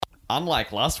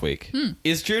unlike last week,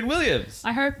 is June Williams.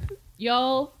 I hope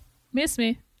y'all miss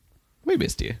me. We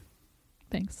missed you.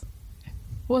 Thanks. It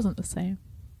wasn't the same.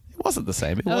 It wasn't the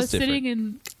same. It I was was different. sitting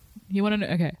in. You want to know?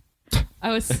 Okay.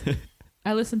 I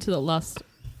listened to the last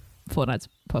fortnight's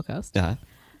podcast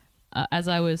as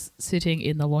I was sitting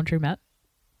in the laundromat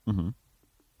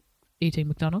eating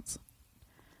McDonald's.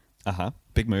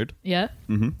 Big mood. Yeah.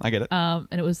 I get it. And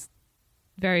it was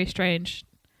very strange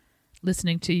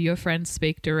listening to your friends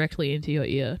speak directly into your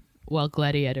ear while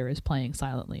Gladiator is playing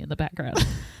silently in the background.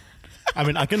 I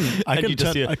mean, I can you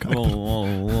just hear,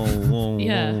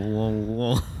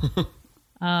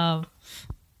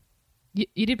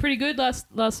 You did pretty good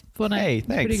last fortnight. Hey,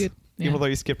 thanks. Pretty good. Yeah. Even though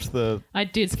you skipped the I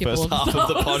did skip first all half the of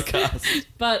the Star Wars. podcast.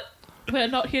 But we're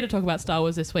not here to talk about Star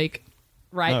Wars this week,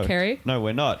 right, No. Kerry? No,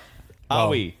 we're not. Are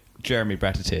we, Jeremy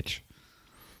Bratatich?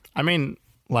 I mean,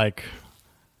 like,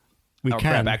 we can.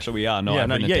 Crap, actually, we are. No, I've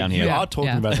written it down you here. are talking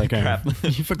Yeah. about that game. Crap. You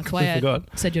That's why forgot.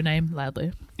 I said your name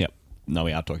loudly. Yep. No,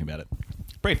 we are talking about it.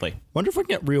 Briefly. Wonder if we can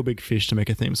get Real Big Fish to make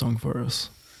a theme song for us.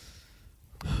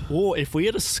 Or if we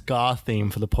had a Scar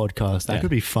theme for the podcast, that Yeah. could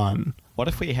be fun. What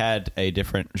if we had a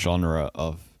different genre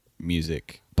of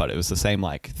music, but it was the same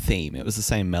like theme? It was the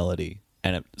same melody,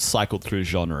 and it cycled through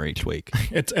genre each week.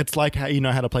 It's like how you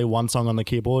know how to play one song on the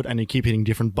keyboard and you keep hitting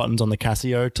different buttons on the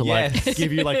Casio to Yes. like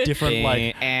give you like different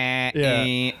like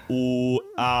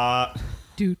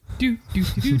Do, do, do,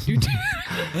 do, do, do.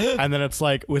 and then it's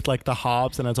like with like the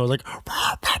harps and it's always like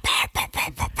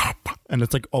and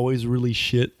it's like always really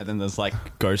shit. And then there's like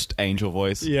ghost angel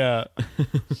voice. Yeah.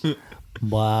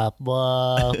 Blah,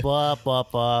 blah, blah, blah,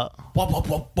 blah.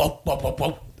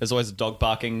 There's always a dog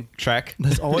barking track.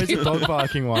 There's always a dog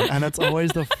barking one, and it's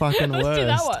always the fucking worst. Do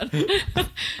that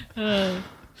one.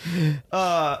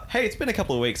 Hey, it's been a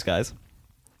couple of weeks, guys.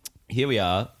 Here we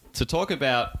are to talk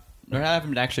about. There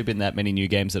haven't actually been that many new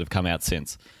games that have come out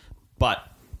since, but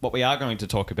what we are going to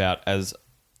talk about, as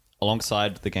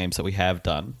alongside the games that we have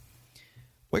done,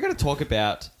 we're going to talk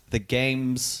about the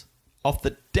games of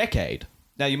the decade.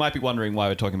 Now, you might be wondering why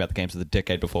we're talking about the games of the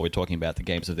decade before we're talking about the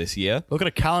games of this year. Look at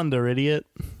a calendar, idiot.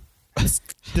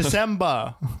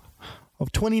 December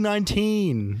of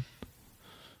 2019.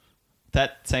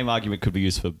 That same argument could be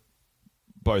used for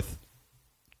both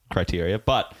criteria,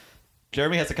 but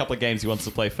Jeremy has a couple of games he wants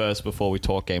to play first before we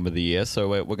talk Game of the Year, so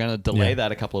we're going to delay that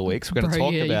a couple of weeks. We're going to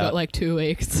talk You about... got like 2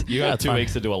 weeks. You got That's 2 fine.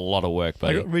 weeks to do a lot of work, I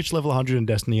buddy. reached level 100 in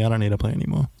Destiny. I don't need to play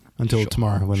anymore until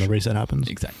tomorrow when the reset happens.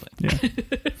 Exactly. Yeah.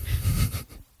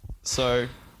 So,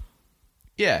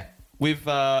 yeah, we're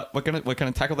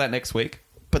gonna tackle that next week.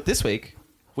 But this week,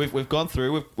 we've gone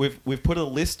through. We've put a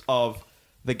list of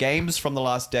the games from the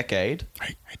last decade.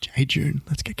 Hey, June,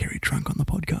 let's get Kerry drunk on the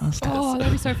podcast. Oh,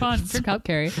 that'd be so fun. Drink up,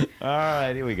 Kerry. All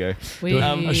right, here we go. We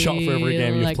a shot for every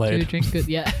game you've like played. To drink good.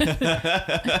 Yeah.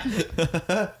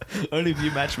 Only if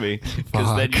you match me,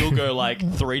 because then you'll go like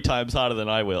 3 times harder than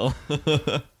I will.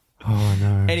 Oh,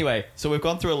 no. Anyway, so we've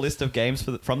gone through a list of games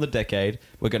from the decade.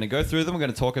 We're going to go through them. We're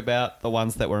going to talk about the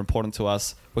ones that were important to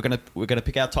us. We're going to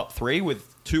pick our top 3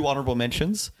 with 2 honorable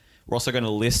mentions. We're also going to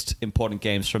list important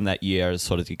games from that year as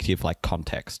sort of to give like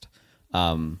context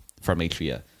from each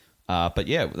year. But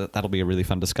yeah, that'll be a really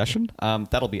fun discussion.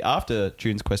 That'll be after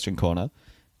June's Question Corner,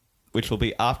 which will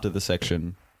be after the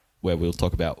section where we'll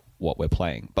talk about what we're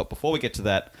playing. But before we get to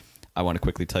that, I want to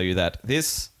quickly tell you that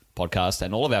this podcast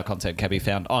and all of our content can be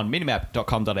found on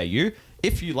minimap.com.au.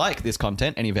 If you like this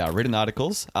content, any of our written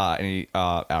articles, any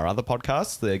our other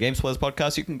podcasts, the Game Spoilers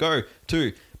podcast, you can go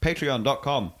to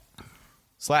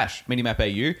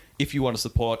patreon.com/minimapau if you want to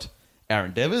support our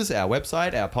endeavors, our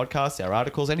website, our podcasts, our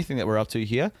articles, anything that we're up to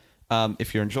here.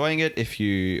 If you're enjoying it, if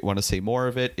you want to see more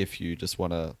of it, if you just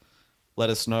want to let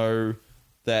us know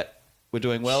that we're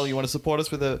doing well, you want to support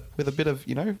us with a bit of,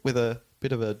 with a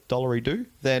bit of a dollary do,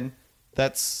 then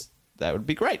that would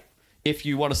be great. If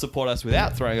you want to support us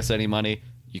without throwing us any money,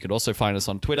 you can also find us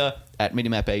on Twitter at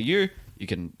minimapau. You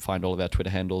can find all of our Twitter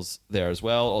handles there as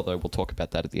well, although we'll talk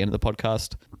about that at the end of the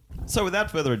podcast. So without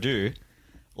further ado,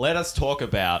 let us talk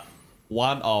about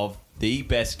one of the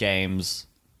best games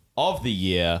of the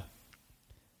year,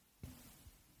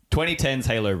 2010's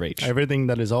Halo Reach. Everything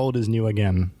that is old is new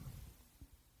again.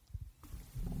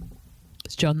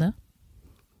 Is John there?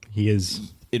 He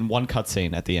is, In one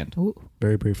cutscene at the end. Ooh.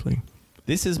 very briefly.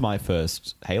 This is my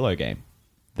first Halo game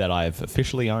that I've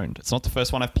officially owned. It's not the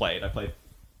first one I've played. I've played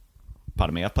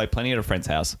plenty at a friend's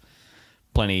house.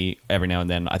 Plenty every now and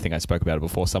then. I think I spoke about it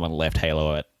before. Someone left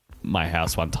Halo at my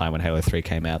house one time when Halo 3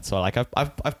 came out. So like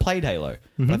I've played Halo,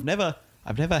 but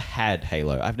I've never had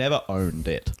Halo. I've never owned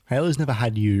it. Halo's never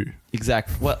had you.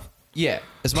 Exactly. Well, yeah,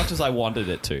 as much as I wanted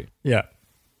it to. Yeah.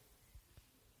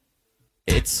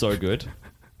 It's so good.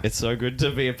 It's so good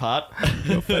to be a part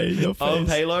Your face. of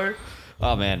Halo.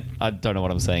 Oh man, I don't know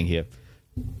what I'm saying here.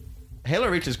 Halo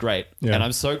Reach is great, Yeah. and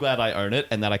I'm so glad I own it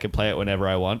and that I can play it whenever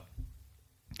I want.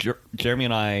 Jeremy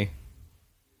and I,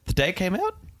 the day it came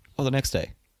out or the next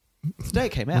day? The day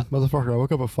it came out. Motherfucker, I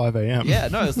woke up at 5 a.m. Yeah,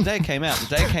 no, it was the day it came out.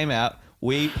 The day it came out,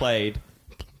 we played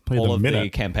all of the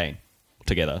campaign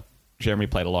together. Jeremy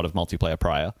played a lot of multiplayer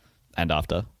prior and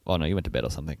after. Oh no, you went to bed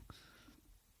or something.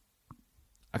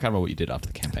 I can't remember what you did after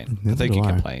the campaign. I think you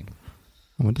kept playing.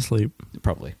 I went to sleep.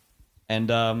 Probably.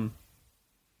 And oh,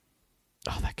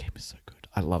 that game is so good.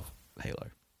 I love Halo.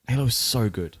 Halo is so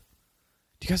good.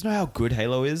 Do you guys know how good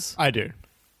Halo is? I do.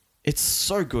 It's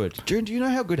so good. June, do you know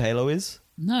how good Halo is?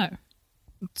 No.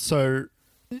 So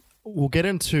we'll get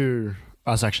into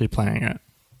us actually playing it.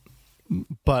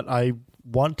 But I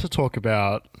want to talk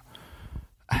about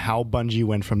how Bungie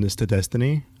went from this to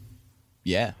Destiny.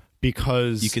 Yeah.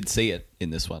 Because you could see it in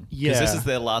this one. Yeah. Because this is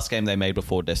their last game they made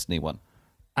before Destiny 1.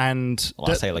 And The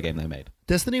last Halo game they made.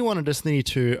 Destiny 1 and Destiny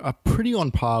 2 are pretty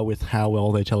on par with how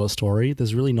well they tell a story.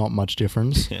 There's really not much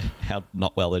difference. How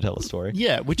not well they tell a story.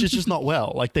 Yeah, which is just not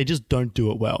well. Like, they just don't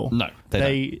do it well. No,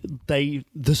 they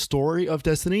the story of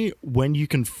Destiny, when you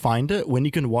can find it, when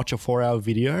you can watch a 4-hour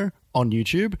video on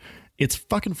YouTube, it's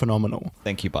fucking phenomenal.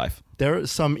 Thank you, Bife.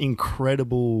 There's some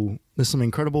incredible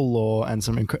lore and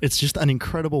it's just an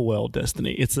incredible world,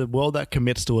 Destiny. It's a world that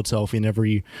commits to itself in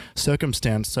every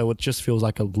circumstance, so it just feels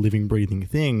like a living, breathing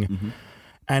thing. Mm-hmm.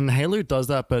 And Halo does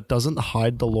that, but doesn't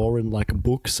hide the lore in like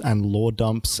books and lore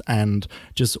dumps and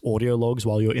just audio logs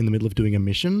while you're in the middle of doing a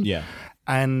mission. Yeah.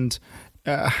 And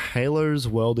Halo's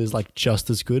world is like just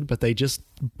as good, but they just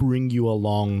bring you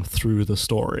along through the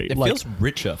story. It feels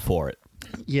richer for it.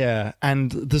 Yeah,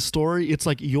 and the story, it's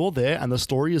like you're there and the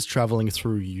story is traveling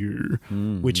through you,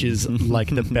 which is like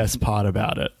the best part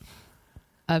about it.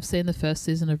 I've seen the first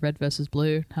season of Red vs.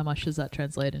 Blue. How much does that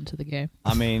translate into the game?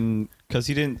 I mean, because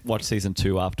you didn't watch season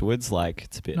 2 afterwards, like,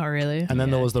 it's a bit... Not really. And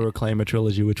then there was the Reclaimer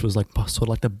trilogy, which was like sort of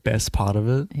like the best part of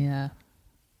it. Yeah.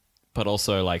 But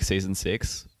also, like, season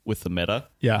 6 with the meta.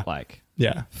 Yeah. Like,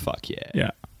 Yeah. fuck yeah.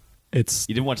 Yeah. It's...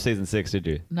 You didn't watch season 6, did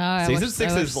you? No, I Season watched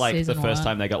 6 is like the season first 1.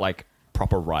 time they got like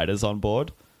proper writers on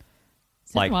board.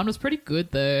 Season 1 was pretty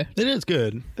good though. It is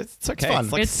good. It's okay. fun.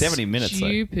 It's like 70 minutes though.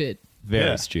 Stupid. Very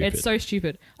Yeah. stupid. It's so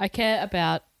stupid. I care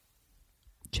about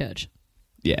church.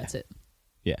 yeah. That's it.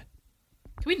 Yeah.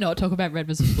 Can we not talk about Red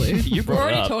vs. Blue? You brought We're it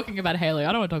already up. talking about Halo.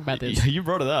 I don't want to talk about this. You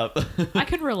brought it up. I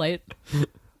can relate.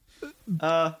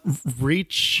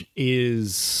 Reach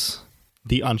is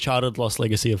the Uncharted Lost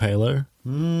Legacy of Halo.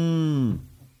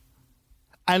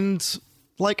 And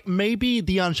like maybe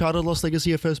the Uncharted Lost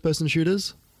Legacy of first-person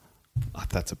shooters, Oh,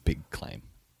 that's a big claim.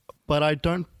 but I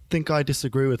don't think I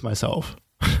disagree with myself.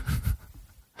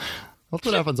 Not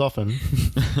that happens often.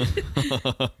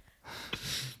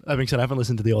 That being said, I haven't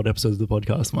listened to the old episodes of the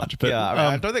podcast much, but yeah,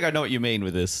 I don't think I know what you mean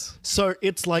with this. so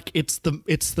it's like it's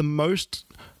the most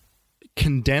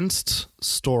condensed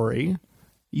story.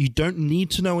 You don't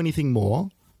need to know anything more.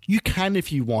 You can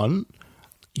if you want.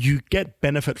 You get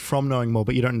benefit from knowing more,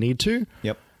 but you don't need to.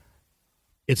 Yep.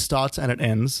 It starts and it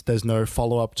ends. There's no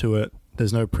follow-up to it.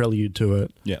 There's no prelude to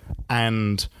it. Yeah.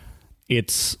 And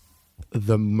it's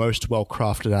the most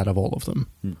well-crafted out of all of them.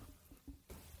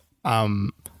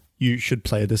 You should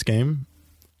play this game.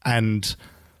 And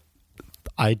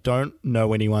I don't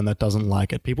know anyone that doesn't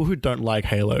like it. People who don't like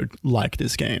Halo like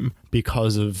this game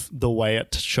because of the way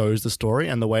it shows the story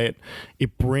and the way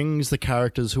it brings the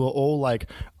characters who are all like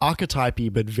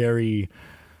archetypey but very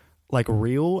like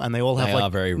real, and they all have They like are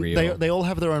very real. They all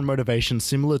have their own motivation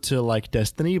similar to like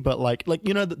Destiny, but like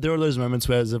you know there are those moments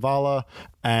where Zavala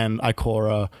and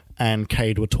Ikora and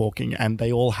Cade were talking and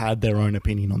they all had their own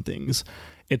opinion on things.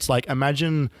 It's like,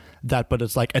 imagine that, but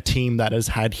it's like a team that has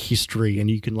had history and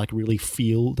you can like really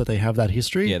feel that they have that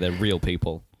history. Yeah, they're real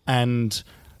people. And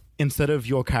instead of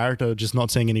your character just not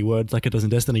saying any words like it does in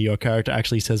Destiny, your character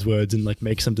actually says words and like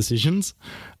makes some decisions.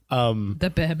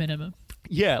 The bare minimum.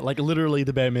 Yeah, like literally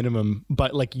the bare minimum.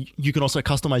 But like you can also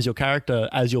customize your character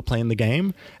as you're playing the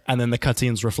game, and then the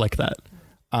cutscenes reflect that.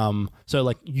 So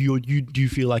like you do you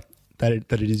feel like that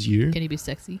it is you? Can you be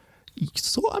sexy?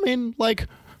 So I mean, like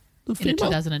the In a female,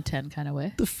 2010 kind of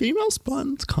way. the female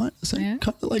spine's kind of Yeah,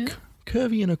 like yeah.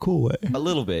 curvy in a cool way. A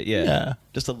little bit, yeah. Yeah.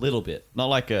 Just a little bit. Not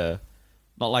like a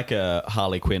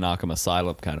Harley Quinn Arkham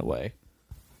Asylum kind of way,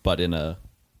 but in a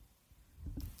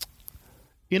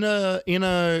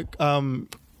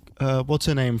what's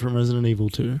her name from Resident Evil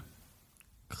 2?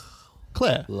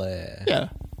 Claire. Yeah.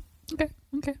 Okay.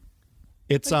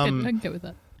 It's I can get with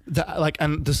that.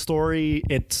 and the story,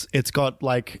 it's got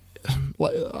like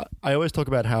like, I always talk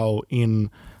about how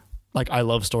I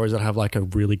love stories that have like a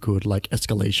really good like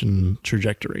escalation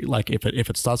trajectory. Like if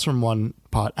it starts from one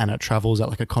part and it travels at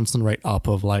like a constant rate up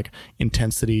of like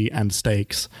intensity and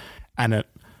stakes, and it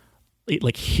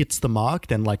like hits the mark,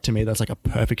 then like to me that's like a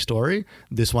perfect story.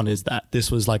 This one is that.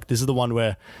 This is the one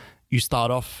where you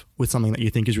start off with something that you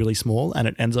think is really small and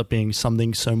it ends up being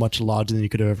something so much larger than you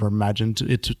could have ever imagined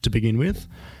it to begin with.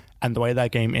 And the way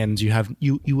that game ends,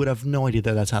 you would have no idea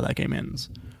that that's how that game ends.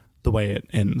 The way it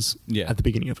ends at the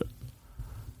beginning of it.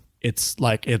 It's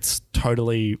like, it's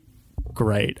totally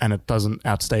great and it doesn't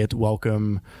outstay its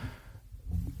welcome.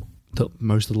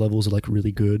 Most of the levels are like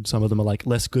really good. Some of them are like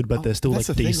less good, but they're still like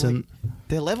decent.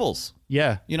 They're levels.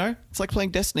 Yeah. You know, it's like playing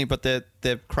Destiny, but they're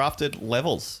crafted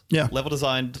levels. Yeah. Level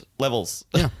designed levels.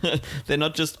 Yeah. They're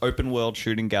not just open world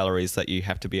shooting galleries that you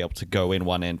have to be able to go in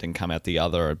one end and come out the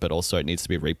other, but also it needs to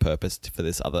be repurposed for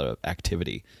this other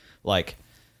activity. Like,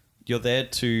 you're there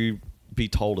to be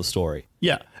told a story.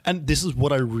 Yeah. And this is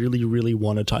what I really, really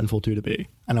wanted Titanfall 2 to be.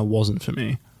 And it wasn't for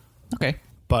me. Okay.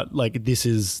 But like this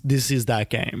is that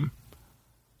game.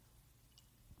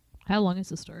 How long is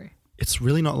the story? It's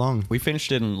really not long. We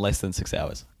finished it in less than 6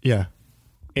 hours. Yeah.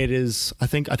 It is, I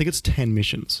think it's 10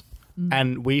 missions.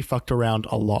 And we fucked around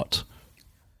a lot.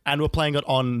 And we're playing it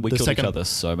on We the killed second... each other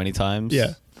so many times.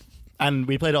 Yeah. And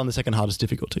we played it on the second hardest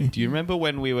difficulty. Do you remember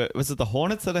when was it the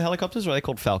Hornets that are helicopters, or are they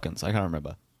called Falcons? I can't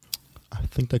remember. I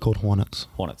think they're called Hornets.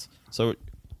 Hornets. So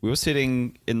we were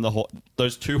sitting in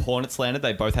those two Hornets landed.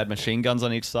 They both had machine guns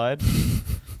on each side.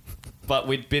 But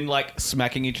we'd been like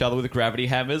smacking each other with gravity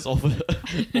hammers all before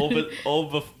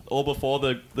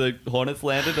the Hornets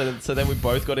landed, and so then we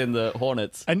both got in the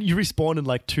Hornets. And you respawn in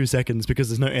like 2 seconds because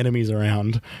there's no enemies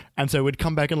around. And so we'd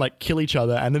come back and like kill each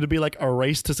other, and then it'd be like a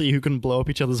race to see who can blow up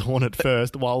each other's Hornet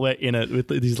first while we're in it with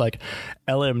these like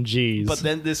LMGs. But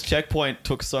then this checkpoint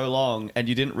took so long, and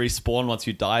you didn't respawn once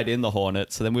you died in the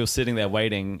Hornet. So then we were sitting there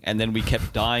waiting, and then we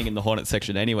kept dying in the Hornet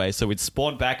section anyway. So we'd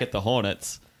spawn back at the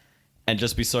Hornets and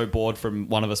just be so bored from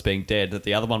one of us being dead that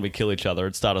the other one would kill each other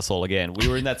and start us all again. We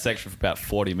were in that section for about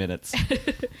 40 minutes.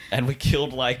 And we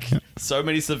killed like so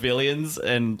many civilians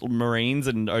and Marines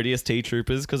and ODST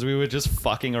troopers because we were just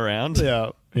fucking around. Yeah.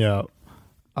 Yeah,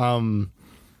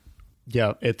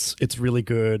 it's really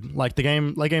good. Like the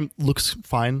game looks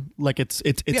fine. Like it's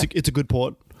a good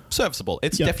port. Serviceable.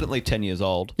 It's definitely 10 years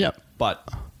old. Yeah. But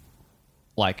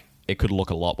like it could look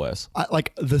a lot worse. The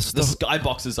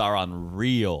skyboxes are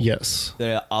unreal. Yes.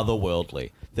 They're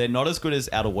otherworldly. They're not as good as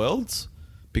Outer Worlds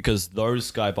because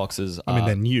those skyboxes are... I mean,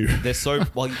 they're new. They're so...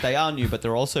 Well, they are new, but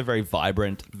they're also very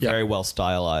vibrant, very well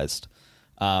stylized.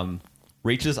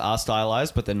 Reaches are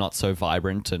stylized, but they're not so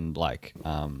vibrant and like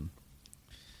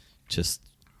just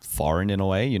foreign in a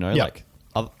way, you know? Like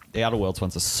the Outer Worlds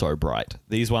ones are so bright.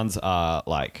 These ones are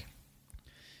like...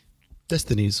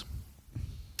 Destinies.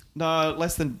 No,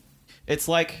 less than... It's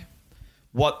like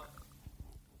what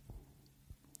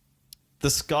the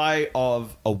sky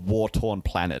of a war-torn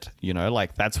planet, you know?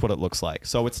 Like, that's what it looks like.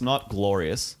 So it's not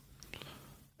glorious,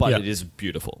 but it is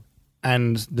beautiful.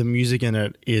 And the music in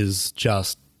it is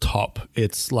just top.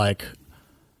 It's like...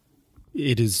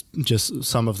 It is just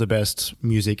some of the best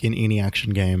music in any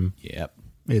action game. Yep.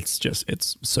 It's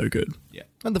so good. Yeah.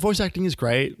 And the voice acting is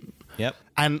great. Yep.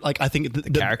 And like I think the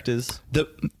characters.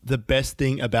 The best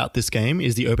thing about this game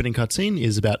is the opening cutscene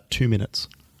is about 2 minutes.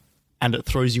 And it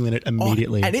throws you in it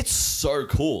immediately. And it's so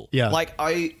cool. Yeah. Like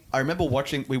I remember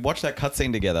we watched that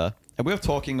cutscene together and we were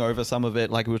talking over some of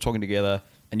it, like we were talking together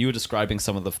and you were describing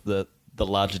some of the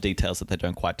larger details that they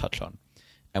don't quite touch on.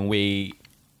 And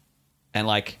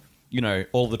like, you know,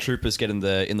 all the troopers get in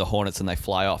the Hornets and they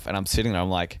fly off and I'm sitting there, I'm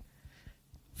like,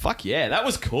 fuck yeah, that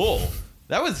was cool.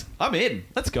 I'm in.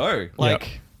 Let's go.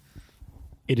 Like,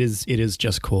 it is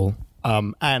just cool.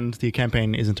 And the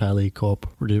campaign is entirely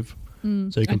cooperative.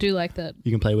 So you can, I do like that.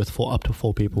 You can play with up to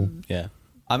 4 people. Yeah.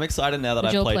 I'm excited now that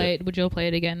I've played it. Would you all play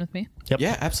it again with me? Yep.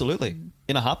 Yeah, absolutely.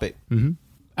 In a heartbeat. Mm-hmm.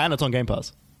 And it's on Game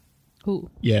Pass. Ooh.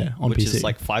 Yeah, on Which PC. is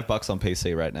like $5 on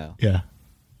PC right now. Yeah.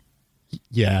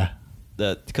 Yeah.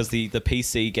 Because the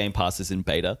PC Game Pass is in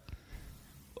beta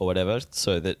or whatever,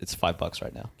 so that it's $5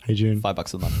 right now. Hey June,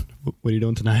 $5 a month. What are you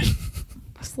doing tonight?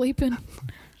 Sleeping.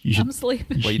 I'm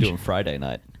sleeping. What are you doing Friday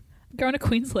night? Going to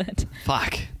Queensland.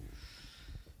 Fuck.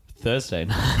 Thursday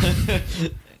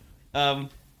night.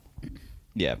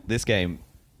 Yeah, this game.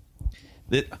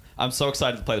 I'm so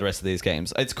excited to play the rest of these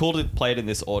games. It's cool to play it in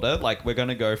this order. Like, we're going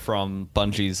to go from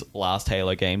Bungie's last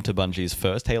Halo game to Bungie's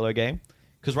first Halo game.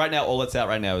 Because right now, all that's out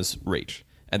right now is Reach.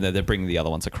 And then they're bringing the other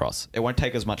ones across. It won't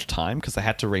take as much time because they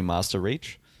had to remaster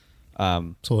Reach.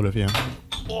 Sort of, yeah.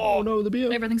 Oh no, the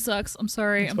beer. Everything sucks. I'm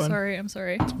sorry. It's I'm fine. sorry. I'm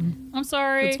sorry. I'm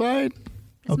sorry. It's fine.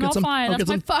 It's not fine. I'll That's get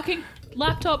my some. fucking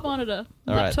laptop monitor.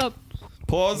 All right. Laptop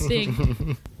Pause.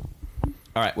 thing.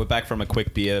 All right, we're back from a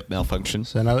quick beer malfunction.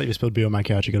 So now that you spilled beer on my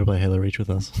couch, you got to play Halo Reach with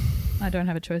us. I don't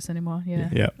have a choice anymore. Yeah.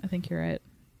 Yeah. I think you're right.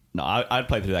 No, I'd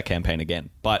play through that campaign again,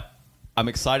 but I'm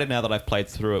excited now that I've played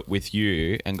through it with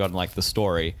you and gotten like the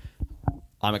story.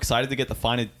 I'm excited to get the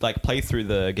finer, like play through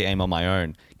the game on my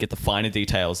own, get the finer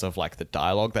details of like the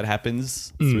dialogue that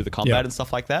happens through the combat yeah. and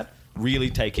stuff like that. Really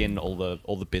take in all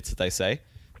the bits that they say.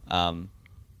 And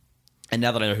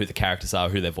now that I know who the characters are,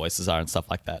 who their voices are, and stuff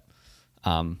like that,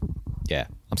 yeah,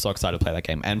 I'm so excited to play that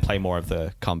game and play more of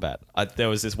the combat. There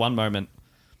was this one moment.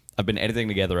 I've been editing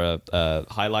together a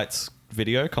highlights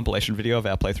video, compilation video of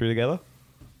our playthrough together.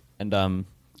 And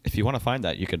if you want to find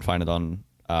that, you can find it on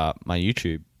my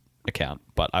YouTube account.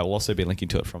 But I will also be linking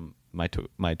to it from my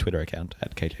Twitter account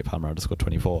at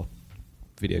KJPalmer_24.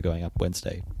 Video going up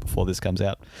Wednesday before this comes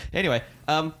out. Anyway,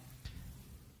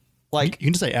 like You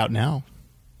can just say out now.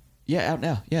 yeah, out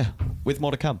now. Yeah, with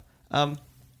more to come.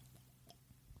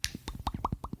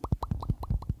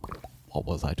 What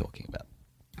was I talking about?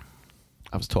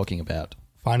 I was talking about.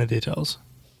 Finer details.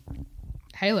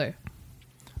 Halo.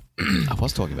 I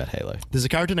was talking about Halo. There's a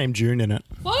character named June in it.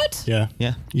 What? Yeah.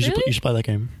 Yeah. Really? You should play that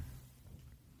game.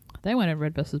 They went in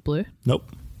red versus blue. Nope.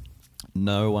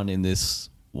 No one in this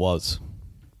was.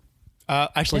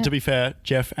 Actually, Yeah. to be fair,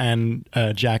 Jeff and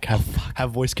Jack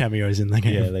have voice cameos in the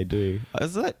game. Yeah, they do.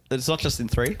 Is it? It's not just in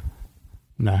 3?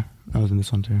 No, I was in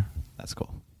this one too. That's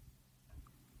cool.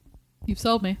 You've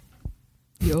sold me.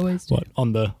 You always do. What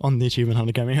on the Achievement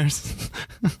Hunter cameos?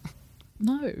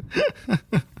 No.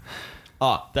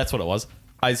 Oh, that's what it was.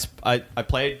 I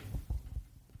played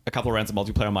a couple of rounds of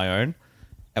multiplayer on my own,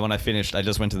 and when I finished, I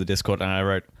just went to the Discord and I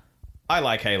wrote, I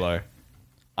like Halo.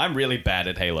 I'm really bad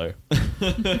at Halo.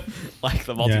 Like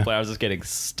the multiplayer, I was just getting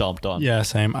stomped on. Yeah,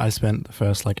 same. I spent the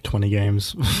first like 20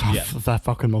 games Yeah. of that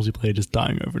fucking multiplayer just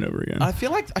dying over and over again. I feel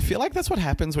like that's what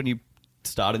happens when you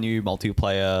start a new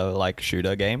multiplayer like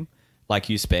shooter game. Like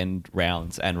you spend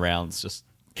rounds and rounds just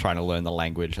trying to learn the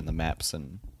language and the maps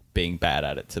and being bad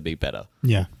at it to be better.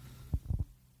 Yeah.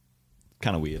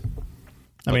 Kind of weird.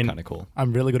 I mean, kind of cool.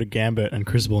 I'm really good at Gambit and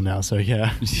Crucible now, so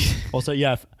yeah. Also,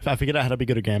 yeah, I figured out how to be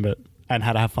good at Gambit and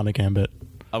how to have fun at Gambit.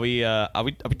 Are we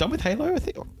done with Halo? I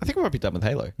think we might be done with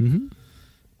Halo. Mm-hmm.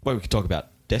 Well, we could talk about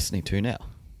Destiny 2 now.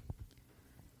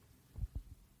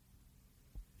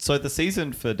 So the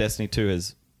season for Destiny 2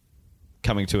 is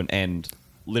coming to an end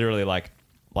literally like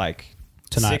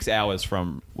Tonight. 6 hours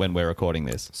from when we're recording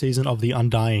this. Season of the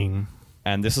Undying.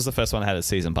 And this is the first one that had a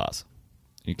season pass.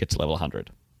 You get to level 100.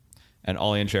 And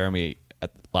Ollie and Jeremy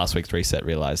at last week's reset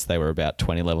realized they were about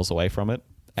 20 levels away from it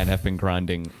and have been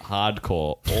grinding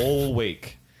hardcore all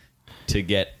week to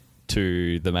get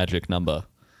to the magic number.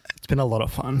 It's been a lot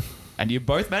of fun. And you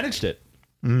both managed it.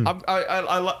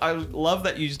 I love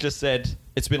that you just said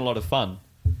it's been a lot of fun.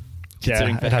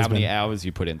 Considering for it has how many been. hours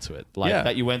you put into it. Like Yeah.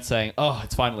 that you weren't saying, oh,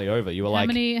 it's finally over. You were How like,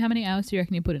 many hours do you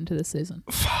reckon you put into this season?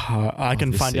 I can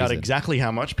this find out season. exactly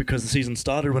how much because the season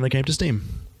started when it came to Steam.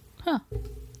 Huh.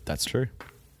 that's true.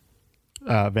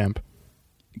 Vamp.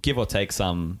 Give or take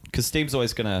some, because Steam's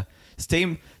always gonna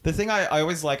the thing I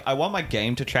always like, I want my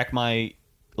game to track my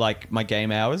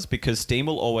game hours, because Steam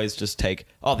will always just take,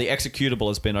 oh, the executable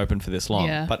has been open for this long.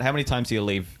 Yeah. But how many times do you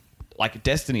leave, like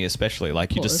Destiny especially,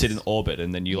 like you just sit in orbit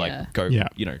and then you Yeah. like go Yeah.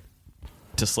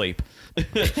 to sleep.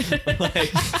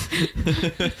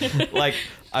 like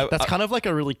That's kind of like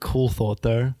a really cool thought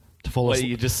though, to fall where asleep.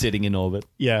 you're just sitting in orbit.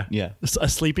 Yeah. Yeah.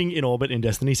 Sleeping in orbit in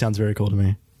Destiny sounds very cool to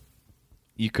me.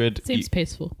 You could Seems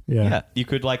peaceful. Yeah. you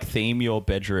could like theme your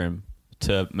bedroom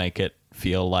to make it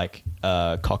feel like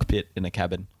a cockpit in a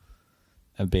cabin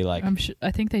and be like,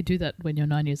 I think they do that when you're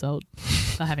 9 years old.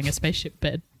 They're having a spaceship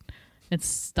bed. It's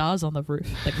stars on the roof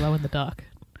that glow in the dark.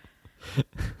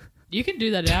 You can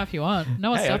do that now if you want.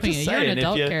 No one's hey, I'm stopping you. just You're an saying,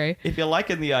 adult, Kerry. if you're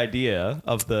liking the idea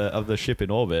of the ship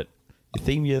in orbit,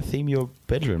 theme your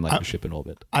bedroom like a ship in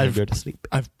orbit. And go to sleep.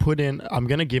 I've put in, I'm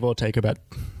going to give or take about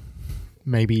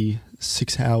maybe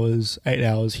 6 hours, 8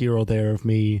 hours here or there of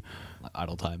me. Like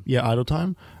idle time. Yeah, idle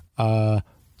time.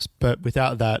 But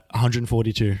without that,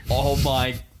 142. Oh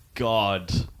my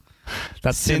god!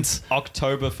 That's Since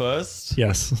October 1st.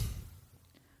 Yes.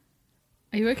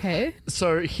 Are you okay?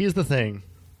 So here's the thing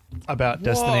about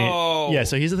Destiny. Whoa. Yeah,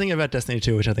 so here's the thing about Destiny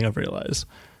 2, which I think I've realized.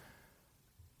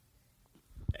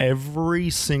 Every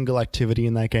single activity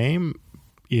in that game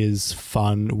is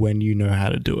fun when you know how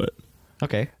to do it.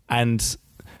 Okay. And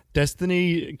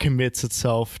Destiny commits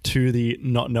itself to the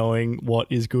not knowing what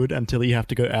is good until you have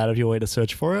to go out of your way to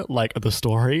search for it, like the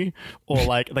story or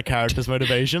like the character's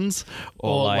motivations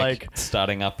or like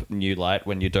starting up new light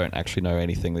when you don't actually know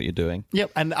anything that you're doing.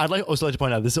 Yep, and I'd also like to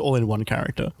point out this is all in one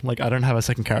character. Like I don't have a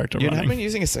second character You running. haven't been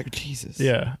using a second. Jesus.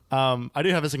 Yeah, I do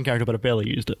have a second character, but I barely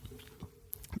used it.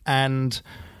 And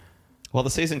well, the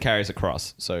season carries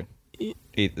across, so like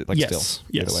yes,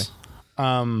 still either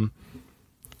way.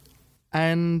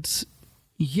 And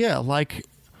yeah, like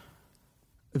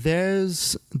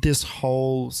there's this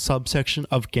whole subsection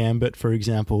of Gambit, for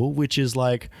example, which is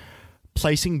like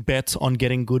placing bets on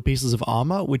getting good pieces of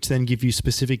armor, which then give you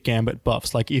specific Gambit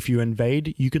buffs. Like if you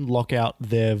invade, you can lock out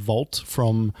their vault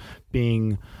from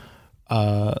being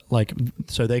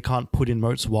so they can't put in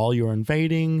motes while you're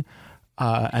invading.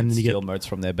 And then you Steal get motes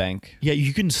from their bank. Yeah,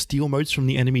 you can steal motes from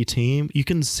the enemy team. You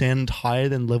can send higher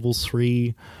than level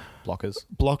 3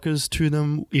 blockers to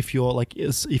them if you're what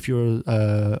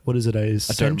is it, a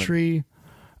sentry?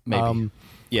 Maybe.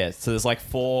 Yeah, so there's like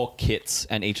 4 kits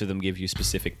and each of them give you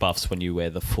specific buffs when you wear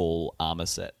the full armor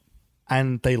set.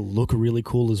 And they look really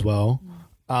cool as well.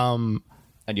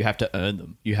 And you have to earn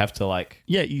them. You have to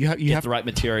you have the right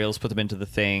materials, put them into the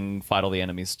thing, fight all the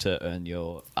enemies to earn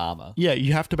your armor. Yeah,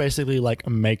 you have to basically like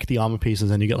make the armor pieces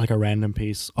and you get like a random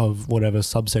piece of whatever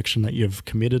subsection that you've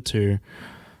committed to.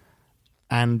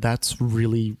 And that's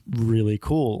really, really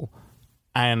cool.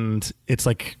 And it's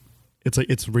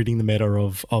reading the meta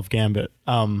of Gambit.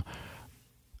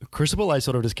 Crucible, I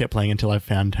sort of just kept playing until I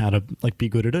found how to like be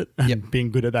good at it. And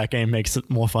being good at that game makes it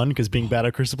more fun because being bad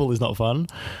at Crucible is not fun.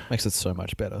 Makes it so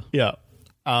much better. Yeah.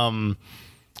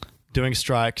 Doing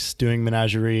strikes, doing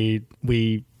Menagerie,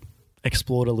 we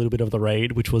explored a little bit of the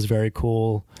raid, which was very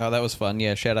cool. Oh, that was fun.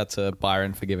 Yeah, shout out to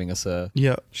Byron for giving us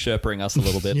sherpering us a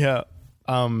little bit. Yeah.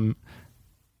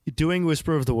 Doing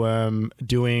Whisper of the Worm,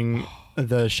 doing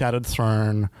the Shattered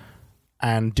Throne,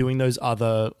 and doing those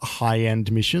other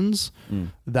high-end missions,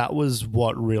 that was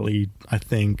what really, I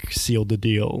think, sealed the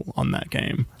deal on that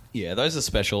game. Yeah, those are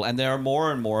special, and there are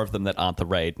more and more of them that aren't the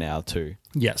raid now, too.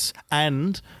 Yes,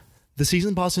 and the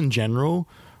Season Pass in general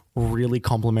really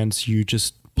complements you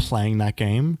just playing that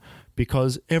game,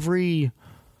 because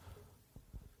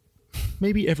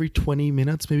maybe every 20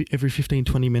 minutes, maybe every 15,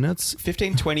 20 minutes.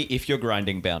 15, 20 if you're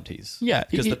grinding bounties. Yeah.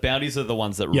 Because the bounties are the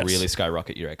ones that really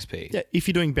skyrocket your XP. Yeah, if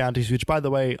you're doing bounties, which by the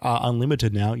way are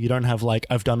unlimited now, you don't have like,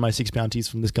 I've done my 6 bounties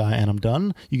from this guy and I'm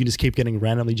done. You can just keep getting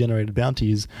randomly generated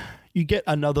bounties. You get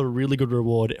another really good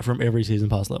reward from every Season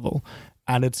Pass level.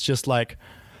 And it's just like,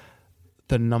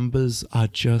 the numbers are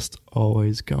just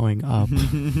always going up.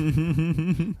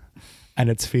 And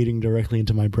it's feeding directly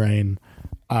into my brain.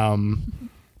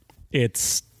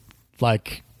 It's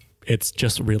like, it's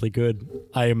just really good.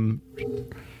 You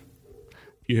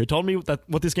had told me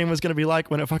what this game was going to be like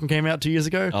when it fucking came out 2 years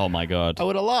ago. Oh my God. I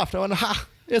would have laughed. I went,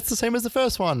 it's the same as the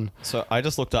first one. So I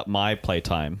just looked up my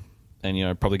playtime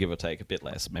and, probably give or take a bit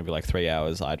less, maybe like 3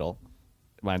 hours idle.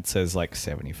 Mine says like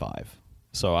 75.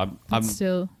 So I'm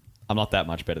not that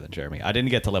much better than Jeremy. I didn't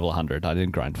get to level 100. I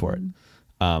didn't grind for it.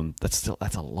 That's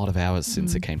a lot of hours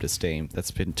since it came to Steam.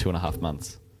 That's been 2.5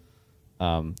 months.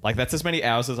 That's as many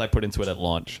hours as I put into it at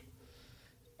launch.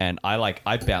 And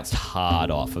I bounced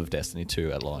hard off of Destiny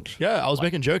 2 at launch. Yeah, I was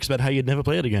making jokes about how you'd never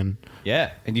play it again.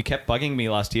 Yeah, and you kept bugging me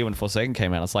last year when Forsaken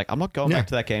came out. I was like, I'm not going back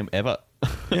to that game ever.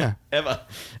 Yeah. Ever.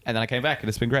 And then I came back and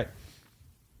it's been great.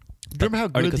 Do you remember how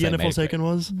good the end of Forsaken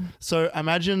was? So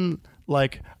imagine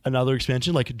like another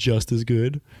expansion, like just as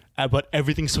good, but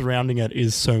everything surrounding it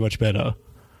is so much better.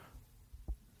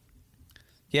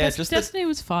 Yeah, just Destiny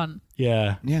was fun.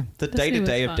 Yeah. Yeah. The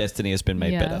day-to-day of Destiny has been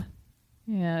made better.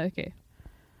 Yeah, okay.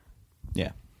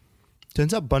 Yeah.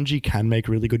 Turns out Bungie can make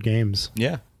really good games.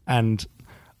 Yeah. And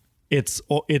it's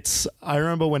I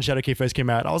remember when Shadowkey first came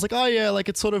out, I was like, oh yeah, like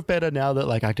it's sort of better now that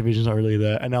like Activision's not really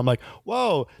there. And now I'm like,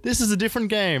 whoa, this is a different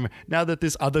game now that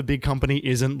this other big company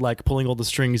isn't like pulling all the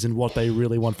strings in what they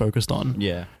really want focused on.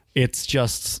 Yeah. It's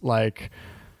just like,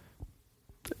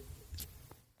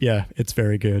 yeah, it's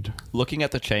very good. Looking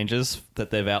at the changes that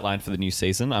they've outlined for the new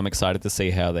season, I'm excited to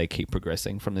see how they keep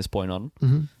progressing from this point on.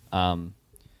 Mm-hmm.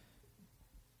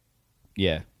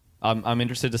 Yeah. I'm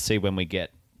interested to see when we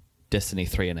get Destiny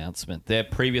 3 announcement. Their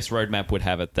previous roadmap would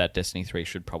have it that Destiny 3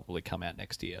 should probably come out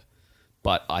next year.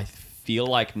 But I feel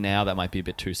like now that might be a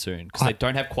bit too soon because they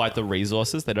don't have quite the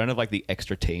resources. They don't have like the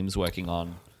extra teams working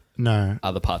on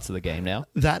other parts of the game now.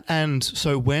 That, and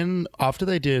so after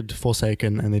they did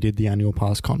Forsaken and they did the annual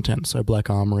pass content, so Black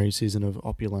Armory, Season of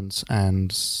Opulence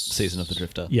and Season of the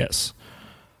Drifter. Yes.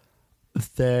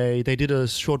 They did a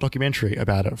short documentary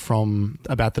about it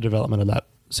about the development of that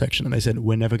section, and they said,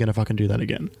 we're never going to fucking do that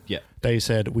again. Yeah. They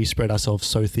said, we spread ourselves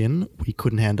so thin, we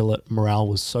couldn't handle it. Morale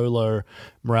was so low.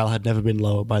 Morale had never been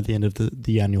lower by the end of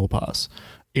the annual pass.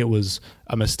 It was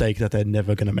a mistake that they're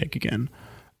never going to make again.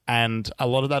 And a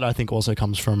lot of that, I think, also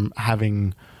comes from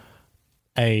having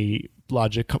a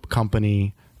larger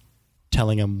company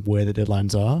telling them where the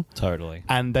deadlines are. Totally.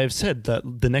 And they've said that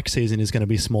the next season is going to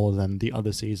be smaller than the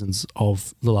other seasons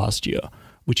of the last year,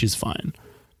 which is fine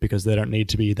because they don't need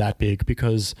to be that big,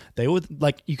 because they would,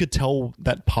 like, you could tell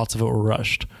that parts of it were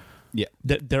rushed. Yeah.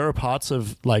 There are parts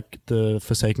of, like, the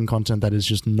Forsaken content that is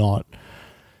just not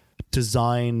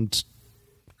designed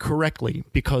correctly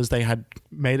because they had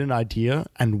made an idea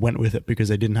and went with it because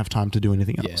they didn't have time to do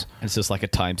anything else. Yeah. And it's just like a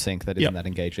time sink that isn't that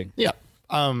engaging. Yeah.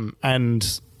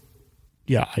 And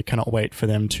yeah, I cannot wait for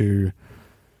them to,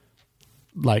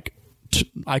 like,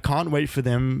 I cannot wait for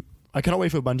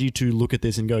Bungie to look at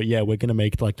this and go, yeah, we're going to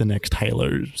make like the next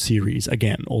Halo series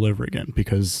again, all over again,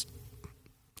 because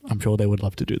I'm sure they would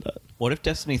love to do that. What if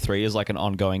Destiny 3 is like an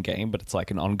ongoing game, but it's like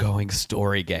an ongoing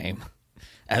story game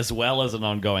as well as an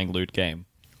ongoing loot game?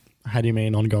 How do you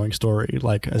mean ongoing story?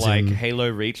 Like in Halo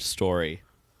Reach story?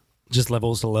 Just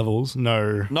levels to levels?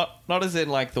 No. Not as in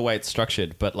like the way it's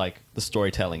structured, but like the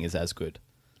storytelling is as good.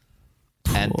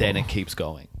 And then it keeps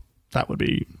going. That would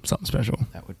be something special.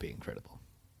 That would be incredible.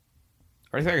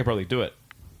 I think I could probably do it.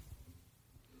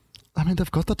 I mean, they've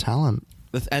got the talent.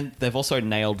 And they've also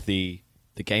nailed the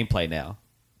gameplay now.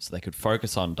 So they could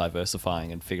focus on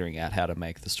diversifying and figuring out how to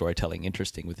make the storytelling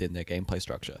interesting within their gameplay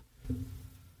structure.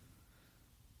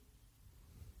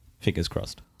 Fingers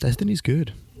crossed. Destiny's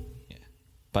good. Yeah.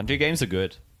 Bungie games are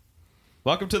good.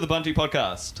 Welcome to the Bungie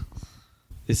podcast.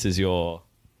 This is your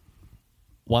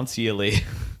once yearly...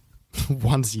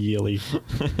 Once yearly.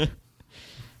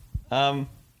 I'm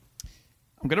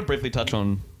going to briefly touch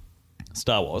on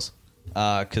Star Wars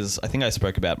because I think I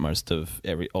spoke about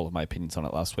all of my opinions on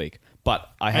it last week. But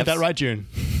I have... Ain't that right, June?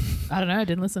 I don't know. I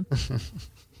didn't listen.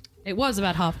 It was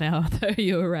about half an hour, though.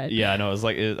 You were right. Yeah, I know. It was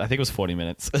like, I think it was 40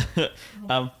 minutes.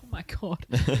 Oh my God.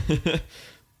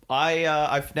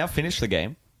 I've now finished the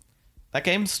game. That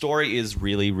game's story is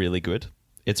really, really good.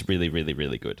 It's really, really,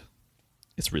 really good.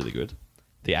 It's really good.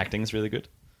 The acting's really good.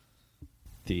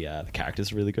 The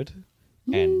characters are really good.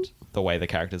 And the way the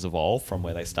characters evolve from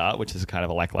where they start, which is kind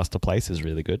of a lackluster place, is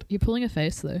really good. You're pulling a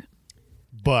face, though.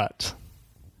 But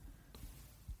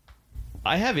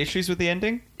I have issues with the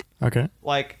ending. Okay.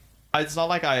 Like, it's not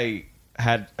like it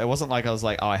wasn't like I was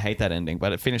like, oh, I hate that ending,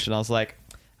 but it finished and I was like,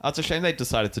 oh, it's a shame they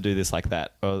decided to do this like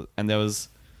that. And there was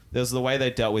the way they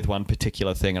dealt with one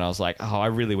particular thing and I was like, oh, I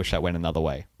really wish that went another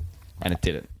way. And it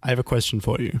didn't. I have a question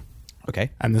for you.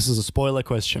 Okay. And this is a spoiler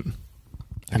question.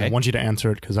 And Okay. I want you to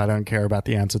answer it because I don't care about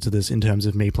the answer to this in terms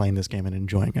of me playing this game and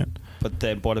enjoying it. But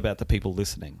then what about the people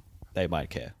listening? They might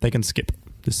care. They can skip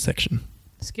this section.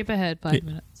 Skip ahead 5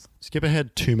 minutes. Skip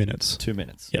ahead 2 minutes. 2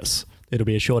 minutes. Yes. It'll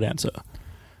be a short answer.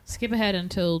 Skip ahead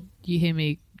until you hear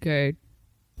me go,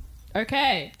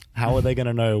 okay. How are they going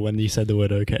to know when you said the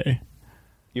word okay?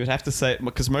 You would have to say,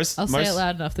 because most... I'll say it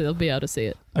loud enough that they'll be able to see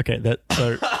it. Okay,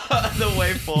 so the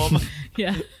waveform.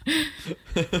 Yeah.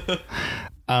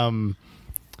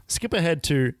 skip ahead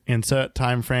to insert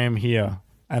time frame here.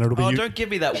 And it'll be you. Don't give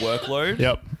me that workload.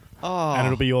 Yep. Oh. And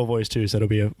it'll be your voice too, so it'll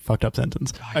be a fucked up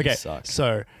sentence. God, you Okay, suck.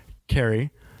 so,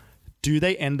 Kerry, do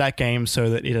they end that game so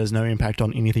that it has no impact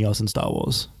on anything else in Star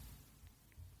Wars?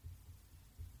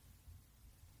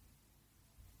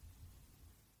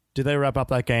 Do they wrap up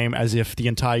that game as if the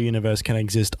entire universe can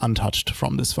exist untouched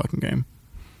from this fucking game?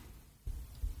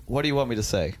 What do you want me to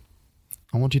say?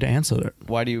 I want you to answer it.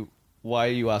 Why are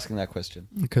you asking that question?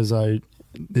 Because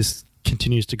this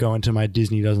continues to go into my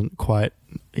Disney doesn't quite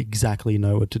exactly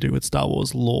know what to do with Star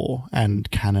Wars lore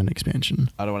and canon expansion.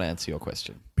 I don't want to answer your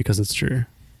question. Because it's true.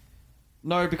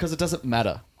 No, because it doesn't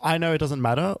matter. I know it doesn't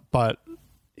matter, but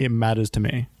it matters to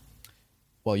me.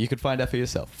 Well, you could find out for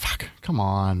yourself. Fuck, come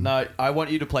on. No, I want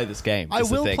you to play this game. I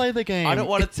will play the game. I don't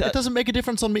want it doesn't make a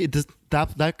difference on me.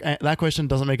 That question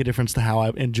doesn't make a difference to how I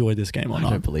enjoy this game or not. I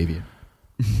don't believe you.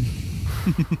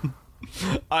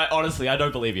 I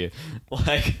don't believe you.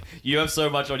 Like, you have so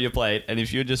much on your plate, and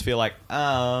if you just feel like,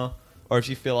 or if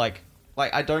you feel like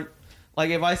I don't, like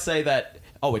if I say that,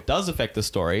 oh, it does affect the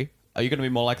story, are you going to be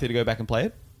more likely to go back and play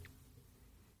it?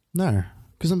 No,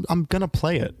 because I'm going to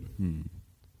play it.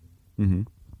 Mm-hmm.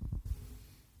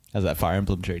 How's that Fire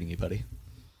Emblem treating you, buddy?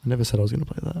 I never said I was going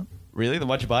to play that. Really? Then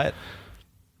why'd you buy it?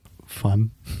 Fun.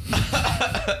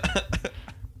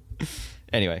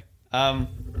 Anyway,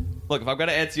 look, if I'm going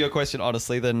to answer your question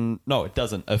honestly, then no, it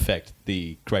doesn't affect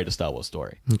the greater Star Wars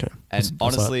story. Okay. And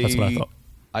honestly, that's what I thought.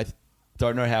 I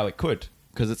don't know how it could,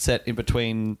 because it's set in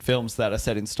between films that are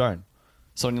set in stone.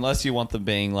 So unless you want them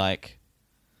being like,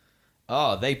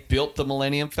 oh, they built the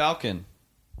Millennium Falcon.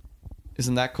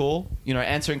 Isn't that cool? You know,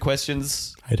 answering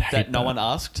questions that no one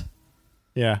asked.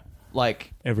 Yeah.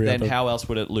 Like, Every then other- how else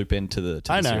would it loop into the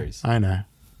series? I know.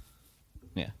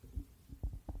 Yeah.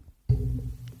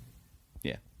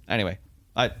 Yeah. Anyway,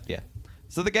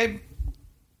 So the game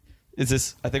is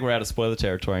this. I think we're out of spoiler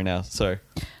territory now. So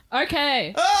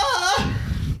Okay.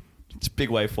 it's big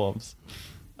waveforms.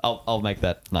 I'll make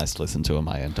that nice to listen to on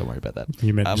my end. Don't worry about that.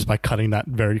 You meant just by cutting that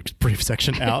very brief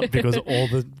section out because all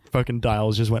the fucking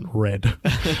dials just went red.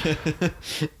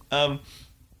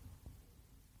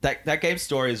 That game's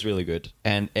story is really good,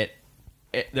 and it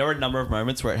there were a number of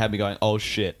moments where it had me going, oh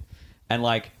shit. And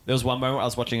like there was one moment I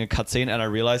was watching a cutscene and I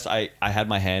realized I had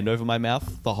my hand over my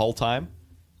mouth the whole time,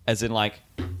 as in like,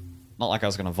 not like I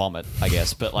was gonna vomit, I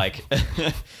guess, but like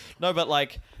no, but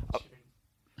like,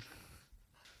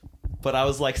 but I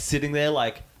was like sitting there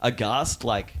like aghast,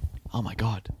 like, oh my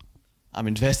god, I'm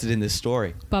invested in this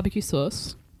story. Barbecue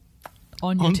sauce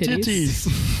on your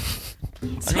titties.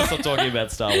 I'm gonna stop talking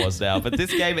about Star Wars now, but this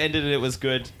game ended and it was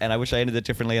good, and I wish I ended it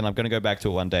differently, and I'm gonna go back to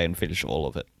it one day and finish all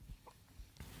of it.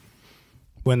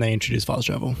 When they introduce fast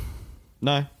travel.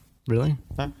 No, Really?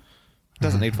 no, it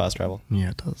doesn't need fast travel. Yeah,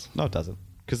 it does. No, it doesn't,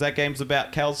 because that game's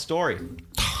about Cal's story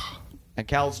and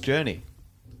Cal's journey.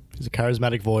 He's a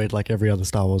charismatic void like every other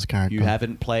Star Wars character. You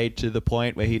haven't played to the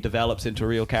point where he develops into a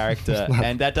real character,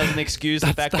 and that doesn't excuse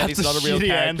the fact that he's not a real shitty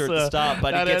character at the answer. start,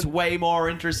 but That he gets an- way more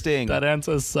interesting. That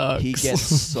answer sucks. He gets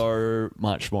so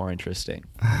much more interesting.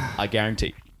 I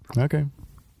guarantee. Okay.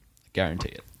 Guarantee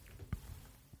it.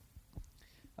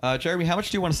 Jeremy, how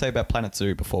much do you want to say about Planet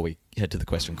Zoo before we head to the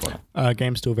question corner?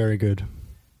 Game's still very good.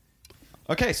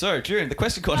 Okay, so June, the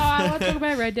question Oh, corner. I want to talk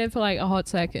about Red Dead for like a hot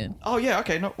second. Oh yeah,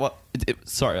 okay. No, what?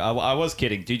 Sorry, I was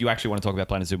kidding. Did you actually want to talk about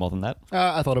Planet Zoo more than that?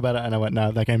 I thought about it and I went,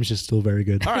 no, that game's just still very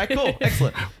good. All right, cool,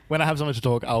 excellent, When I have something to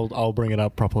talk, I'll bring it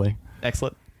up properly.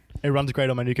 excellent. It runs great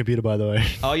on my new computer, by the way.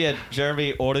 Oh yeah,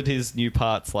 Jeremy ordered his new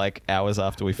parts like hours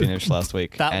after we finished last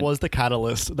week. That and, was the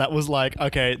catalyst. That was like,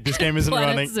 okay, this game isn't Planet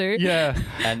running. Zoo. Yeah.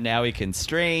 and now we can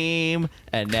stream,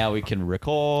 and now we can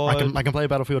record. I can play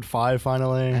Battlefield 5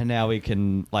 finally. And now we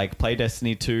can like play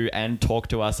Destiny 2 and talk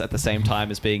to us at the same time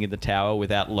as being in the tower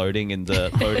without loading in the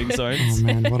loading Oh zones.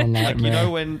 man, what a nightmare. Like, you know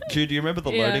when, Jude, do you remember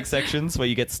the Yeah. loading sections where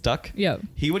you get stuck? Yeah.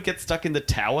 He would get stuck in the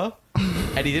tower,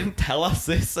 and he didn't tell us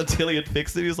this until he had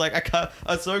fixed it. He was like,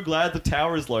 I'm so glad the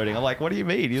tower is loading. I'm like, what do you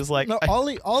mean? He was like, No,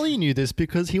 Ollie knew this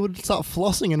because he would start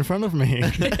flossing in front of me.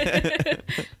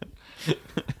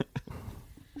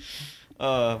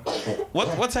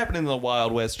 what's happening in the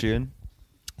Wild West, June?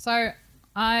 So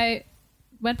I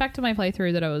went back to my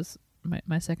playthrough that I was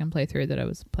my second playthrough that I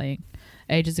was playing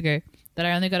ages ago. That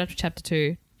I only got up to chapter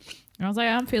 2, and I was like,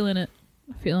 I'm feeling it.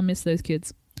 I miss those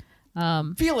kids.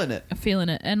 Feeling it. I'm feeling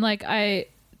it, and like I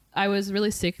was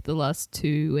really sick the last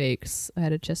 2 weeks. I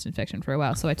had a chest infection for a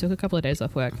while, so I took a couple of days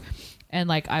off work, and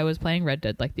like I was playing Red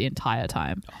Dead like the entire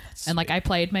time, and like I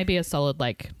played maybe a solid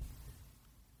like,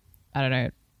 I don't know,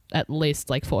 at least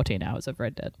like 14 hours of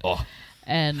Red Dead, Oh,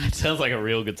 and sounds like a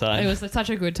real good time. it was such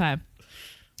a good time,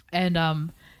 and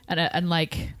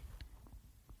like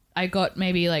I got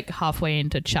maybe like halfway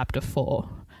into chapter 4,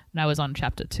 and I was on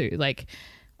chapter 2. Like,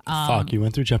 Fuck, you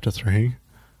went through chapter 3?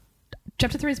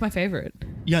 chapter 3 is my favorite.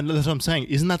 Yeah, no, that's what I'm saying.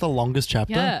 Isn't that the longest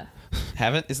chapter? Yeah.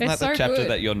 Isn't It's that the so chapter good.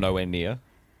 that you're nowhere near,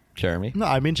 Jeremy? No,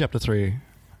 I'm in chapter 3.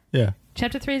 Yeah.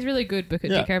 Chapter 3 is really good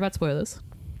because Yeah. you care about spoilers.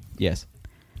 Yes.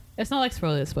 It's not like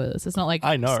spoilers. It's not like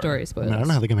I know. story I spoilers. mean, I don't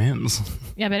know how the game ends.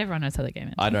 Yeah, but everyone knows how the game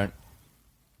ends. I don't.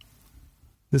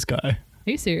 This guy. Are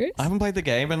you serious? I haven't played the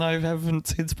game and I haven't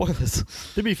seen spoilers.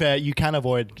 To be fair, you can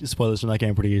avoid spoilers from that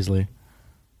game pretty easily.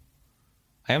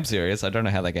 I am serious. I don't know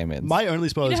how that game ends. My only you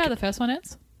spoilers. know how the first one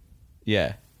ends?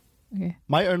 Yeah. Okay.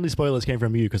 My only spoilers came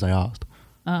from you because I asked.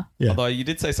 Yeah. Although you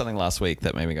did say something last week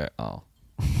that made me go, oh.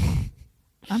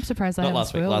 I'm surprised I Not haven't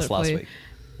last week. spoiled Last it for you. week.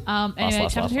 Anyway,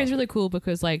 last chapter 3 is week. really cool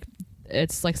because like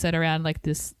it's like set around like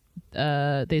this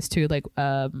these two like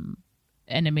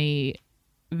enemy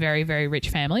very very rich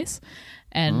families,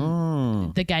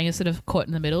 and the gang is sort of caught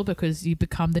in the middle because you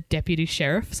become the deputy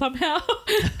sheriff somehow.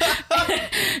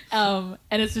 And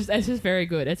it's just very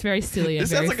good. It's very silly and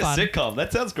This very sounds like fun. a sitcom.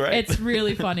 That sounds great. It's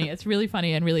really funny. It's really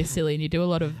funny and really silly, and you do a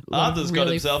lot of Arthur's got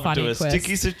really himself funny into a quests.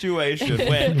 sticky situation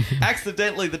where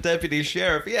accidentally the deputy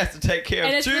sheriff, he has to take care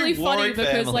And of it's two really funny warring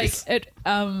because families.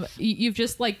 like you've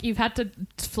just like you've had to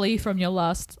flee from your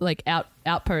last like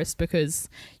outpost because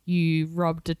you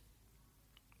robbed a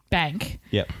bank.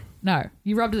 Yep. No,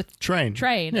 you robbed the Train.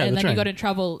 train, Yeah, and the then train. you got in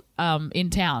trouble in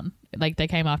town, like they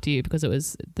came after you because it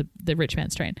was the rich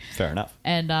man's train. Fair enough.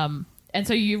 And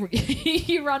so you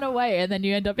you run away and then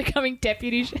you end up becoming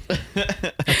deputy.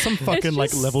 That's some fucking like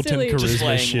just level 10 silly. Just charisma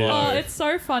playing shit. low. Oh, it's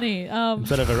so funny.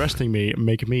 Instead of arresting me,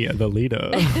 make me the leader.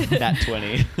 That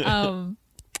 20.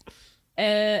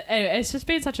 Anyway, it's just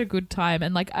been such a good time,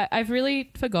 and like I've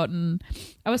really forgotten.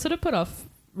 I was sort of put off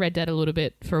Red Dead a little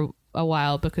bit for a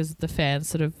while because the fans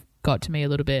sort of got to me a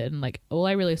little bit, and like all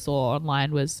I really saw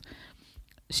online was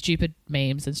stupid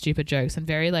memes and stupid jokes, and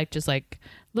very like just like,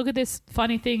 look at this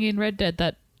funny thing in Red Dead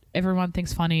that everyone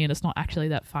thinks funny and it's not actually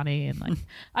that funny, and like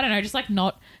I don't know, just like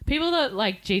not people that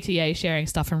like GTA sharing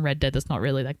stuff from Red Dead that's not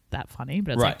really like that funny,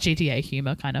 but it's like GTA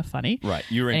humor kind of funny. Right.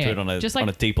 You were into Anyway, it on a just, like, on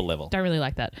a deeper level. Don't really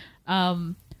like that.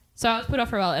 So I was put off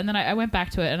for a while, and then I went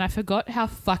back to it, and I forgot how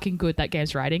fucking good that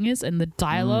game's writing is, and the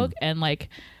dialogue, and like,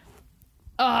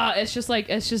 it's just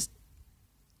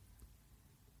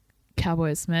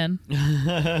Cowboys, man.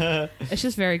 It's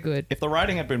just very good. If the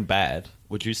writing had been bad,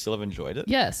 would you still have enjoyed it?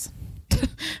 Yes,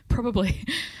 probably.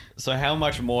 So how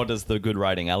much more does the good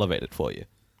writing elevate it for you?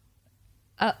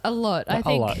 A lot. I think.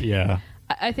 A lot, yeah.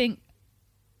 I think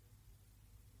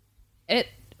it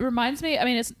reminds me. I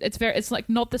mean, it's like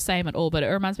not the same at all, but it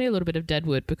reminds me a little bit of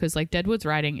Deadwood, because like Deadwood's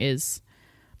writing is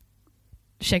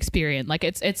Shakespearean. Like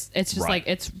it's just Right. like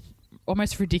it's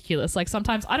almost ridiculous. Like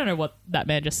sometimes I don't know what that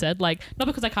man just said. Like not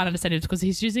because I can't understand it, it's because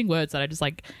he's using words that I just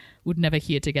like would never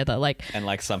hear together. Like And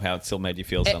like somehow it still made you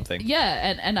feel something.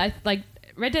 yeah, and I like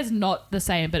Red Dead's not the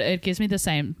same, but it gives me the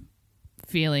same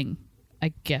feeling,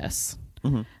 I guess.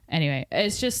 Mm-hmm. Anyway,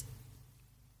 it's just,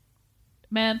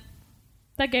 man,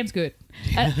 that game's good.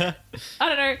 I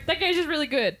don't know, that game's just really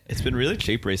good. It's been really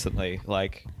cheap recently,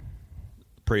 like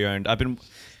pre-owned.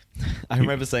 I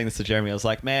remember saying this to Jeremy. I was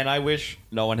like, man, I wish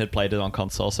no one had played it on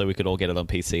console so we could all get it on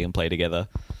PC and play together.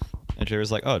 And Jeremy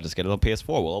was like, oh, just get it on PS4.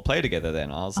 We'll all play together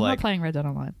then. I was I'm like, not playing Red Dead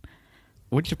Online.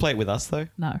 wouldn't you play it with us though?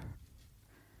 No.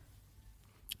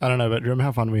 I don't know, but do you remember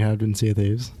how fun we had in Sea of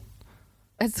Thieves?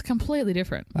 It's completely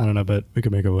different. I don't know, but we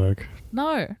could make it work.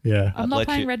 No. Yeah. I'm I'd not let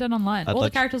playing you- Red Dead Online. I'd All the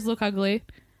let you- characters look ugly.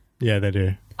 Yeah, they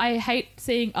do. I hate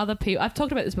seeing other people. I've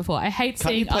talked about this before. I hate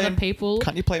Can't you seeing play other in- people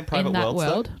Can't you play in private in that worlds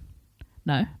world.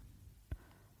 though? No.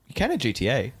 You can in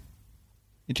GTA.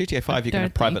 In GTA 5 you can Don't have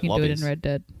think private you can lobbies. do it in Red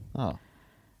Dead. Oh.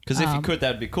 Because if you could,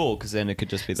 that would be cool, because then it could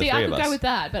just be the See, three I of could us. go with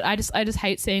that, but I just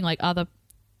hate seeing like other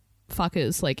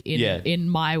fuckers like in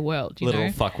my world. You Little know,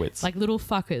 fuckwits. like little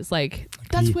fuckers. Like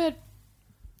that's you. where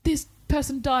this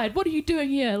person died. What are you doing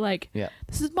here? Like, Yeah.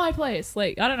 this is my place.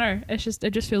 Like, I don't know. It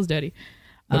just feels dirty.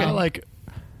 Look at, like,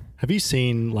 have you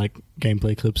seen like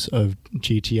gameplay clips of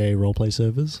GTA roleplay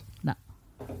servers? No.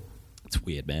 It's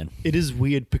weird, man. It is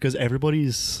weird because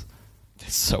everybody's They're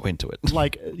so into it.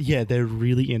 like, yeah, they're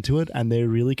really into it and they're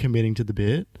really committing to the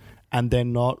bit, and they're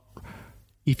not.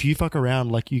 If you fuck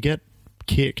around, like, you get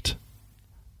kicked.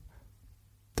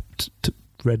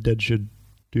 Red Dead should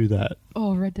do that.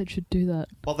 Oh, Red Dead should do that.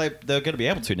 Well, they're going to be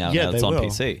able to now Yeah, that it's they on will.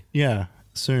 PC. Yeah,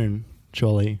 soon,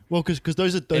 surely. Well, because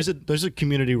those are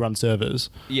community run servers.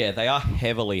 Yeah, they are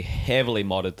heavily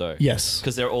modded though. Yes.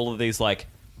 Because they're all of these like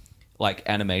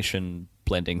animation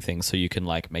blending things, so you can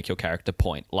like make your character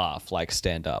point, laugh, like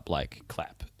stand up, like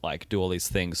clap, like do all these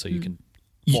things, so you can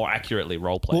more accurately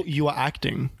roleplay. Well, you are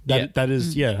acting. Yeah. That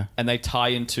is, yeah. And they tie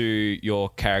into your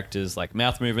character's like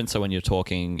mouth movement, so when you're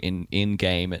talking in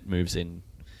game, it moves in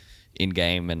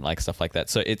game and like stuff like that.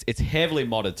 So it's heavily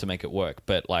modded to make it work.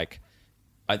 But like,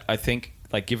 I think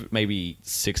like give it maybe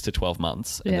 6 to 12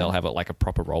 months, and Yeah. they'll have like a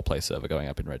proper roleplay server going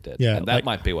up in Red Dead. Yeah, and that like-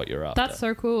 might be what you're after. That's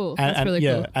so cool. And, That's and- really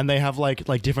yeah, cool. and they have like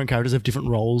different characters have different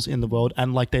roles in the world,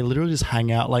 and like they literally just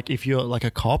hang out. Like if you're like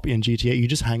a cop in GTA, you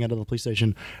just hang out at the police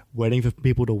station, waiting for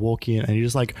people to walk in, and you're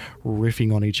just like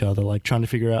riffing on each other, like trying to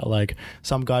figure out like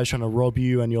some guy's trying to rob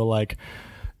you, and you're like,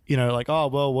 you know, like, oh,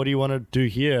 well, what do you want to do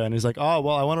here? And he's like, oh,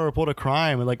 well, I want to report a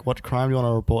crime. And like, what crime do you want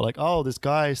to report? Like, oh, this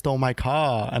guy stole my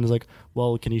car. And it's like,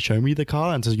 well, can you show me the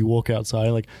car? And so you walk outside,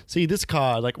 like, see this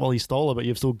car? Like, well, he stole it, but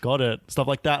you've still got it. Stuff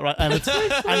like that, right? And it's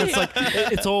and it's like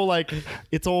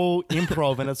it's all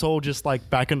improv, and it's all just like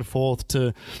back and forth to,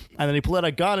 and then he pull out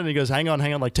a gun and he goes, hang on,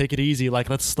 like take it easy, like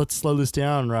let's slow this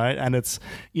down, right? And it's,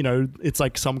 you know, it's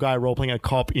like some guy role playing a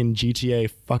cop in GTA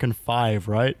fucking 5,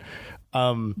 right?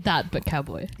 That, but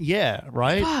cowboy. Yeah,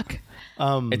 right. Fuck.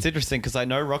 It's interesting because I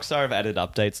know Rockstar have added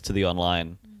updates to the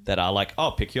online that are like,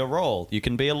 oh, pick your role. You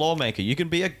can be a lawmaker. You can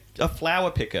be a flower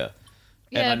picker.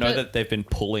 Yeah, and I know but- that they've been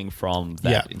pulling from that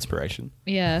Yeah. inspiration.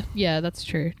 Yeah, that's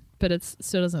true. But it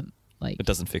still doesn't like. It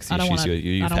doesn't fix the I don't issues want to.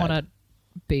 you've I don't had. want to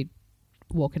be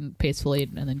walking peacefully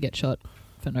and then get shot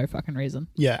for no fucking reason.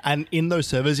 Yeah, and in those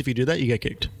servers, if you do that, you get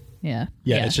kicked. Yeah.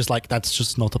 Yeah, it's just like that's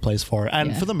just not the place for it. And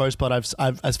Yeah. for the most part, I've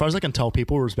as far as I can tell,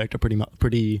 people respect it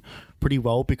pretty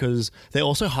well because they're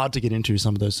also hard to get into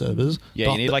some of those servers. Yeah,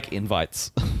 But you need like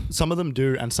invites. some of them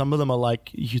do, and some of them are like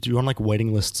you're on like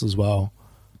waiting lists as well.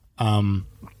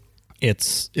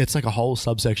 It's like a whole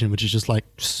subsection which is just like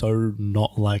so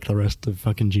not like the rest of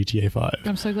fucking GTA 5.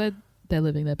 I'm so glad they're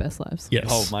living their best lives. Yes.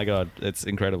 Oh my god, it's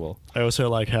incredible. I also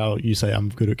like how you say I'm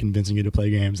good at convincing you to play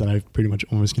games, and I've pretty much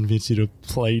almost convinced you to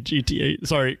play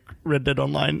Red Dead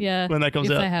Online. Yeah. when that comes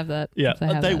if out. they have that. Yeah, If they,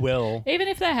 have they that. will. Even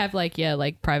if they have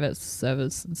like private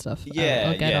servers and stuff. Yeah,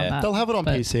 I'll get yeah. on that. They'll have it on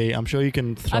But PC. I'm sure you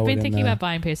can throw I've it been in thinking there. about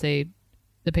buying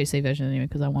the PC version anyway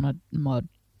because I want to mod.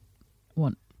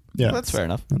 Yeah, That's fair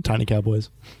enough. Tiny Cowboys.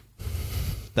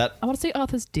 That I want to see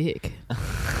Arthur's dick.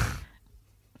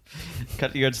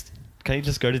 can you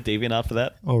just go to DeviantArt for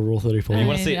that? Or Rule 34. You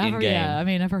wanna see it I've in-game. Yeah, I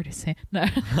mean, I've already seen. No,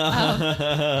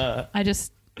 I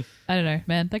don't know,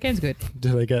 man. That game's good.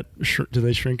 Do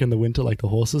they shrink in the winter like the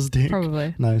horses do?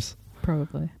 Probably, Nice.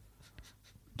 probably.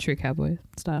 True cowboy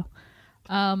style.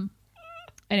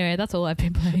 Anyway, that's all I've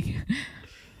been playing.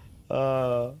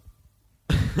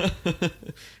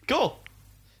 Cool.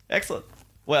 Excellent.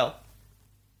 Well,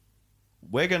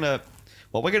 what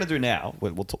we're gonna do now,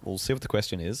 we'll see what the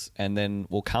question is, and then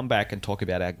we'll come back and talk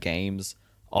about our games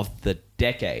of the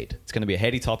decade. It's going to be a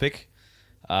heady topic.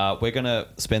 We're going to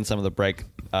spend some of the break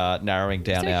narrowing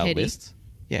down there our heady? list.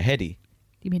 Yeah, heady.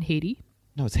 You mean heady?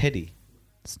 No, it's heady.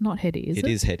 It's not heady, is it?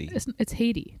 It is heady. It's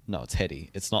heady. No, it's heady.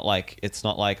 It's not like It's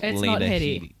Lena not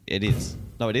heady. Headey. It is.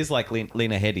 No, it is like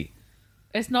Lena Headey.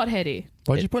 It's not heady.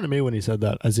 Why'd you point at me when you said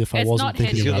that? As if I It's wasn't not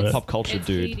thinking heady. You're about the it. pop culture It's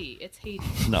dude. heady. It's heady.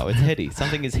 No, it's heady.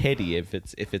 Something is heady if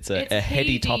it's a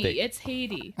heady topic. It's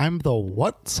heady. I'm the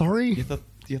what? Sorry?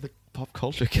 You're the pop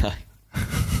culture guy.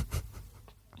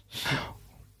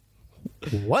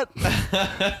 What?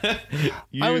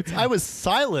 You, I was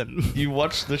silent. you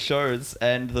watch the shows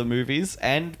and the movies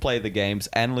and play the games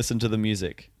and listen to the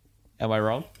music. Am I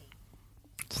wrong?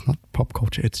 It's not pop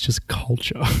culture. It's just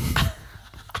culture.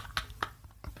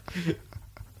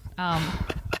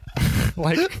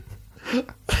 Like,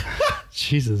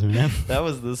 Jesus, man. That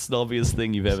was the snobbiest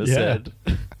thing you've ever Yeah. said.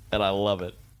 And I love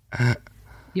it.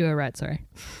 You were right. Sorry.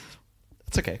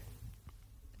 It's okay.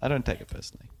 I don't take it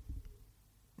personally.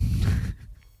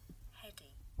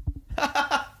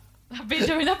 I've been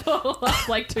doing that for the last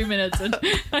like 2 minutes and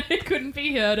I couldn't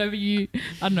be heard over you.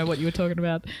 I don't know what you were talking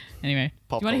about. Anyway,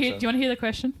 Pop do you culture. want to hear the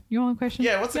question? You want a question?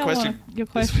 Yeah, what's the I question? want Your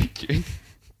this question. week,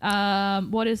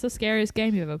 June? What is the scariest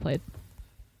game you've ever played?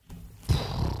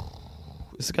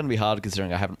 This is going to be hard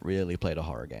considering I haven't really played a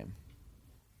horror game.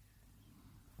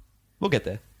 We'll get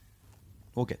there.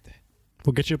 We'll get there.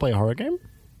 We'll get you to play a horror game?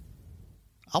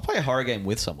 I'll play a horror game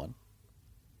with someone.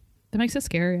 That makes it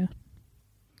scarier.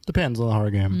 Depends on the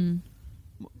horror game.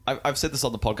 I've said this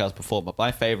on the podcast before, but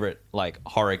my favorite like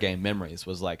horror game memories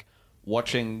was like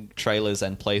watching trailers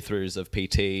and playthroughs of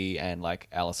PT and like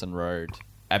Allison Road,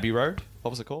 Abbey Road. What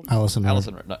was it called? Allison Road.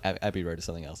 Allison Road. No, Abbey Road is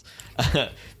something else.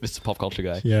 Mr. Pop Culture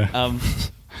guy. Yeah.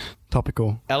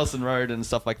 Topical. Allison Road and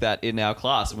stuff like that in our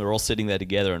class, and we were all sitting there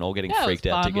together and all getting Yeah, it was freaked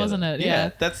out fun, together. wasn't it?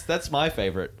 Yeah. That's my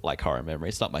favorite like horror memory.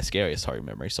 It's not my scariest horror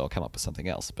memory, so I'll come up with something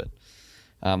else. But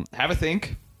have a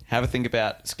think. Have a think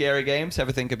about scary games. Have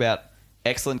a think about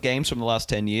excellent games from the last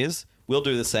 10 years. We'll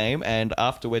do the same, and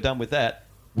after we're done with that,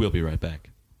 we'll be right back.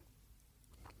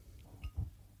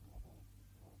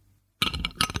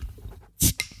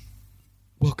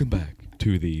 Welcome back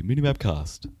to the Minimap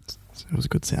Cast. It was a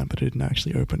good sound, but it didn't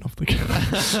actually open off the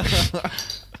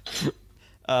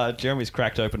camera. Jeremy's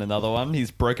cracked open another one. He's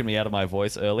broken me out of my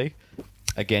voice early.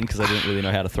 Again, because I didn't really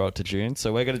know how to throw it to June.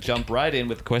 So we're going to jump right in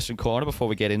with Question Corner before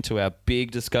we get into our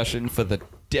big discussion for the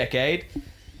decade.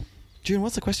 June,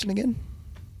 what's the question again?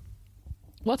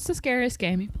 What's the scariest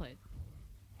game you've played?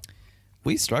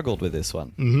 We struggled with this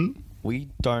one. Mm-hmm.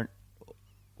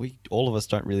 All of us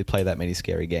don't really play that many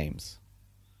scary games.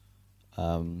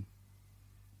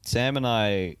 Sam and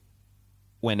I,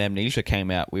 when Amnesia came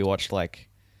out, we watched like...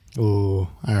 Oh,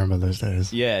 I remember those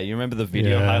days. Yeah, you remember the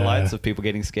video Yeah. highlights of people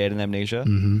getting scared in Amnesia?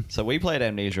 Mhm. So we played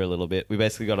Amnesia a little bit. We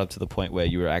basically got up to the point where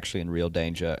you were actually in real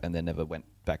danger and then never went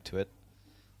back to it.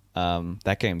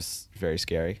 That game's very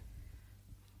scary.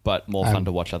 But more fun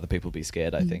to watch other people be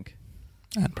scared, I think.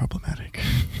 And problematic.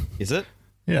 Is it?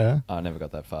 Yeah. I never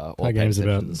got that far. Or That paid game's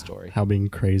attention about to the story. how being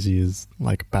crazy is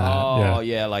like bad. Oh,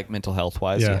 yeah, like mental health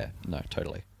wise. Yeah. Yeah. No,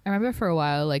 totally. I remember for a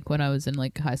while, like when I was in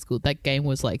like high school, that game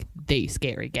was like the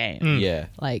scary game. Yeah.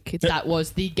 Like that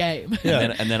was the game.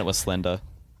 Yeah. And then it was Slender.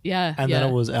 yeah. And yeah. then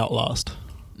it was Outlast,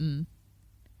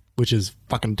 which is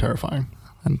fucking terrifying.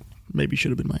 And maybe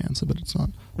should have been my answer, but it's not.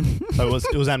 Oh,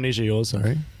 it was Amnesia yours,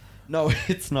 sorry. No,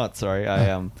 it's not. Sorry,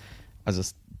 I was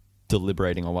just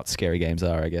deliberating on what scary games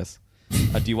are, I guess.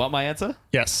 Do you want my answer?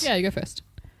 Yes. Yeah, you go first.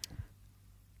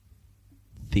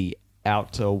 The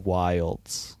Outer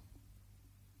Wilds.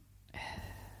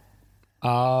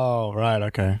 Oh, right,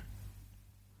 okay.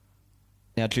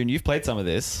 Now, June, you've played some of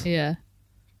this. Yeah.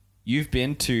 You've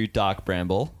been to Dark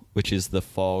Bramble, which is the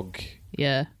fog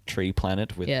Yeah. tree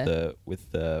planet with Yeah. the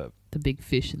The big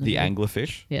fish in the the middle.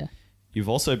 anglerfish. Yeah. You've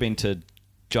also been to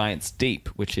Giant's Deep,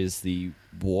 which is the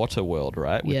water world,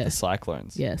 right? With Yeah. the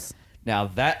cyclones. Yes. Now,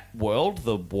 that world,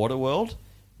 the water world,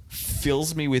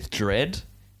 fills me with dread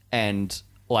and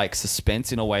like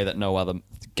suspense in a way that no other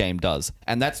game does.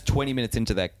 And that's 20 minutes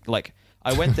into that. Like,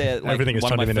 I went there like Everything is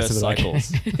one of 20 my minutes first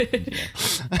into that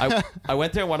cycles. Yeah. I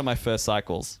went there one of my first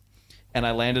cycles, and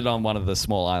I landed on one of the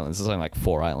small islands. There's only like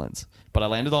 4 islands, but I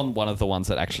landed on one of the ones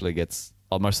that actually gets.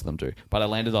 Oh, most of them do. But I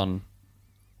landed on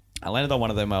one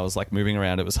of them. I was like moving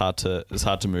around. It was hard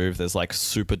to move. There's like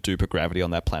super duper gravity on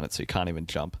that planet, so you can't even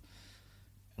jump.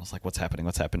 I was like, what's happening?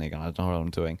 What's happening? I don't know what I'm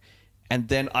doing. And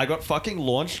then I got fucking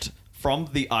launched from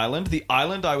the island. The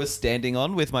island I was standing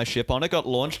on with my ship on it got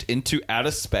launched into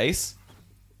outer space.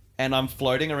 And I'm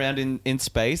floating around in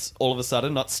space all of a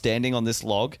sudden, not standing on this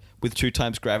log with 2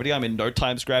 times gravity. I'm in no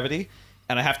times gravity.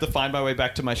 And I have to find my way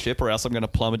back to my ship or else I'm going to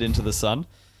plummet into the sun.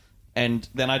 And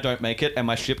then I don't make it and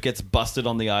my ship gets busted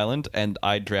on the island and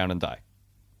I drown and die.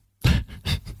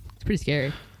 It's pretty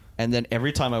scary. And then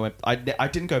every time I went, I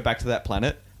didn't go back to that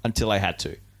planet until I had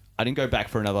to. I didn't go back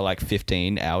for another like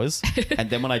 15 hours. And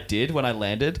then when I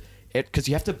landed, because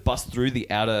you have to bust through the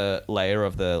outer layer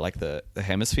of the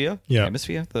hemisphere. Yeah.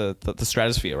 Hemisphere? The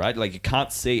stratosphere, right? Like you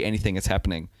can't see anything that's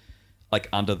happening like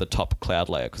under the top cloud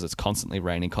layer because it's constantly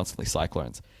raining, constantly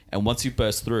cyclones. And once you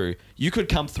burst through, you could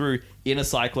come through in a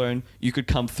cyclone, you could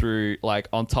come through like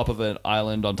on top of an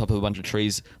island, on top of a bunch of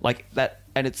trees, like that,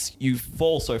 and you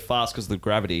fall so fast because of the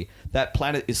gravity. That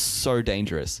planet is so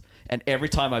dangerous. And every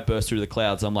time I burst through the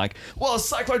clouds, I'm like, "Well, a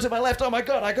cyclone to my left! Oh my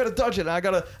god, I gotta dodge it! I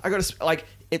gotta like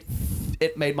it."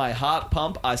 It made my heart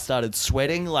pump. I started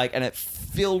sweating, like, and it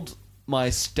filled my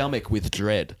stomach with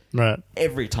dread. Right.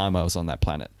 Every time I was on that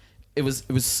planet, it was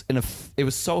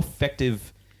so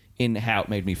effective in how it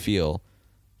made me feel,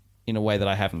 in a way that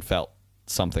I haven't felt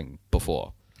something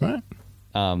before. Right.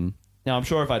 Now, I'm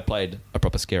sure if I'd played a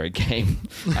proper scary game,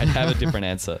 I'd have a different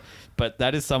answer. But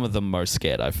that is some of the most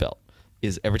scared I've felt.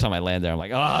 Is every time I land there, I'm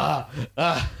like,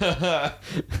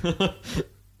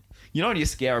 You know when you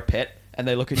scare a pet and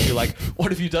they look at you like,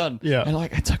 what have you done? Yeah. And I'm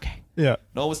like, it's okay. Yeah.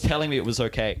 No one was telling me it was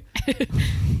okay.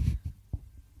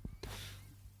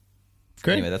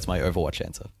 Great. Anyway, that's my Overwatch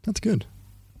answer. That's good.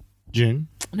 June?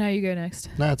 No, you go next.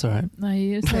 No, that's all right. No,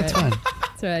 it's That's alright. fine.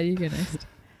 It's alright. You go next.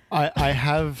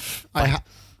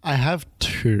 I have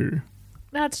 2.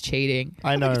 That's cheating.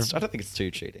 I know. I don't think it's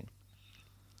too cheating.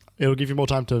 It'll give you more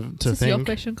time to Is this your think.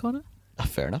 question, Connor?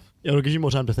 Fair enough. It'll give you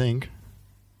more time to think.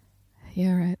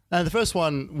 Yeah, right. And the first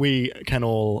one we can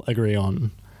all agree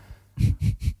on.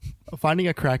 Finding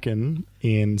a Kraken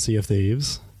in Sea of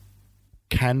Thieves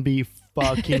can be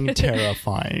fucking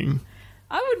terrifying.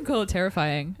 I wouldn't call it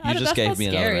terrifying. You just that's gave not me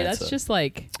another scary. answer. That's just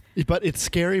like But it's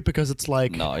scary because it's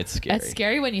like No, it's scary. it's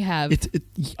scary when you have it's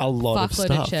a lot of fuckload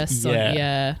stuff. of chests yeah. on.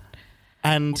 Yeah.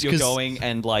 And You're 'cause going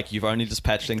and like you've only just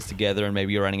patched things together and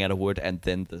maybe you're running out of wood and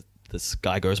then the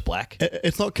sky goes black.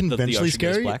 it's not the conventionally ocean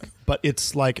goes scary, black. but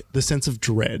it's like the sense of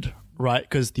dread, right?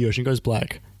 Because the ocean goes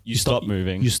black. You stop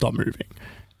moving. You stop moving.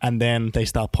 And then they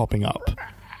start popping up.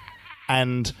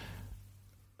 And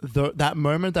that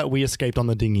moment that we escaped on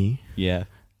the dinghy Yeah.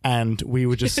 and we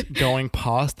were just going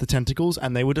past the tentacles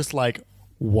and they were just like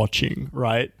watching,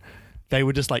 right? They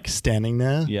were just like standing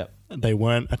there. Yep. They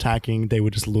weren't attacking. They were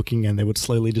just looking and they would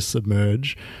slowly just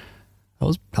submerge.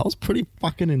 That was pretty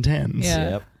fucking intense. Yeah.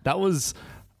 Yep. That was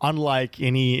unlike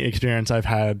any experience I've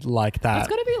had like that. It's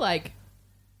got to be like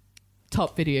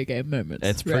top video game moments.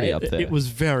 It's pretty right? up there. It was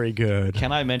very good.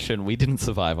 Can I mention we didn't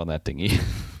survive on that dinghy?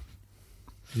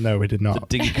 No, we did The not.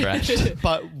 dinghy crashed.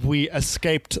 But we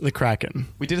escaped the Kraken.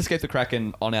 We did escape the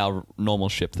Kraken on our normal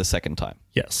ship the second time.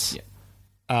 Yes.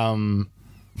 Yeah.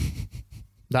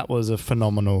 That was a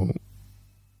phenomenal,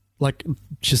 like,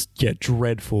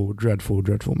 dreadful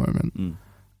moment.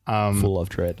 Full of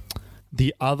dread.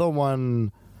 The other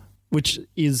one, which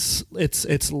is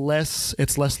it's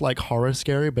less like horror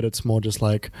scary, but it's more just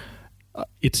like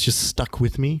it's just stuck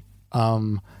with me.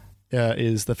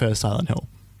 Is the first Silent Hill.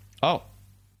 Oh.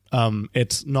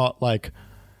 It's not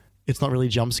really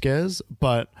jump scares,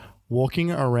 but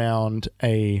walking around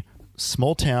a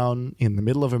small town in the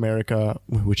middle of America,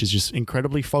 which is just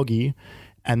incredibly foggy,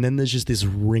 and then there's just this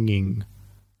ringing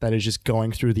that is just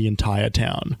going through the entire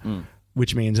town,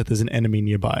 which means that there's an enemy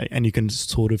nearby, and you can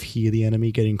sort of hear the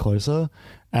enemy getting closer.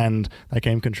 And that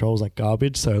game controls like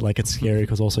garbage, so like it's scary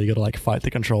because also you got to like fight the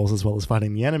controls as well as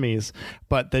fighting the enemies.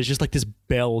 But there's just like this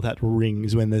bell that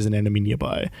rings when there's an enemy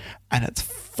nearby, and it's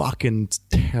fucking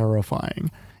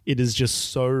terrifying. It is just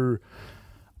so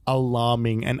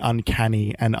alarming and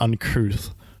uncanny and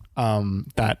uncouth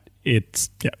that it's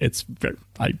very.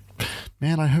 I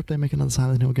hope they make another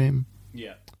Silent Hill game.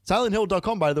 Yeah.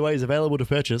 SilentHill.com, by the way, is available to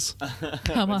purchase.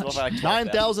 How much?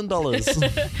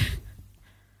 $9,000.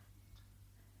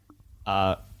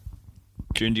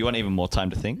 June, do you want even more time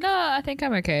to think? No, I think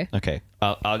I'm okay. Okay.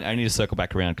 I need to circle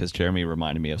back around because Jeremy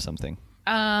reminded me of something.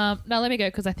 No, let me go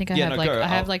because I think I Yeah, have no, go. I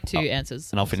have I'll- like two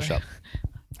answers. And I'll finish up.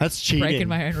 That's cheating. Breaking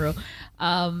my own rule.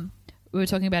 We were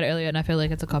talking about it earlier, and I feel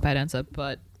like it's a cop-out answer,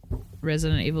 but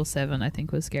Resident Evil 7 I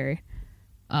think was scary.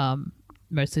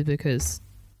 Mostly because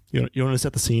You want to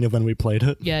set the scene of when we played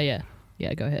it? yeah.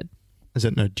 Go ahead. Is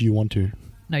it no? Do you want to?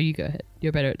 No, you go ahead.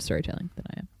 You're better at storytelling than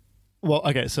I am. Well,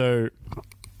 okay, so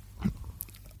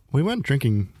we weren't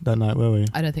drinking that night, were we?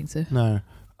 I don't think so. No.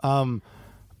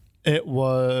 It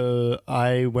was.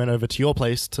 I went over to your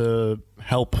place to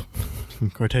help,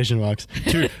 quotation marks,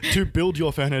 to build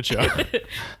your furniture.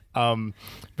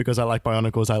 Because I like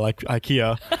Bionicles, I like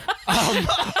IKEA.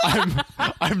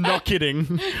 I'm not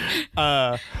kidding.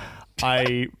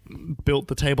 I built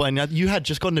the table, and you had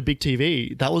just gotten a big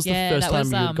TV. That was the first that time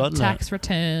was, you had gotten tax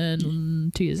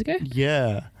return 2 years ago. it.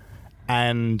 Yeah,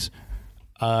 and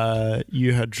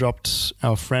you had dropped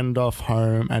our friend off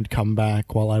home and come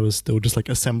back while I was still just like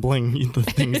assembling the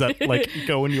things that like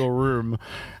go in your room.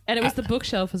 And it was the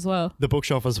bookshelf as well. The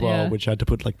bookshelf as well, Yeah. which I had to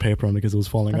put like paper on because it was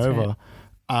falling That's over.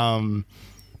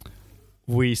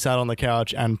 We sat on the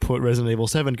couch and put Resident Evil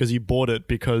 7 because you bought it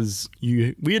because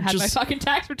we had Had my just fucking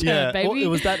tax return, well, baby. it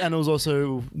was that, and it was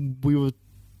also we were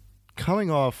coming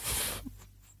off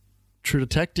True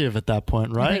Detective at that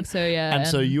point, right? I think so, yeah. And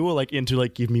so you were like into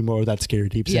like give me more of that scary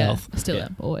deep yeah, south. still Yeah.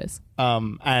 am, always.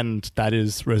 And that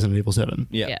is Resident Evil 7.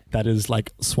 Yeah. Yeah. That is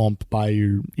like swamp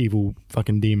bayou evil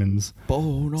fucking demons.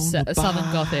 Bone on the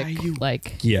Southern Gothic, bayou.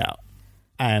 like, Yeah.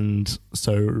 And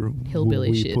so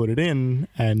Hillbilly we shit. put it in,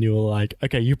 and you were like,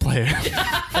 okay, you play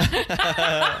it.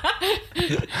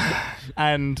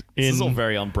 And This is all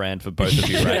very on brand for both of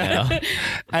you right now.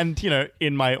 and you know,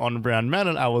 in my on-brand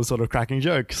manner, I was sort of cracking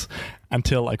jokes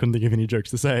until I couldn't think of any jokes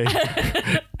to say,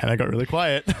 and I got really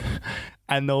quiet.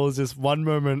 And there was this one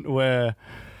moment where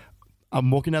I'm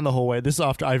walking down the hallway. This is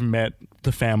after I've met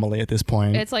the family at this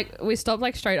point. it's like we stop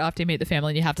like straight after you meet the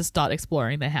family and you have to start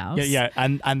exploring the house. Yeah,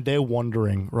 and they're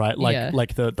wandering, right? Like Yeah.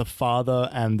 like the father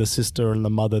and the sister and the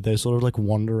mother, they're sort of like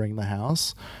wandering the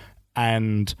house.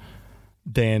 And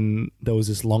then there was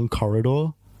this long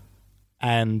corridor,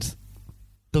 and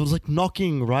there was like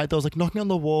knocking, right? There was like knocking on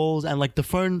the walls, and like the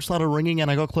phone started ringing, and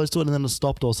I got close to it, and then it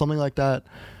stopped or something like that.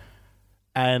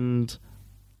 And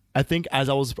I think as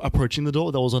I was approaching the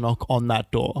door, there was a knock on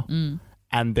that door.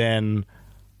 And then,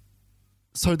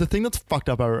 so the thing that's fucked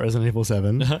up about Resident Evil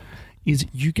 7 is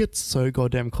you get so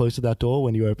goddamn close to that door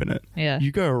when you open it. Yeah.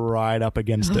 You go right up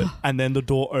against it, and then the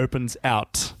door opens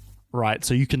out, right?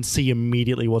 So you can see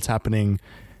immediately what's happening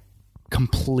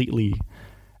completely.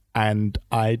 And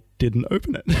I didn't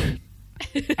open it.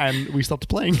 And we stopped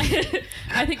playing.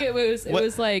 I think it was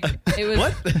like it was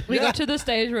What? we got to the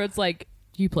stage where it's like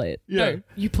you play it. Yeah. No,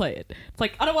 you play it. It's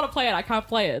like I don't want to play it. I can't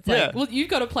play it. It's Yeah. like, well, you've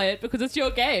got to play it because it's your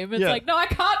game. It's Yeah. like, no, I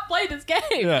can't play this game.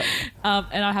 Yeah.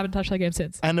 And I haven't touched that game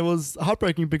since. And it was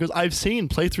heartbreaking because I've seen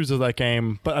playthroughs of that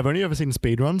game, but I've only ever seen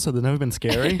speedruns, so they've never been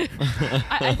scary.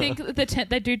 I think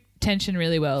they do tension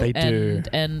really well. They do.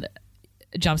 And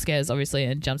jump scares, obviously,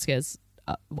 and jump scares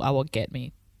are what get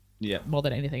me Yeah. more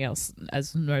than anything else,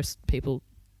 as most people.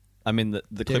 I mean,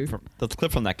 the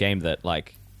clip from that game that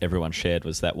like everyone shared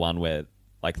was that one where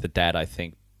like the dad, I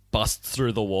think, busts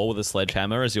through the wall with a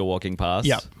sledgehammer as you're walking past.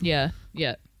 Yeah. Yeah.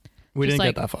 We Just didn't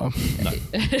like- get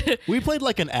that far. We played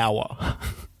like an hour.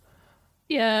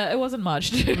 Yeah, it wasn't much.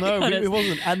 To be No, honest. it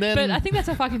wasn't. And then, But I think that's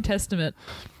a fucking testament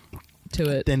to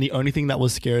it. then the only thing that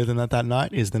was scarier than that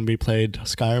night is then we played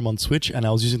Skyrim on Switch, and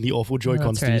I was using the awful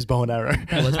Joy-Cons that's to use right. bow and arrow.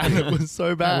 And it was so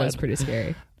That bad. was pretty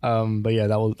scary. But yeah,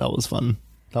 that was fun.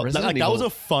 That Resident was Evil- a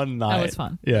fun night. That was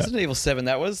fun. Yeah. Resident Evil 7,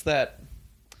 that was that.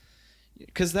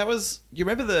 Because that was. You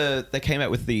remember they came out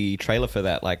with the trailer for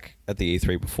that like at the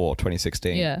E3 before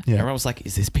 2016? Yeah. Yeah. Everyone was like,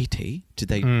 is this PT? Did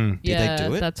they Yeah,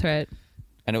 do it? that's right.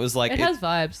 And it was like. It has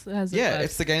vibes. It has Yeah, vibes.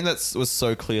 it's the game that was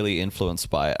so clearly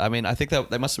influenced by it. I mean, I think that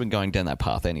they must have been going down that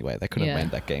path anyway. They couldn't have Yeah.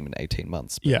 made that game in 18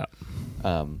 months. Yeah.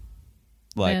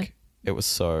 Like, it was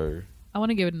so I want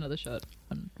to give it another shot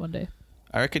one day.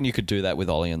 I reckon you could do that with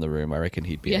Ollie in the room. I reckon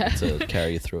he'd be Yeah. able to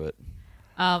carry you through it.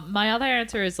 My other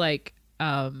answer is like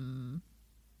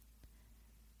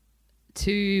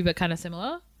two, but kind of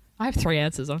similar. I have three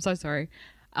answers. I'm so sorry.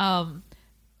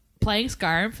 Playing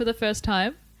Skyrim for the first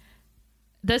time.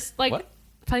 There's like What?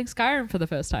 playing Skyrim for the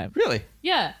first time. Really?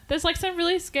 Yeah, there's like some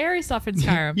really scary stuff in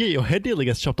Skyrim. Yeah, your head nearly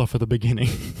gets chopped off at the beginning.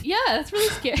 Yeah, that's really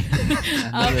scary.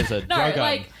 There's a No, drug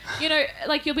like, you know,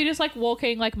 like you'll be just like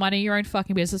walking, like minding your own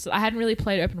fucking business. I hadn't really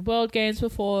played open world games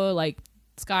before. Like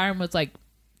Skyrim was like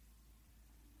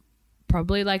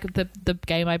probably like the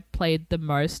game I played the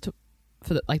most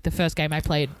for the first game I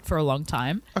played for a long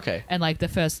time. Okay. And like the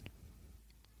first,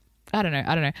 I don't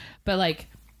know, but like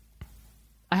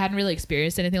I hadn't really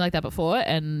experienced anything like that before,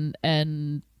 and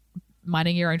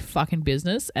minding your own fucking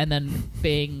business, and then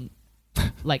being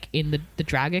like in the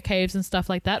Draga caves and stuff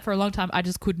like that for a long time. I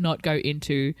just could not go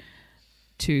into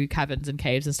caverns and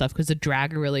caves and stuff because the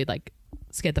Draga really like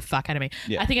scared the fuck out of me.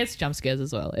 Yeah. I think it's jump scares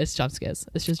as well. It's jump scares.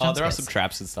 It's just jump Oh, there are scares. some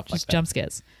traps and stuff like Just that. jump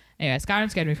scares. Anyway, Skyrim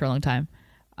scared me for a long time.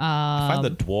 I find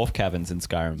the dwarf caverns in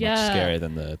Skyrim much Yeah. scarier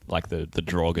than the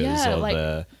draugrs Yeah, or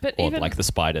like- but even- like the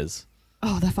spiders.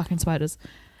 Oh, they're fucking spiders.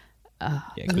 Yeah,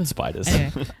 good spiders.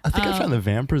 Anyway, I think I found the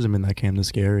vampirism in that game the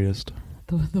scariest.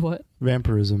 the what?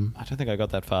 Vampirism. I don't think I got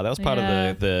that far. That was part Yeah.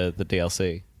 of the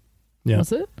DLC. Yeah.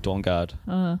 Was it? Dawnguard.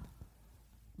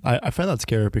 I find that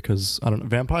scary because, I don't know,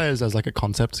 vampires as like a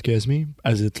concept scares me,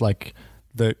 as it's like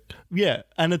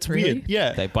and it's Really? weird.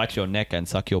 Yeah. They bite your neck and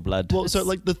suck your blood. Well, so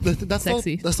like that's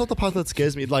Sexy. not the part that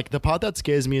scares me. Like the part that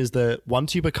scares me is that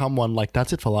once you become one, like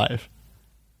that's it for life.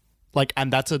 Like,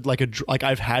 and that's like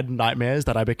I've had nightmares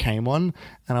that I became one,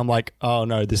 and I'm like, oh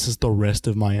no, this is the rest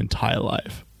of my entire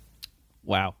life.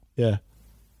 Wow. Yeah.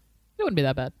 It wouldn't be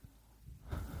that bad.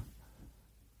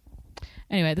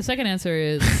 Anyway, the second answer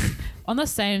is on the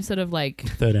same sort of like.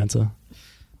 Third answer.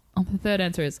 The third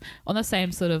answer is on the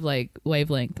same sort of like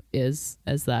wavelength as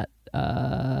that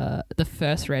the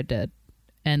first Red Dead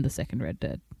and the second Red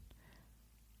Dead.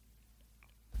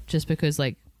 Just because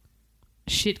like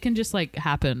shit can just like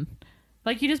happen.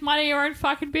 Like you're just minding your own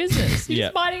fucking business. You're Yeah.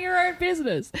 just minding your own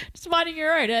business. Just minding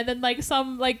your own. And then like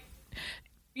some like,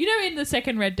 you know, in the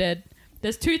second Red Dead,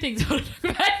 there's two things I want to talk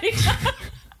about.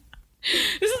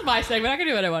 This is my segment. I can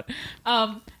do what I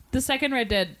want. The second Red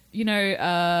Dead, you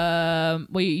know,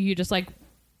 where you just like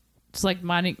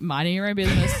minding your own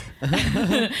business,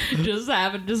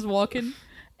 just walking,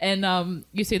 and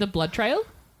you see the blood trail,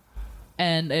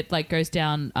 and it like goes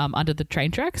down under the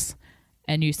train tracks,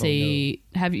 and you see.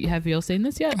 Have you all seen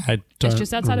this yet? I don't It's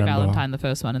just outside remember. of Valentine, the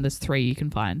first one, and there's 3 you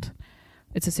can find.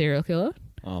 It's a serial killer.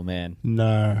 Oh man.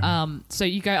 No. So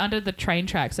you go under the train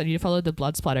tracks and you follow the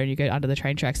blood splatter and you go under the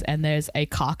train tracks and there's a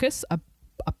carcass, a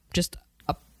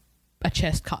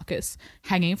chest carcass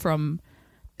hanging from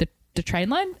the train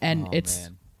line and Oh, its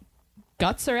man.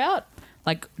 guts are out,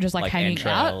 like just like, Like hanging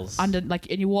entrails. out under like,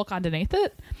 and you walk underneath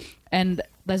it and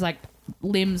there's like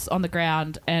limbs on the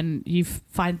ground and you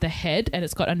find the head and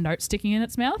it's got a note sticking in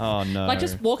its mouth. Oh no. Like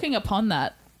just walking upon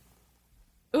that.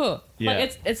 Ugh. Yeah.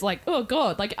 Like it's like, oh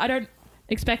god, like I don't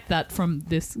expect that from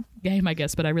this game, I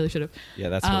guess, but I really should have. Yeah,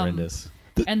 that's horrendous.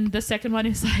 And the second one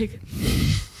is like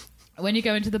when you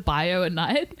go into the bio at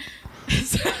night.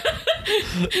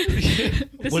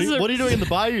 What are you doing in the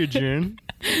bayou, June?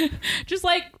 Just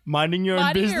like Minding your own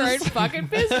minding business. your own fucking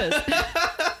business.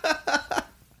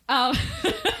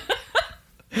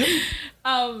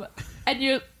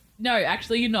 And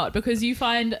actually you're not, because you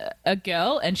find a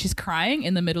girl and she's crying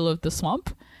in the middle of the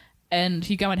swamp and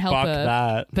you go and help Fuck her.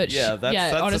 that. But Yeah, that's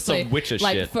just honestly, some Witcher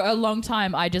like shit. for a long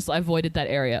time, I just avoided that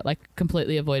area, like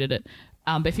completely avoided it.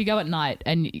 But if you go at night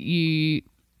and you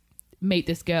meet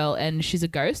this girl and she's a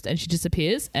ghost and she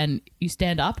disappears and you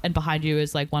stand up and behind you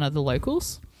is like one of the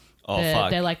locals. Oh They're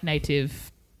fuck. like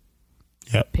native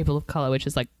Yep. people of color, which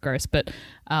is like gross. But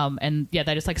and yeah,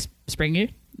 they just like spring you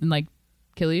and like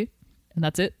kill you, and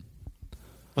that's it.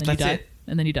 But And that's you die, it.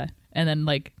 and then you die, and then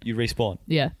like You respawn.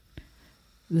 yeah,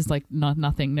 there's like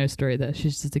nothing, no story there.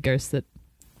 She's just a ghost that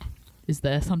is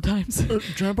there sometimes. Do you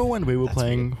remember when we were That's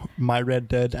playing My Red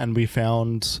Dead and we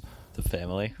found The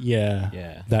family.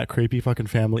 yeah that creepy fucking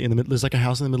family in the middle? There's like a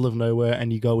house in the middle of nowhere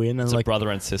and you go in and It's like a brother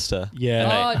and sister.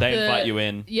 Yeah. And they invite you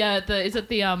in. Yeah, is it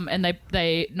the and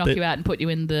they knock The- you out and put you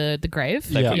in the grave.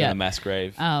 They put you yeah. in the mass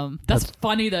grave. That's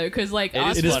funny though, because like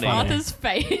It is funny. Arthur's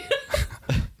face.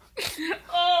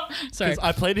 Oh, sorry. 'cause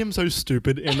I played him so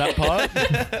stupid in that part.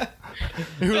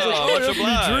 He was like, what's your "Oh,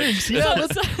 blood?" drinks. Yeah,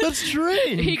 let's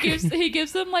drink. He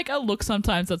gives them like a look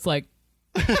sometimes that's like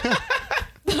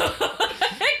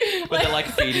But they're like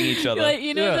feeding each other. like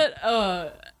you know Yeah.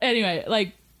 that anyway,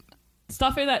 like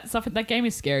that game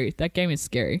is scary. That game is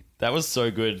scary. That was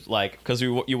so good. Like, because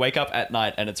you wake up at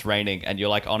night and it's raining and you're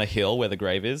like on a hill where the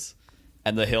grave is,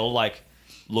 and the hill like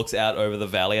looks out over the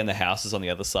valley and the house is on the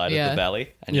other side of the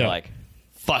valley, and you're like,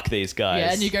 fuck these guys.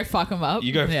 Yeah, and you go fuck them up.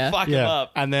 You go fuck them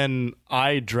up. And then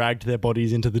I dragged their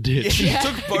bodies into the ditch. You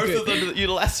took both of them.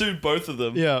 You lassoed both of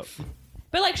them. Yeah.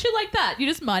 But like shit like that, you're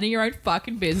just minding your own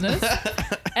fucking business,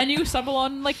 and you stumble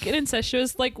on like an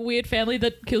incestuous, like weird family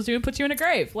that kills you and puts you in a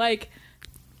grave. Like,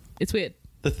 it's weird.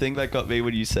 The thing that got me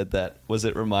when you said that was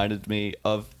it reminded me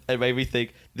of, it made me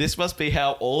think, this must be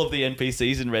how all of the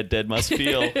NPCs in Red Dead must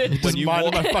feel when you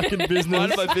minded walk my fucking business.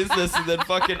 mind my business, and then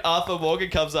fucking Arthur Morgan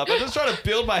comes up. I'm just trying to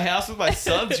build my house with my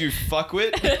sons, you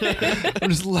fuckwit. I'm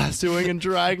just lassoing and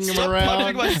dragging Stop him around.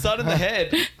 punching my son in the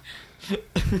head.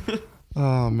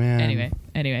 Oh, man.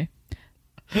 Anyway.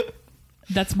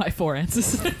 That's my 4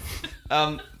 answers.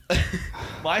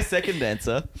 My second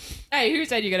answer, Hey, who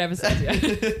said you're going to have a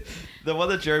second? the one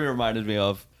that Jeremy reminded me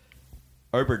of,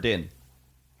 Obra Dinn.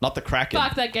 Not the Kraken,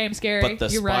 Fuck, that game's scary. but the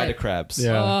You're spider right. crabs.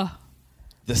 Yeah. Oh,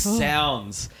 The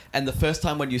sounds. And the first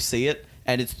time when you see it,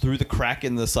 and it's through the crack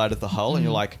in the side of the hull, and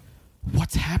you're like,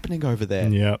 what's happening over there?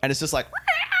 Yeah. And it's just like,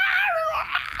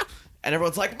 and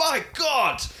everyone's like, my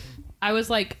God. I was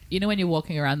like, when you're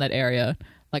walking around that area,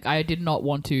 like I did not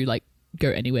want to like go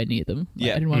anywhere near them. Like,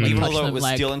 Yeah. I didn't want to Even touch although them. it was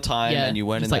like, still in time and you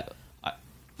weren't in just that.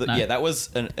 like, no. Yeah, that was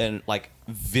an like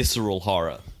visceral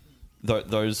horror.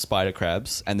 Those spider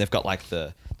crabs, and they've got like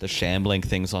the shambling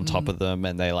things on top of them,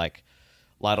 and they like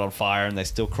light on fire, and they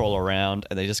still crawl around,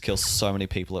 and they just kill so many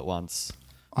people at once.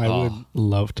 I would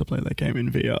love to play that game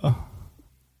in VR.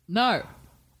 No.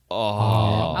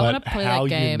 Oh, I wanna But play how that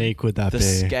game. unique would that the be?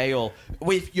 scale.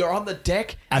 You're on the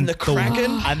deck, and the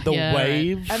kraken, and the Yeah, right.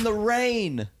 wave. and the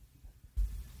rain.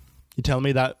 You tell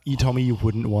me you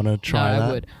wouldn't want to try no, that?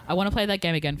 I would. I want to play that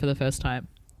game again for the first time.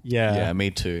 Yeah. me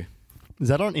too. Is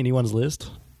that on anyone's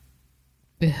list?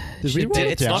 Did we Should write be.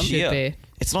 it It's down? not Should here. be.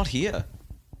 It's not here.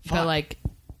 But like,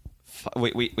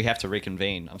 We have to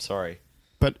reconvene. I'm sorry.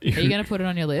 But are you going to put it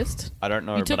on your list? I don't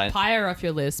know, You took but Pyre off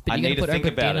your list, but I you're going need to to put think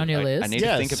Obra about Dinn it. on your list. I need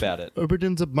to think about it.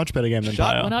 Oberdin's a much better game than Shut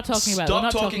Pyre. up. We're not talking about. Stop We're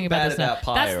not talking talking about bad this now. about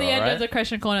Pyre, That's the end alright? of the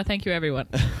question corner. Thank you, everyone.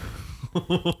 Do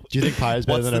you think Pyre's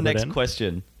better What's than the next Oberdin?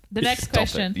 question? The next Stop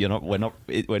question.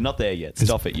 It. We're not there yet.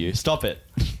 Stop it, you. Stop it.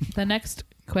 The next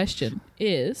question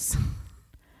is: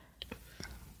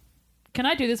 can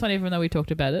I do this one even though we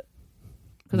talked about it?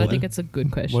 Because I What? think it's a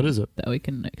good question. What is it? that we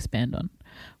can expand on?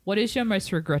 What is your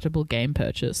most regrettable game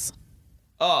purchase?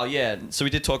 Oh yeah. So we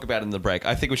did talk about it in the break.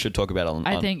 I think we should talk about it on.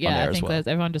 I on think air as well. let's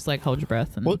everyone just like hold your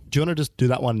breath and What, do you want to just do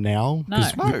that one now? No.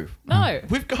 'Cause No, no.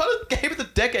 we've got a game of the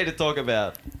decade to talk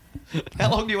about.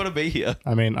 How long do you want to be here?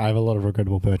 I mean, I have a lot of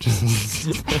regrettable purchases.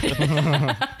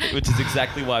 Which is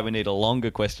exactly why we need a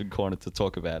longer question corner to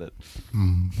talk about it,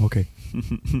 Okay.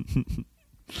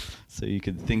 so you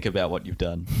can think about what you've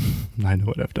done. I know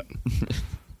what I've done.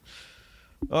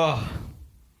 Oh,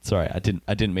 sorry, I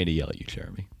didn't mean to yell at you,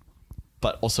 Jeremy.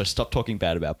 But also, stop talking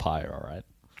bad about Pyre, all right?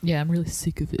 yeah, I'm really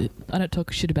sick of it. I don't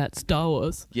talk shit about Star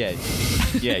Wars. Yeah,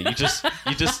 yeah. You just.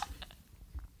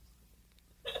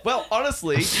 Well,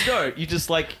 honestly, you don't. You just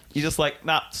like.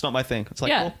 Nah, it's not my thing. It's like,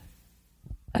 yeah, well,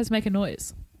 I just make a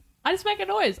noise. I just make a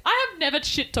noise. I have never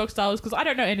shit talked Star Wars because I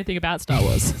don't know anything about Star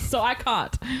Wars, so I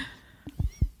can't.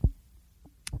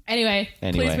 Anyway,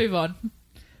 please move on.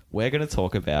 we're going to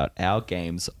talk about our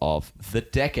games of the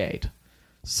decade.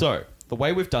 So, the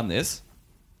way we've done this,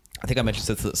 I think I mentioned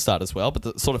this at the start as well, but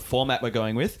the sort of format we're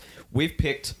going with, we've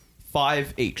picked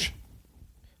 5 each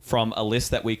from a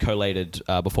list that we collated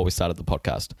before we started the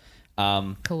podcast.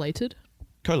 Collated.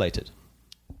 Collated.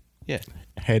 Yeah.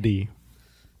 Heady.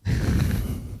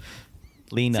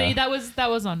 Lena. See, that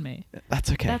was on me.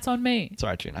 That's okay. That's on me. It's all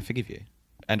right, June. I forgive you.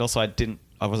 And also,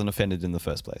 I wasn't offended in the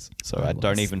first place, so I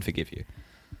don't even forgive you.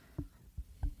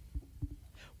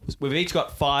 We've each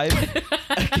got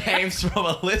 5 games from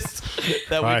a list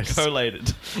that Nice. we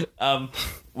collated.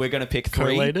 We're going to pick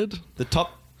 3. Collated?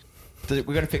 We're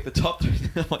going to pick the top 3.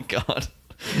 Oh my god.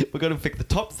 We're going to pick the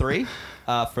top 3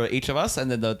 for each of us, and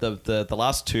then the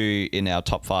last 2 in our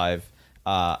top 5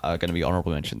 are going to be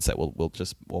honorable mentions that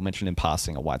we'll mention in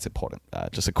passing or why it's important.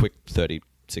 Just a quick 30,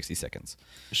 60 seconds.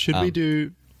 Should we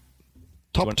do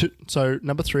top want- 2? So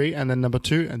number 3 and then number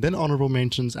 2 and then honorable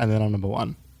mentions and then on number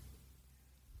 1.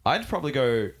 I'd probably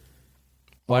go.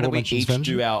 Why don't Honorable we mentions each then?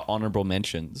 do our honorable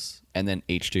mentions and then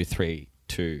each do 3,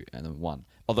 2, and then 1?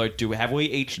 Although, have we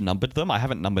each numbered them? I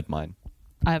haven't numbered mine.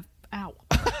 Ow.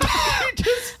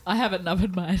 I haven't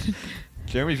numbered mine.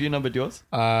 Jeremy, have you numbered yours?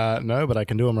 No, but I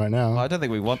can do them right now. I don't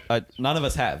think we want. None of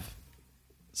us have.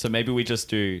 So maybe we just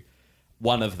do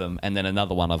one of them, and then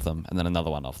another one of them, and then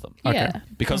another one of them. Yeah.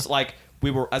 Because like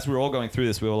as we were all going through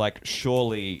this, we were like,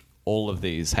 surely all of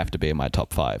these have to be in my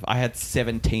top 5. I had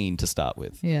 17 to start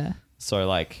with. Yeah. So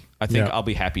like, I think Yeah. I'll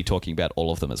be happy talking about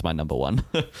all of them as my number 1.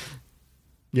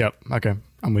 Yep. Okay.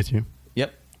 I'm with you.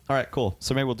 Yep. All right, cool.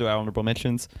 So maybe we'll do our honorable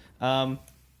mentions.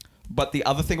 But the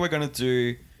other thing we're going to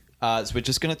do is we're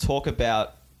just going to talk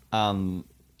about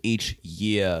each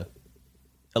year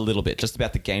a little bit, just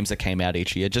about the games that came out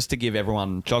each year, just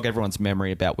to jog everyone's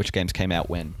memory about which games came out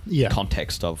when, Yeah.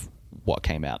 context of what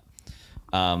came out.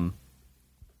 Now,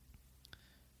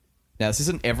 this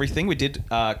isn't everything. We did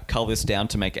cull this down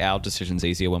to make our decisions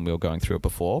easier when we were going through it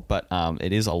before, but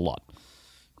it is a lot.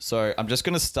 So I'm just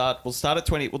going to start. We'll start at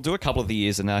 20. We'll do a couple of the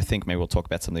years, and then I think maybe we'll talk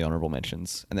about some of the honorable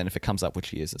mentions, and then if it comes up,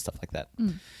 which years and stuff like that.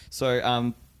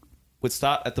 So we'll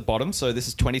start at the bottom. So this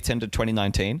is 2010 to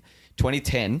 2019.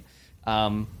 2010,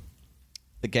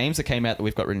 the games that came out that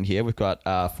we've got written here, we've got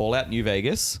Fallout New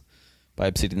Vegas by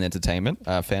Obsidian Entertainment,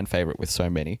 a fan favorite with so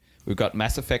many. We've got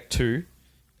Mass Effect 2,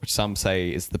 which some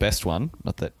say is the best one.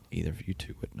 Not that either of you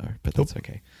two would know, but that's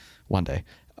okay. One day.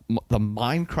 The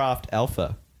Minecraft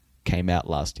Alpha came out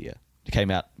last year. It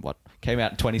came out in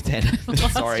 2010.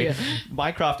 Sorry. year.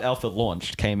 Minecraft Alpha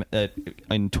launched came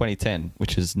in 2010,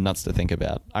 which is nuts to think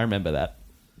about. I remember that.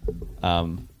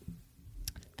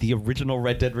 The original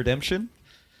Red Dead Redemption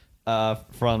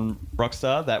from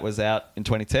Rockstar, that was out in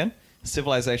 2010.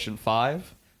 Civilization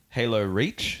 5, Halo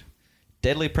Reach,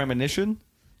 Deadly Premonition,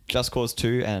 Just Cause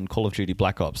 2, and Call of Duty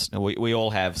Black Ops. Now, we all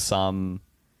have some...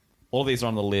 All of these are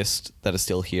on the list that are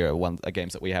still here are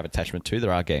games that we have attachment to.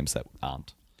 There are games that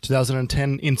aren't.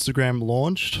 2010, Instagram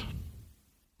launched.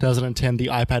 2010, the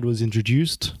iPad was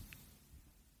introduced.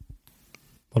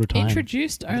 What a time.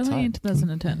 Introduced What a only time. in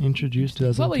 2010. Introduced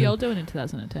 2010. What were y'all doing in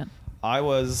 2010? I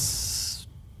was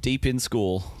deep in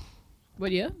school.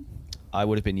 What year? I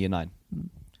would have been year 9.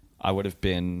 I would have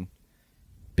been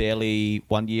barely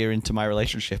 1 year into my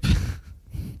relationship.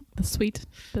 That's sweet.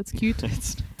 That's cute.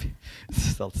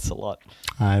 it's a lot.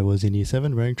 I was in year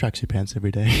 7 wearing tracksuit pants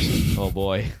every day. Oh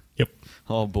boy. Yep.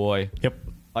 Oh boy. Yep.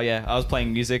 Oh yeah, I was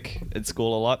playing music at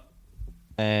school a lot,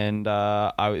 and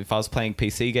if I was playing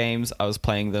PC games, I was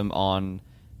playing them on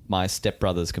my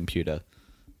stepbrother's computer,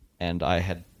 and I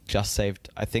had just saved.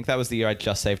 I think that was the year I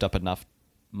just saved up enough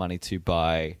money to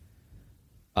buy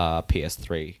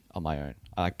PS3 on my own.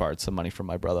 I borrowed some money from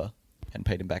my brother and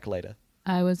paid him back later.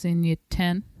 I was in year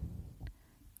 10.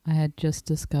 I had just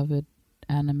discovered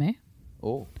anime.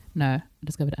 Oh. No, I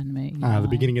discovered anime. in The year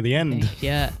beginning of the 9, I end. think.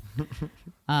 Yeah.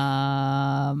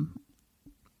 I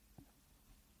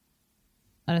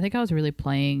don't think I was really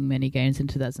playing many games in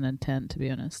 2010, to be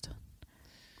honest.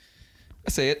 I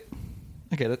see it.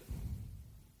 I get it.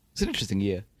 It's an interesting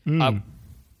year. Mm.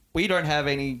 We don't have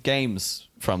any games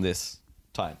from this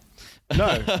time.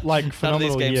 No, like None of phenomenal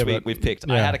these games year, but- we've picked.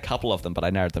 I yeah. had a couple of them, but I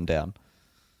narrowed them down.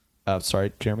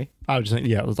 Sorry, Jeremy? I was just saying,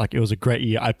 it was a great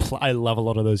year. I love a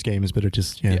lot of those games, but it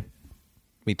just, yeah.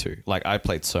 Me too. Like, I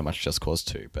played so much Just Cause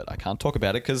 2, but I can't talk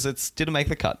about it because it didn't make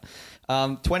the cut.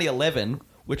 2011,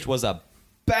 which was a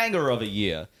banger of a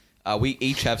year. We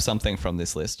each have something from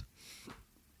this list.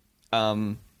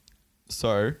 So,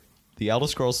 The Elder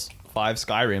Scrolls 5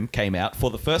 Skyrim came out for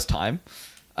the first time,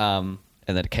 and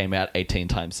then it came out 18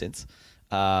 times since.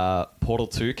 Portal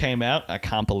 2 came out. I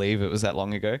can't believe it was that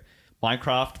long ago.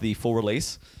 Minecraft, the full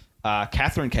release.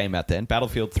 Catherine came out then.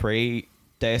 Battlefield 3,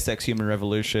 Deus Ex Human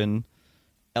Revolution,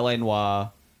 L.A.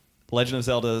 Noire, Legend of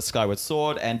Zelda Skyward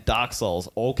Sword, and Dark Souls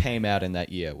all came out in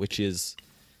that year, which is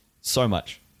so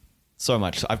much. So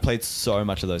much. I've played so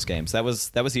much of those games. That was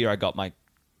the year I got my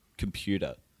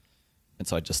computer. And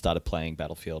so I just started playing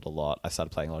Battlefield a lot. I started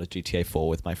playing a lot of GTA 4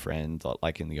 with my friend,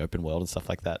 like in the open world and stuff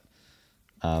like that.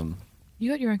 You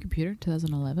got your own computer in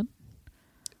 2011?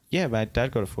 Yeah, my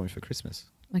dad got it for me for Christmas.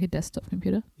 Like a desktop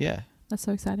computer? Yeah. That's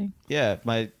so exciting. Yeah,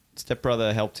 my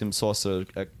stepbrother helped him source a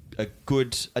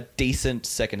decent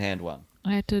secondhand one.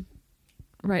 I had to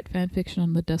write fan fiction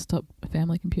on the desktop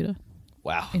family computer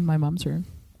Wow. in my mum's room.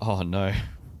 Oh, no.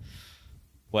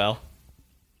 Well,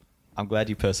 I'm glad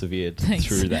you persevered Thanks.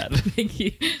 through that. Thank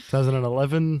you.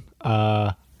 2011,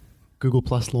 Google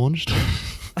Plus launched.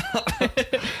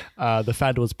 The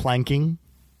fad was planking.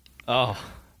 Oh,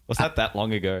 was that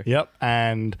long ago? Yep.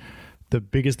 And the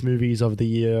biggest movies of the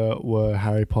year were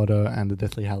Harry Potter and The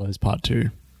Deathly Hallows Part 2.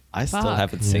 I still Fuck.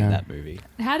 haven't seen Yeah. that movie.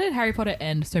 How did Harry Potter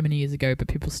end so many years ago, but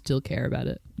people still care about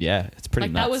it? Yeah, it's pretty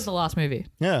Like, nuts. that was the last movie.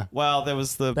 Yeah. Well, there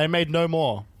was They made no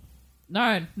more.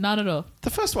 No, none at all. the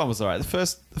first one was alright. The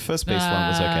first Beast one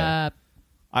was okay.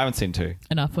 I haven't seen 2.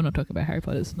 Enough. We're not talking about Harry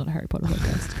Potter. This is not a Harry Potter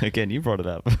podcast. Again, you brought it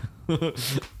up.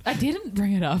 I didn't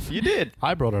bring it up. You did.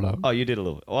 I brought it up. Oh, you did a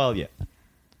little bit. Well, yeah.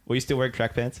 Were you still wearing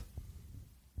track pants?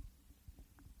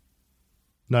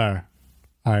 No.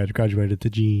 I had graduated to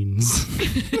jeans.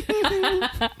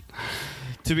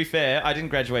 To be fair, I didn't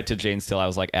graduate to jeans till I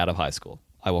was like out of high school.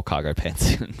 I wore cargo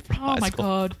pants in Oh high my school.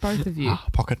 god, both of you.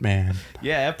 Pocket man.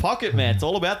 Yeah, pocket man. It's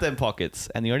all about them pockets.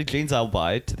 And the only jeans I'll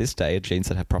buy to this day are jeans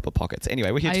that have proper pockets.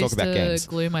 Anyway, we're here I to talk used about to games.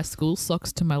 glue my school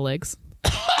socks to my legs.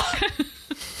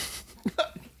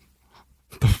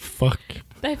 The fuck?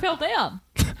 They fell down.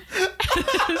 So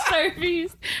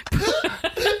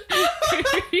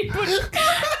if you put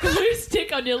glue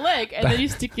stick on your leg and then you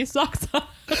stick your socks on,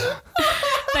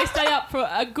 they stay up for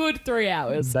a good 3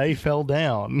 hours. They fell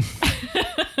down.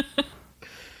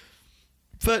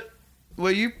 But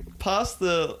were you past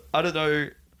the, I don't know,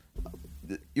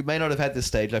 you may not have had this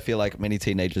stage. I feel like many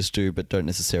teenagers do, but don't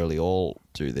necessarily all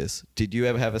do this. Did you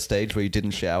ever have a stage where you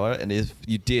didn't shower? And if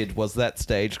you did, was that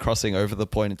stage crossing over the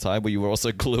point in time where you were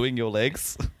also gluing your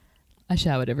legs? I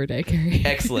showered every day, Kerry.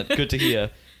 Excellent. Good to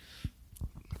hear.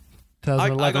 I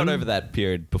 2011, got over that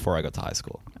period before I got to high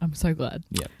school. I'm so glad.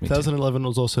 Yeah. Me too. 2011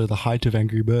 was also the height of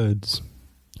Angry Birds.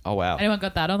 Oh, wow. Anyone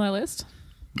got that on their list?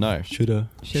 No. Shoulda.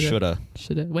 Shoulda.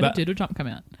 When That- did Doodle Jump come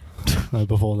out? No,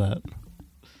 before that.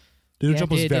 Doodle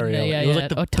Jump was it very did, early. yeah, It was yeah. like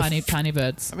the, Or tiny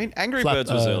birds. I mean, Angry Flap-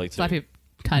 Birds was early too. Flappy,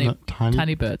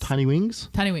 tiny birds. Tiny wings?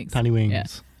 Tiny wings. Tiny wings. Yeah.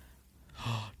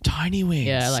 Tiny Wings.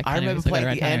 Yeah, I like I Tiny remember Wings. I got playing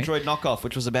around the Tiny Android knockoff,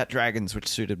 which was about dragons, which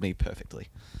suited me perfectly.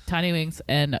 Tiny Wings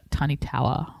and Tiny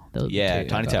Tower. Those are the Yeah, two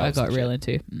Tiny I Tower got was real the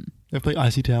into. They play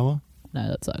Icy Tower. No,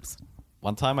 that sucks.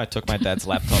 One time I took my dad's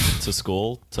laptop to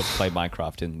school to play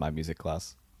Minecraft in my music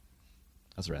class.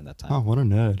 That was around that time. Oh, what a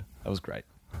nerd. That was great.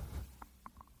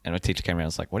 And my teacher came around and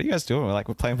was like, what are you guys doing? We're like,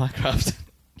 we're playing Minecraft.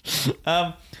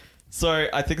 So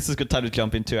I think this is a good time to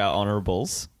jump into our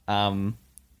honorables. Or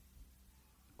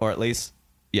at least,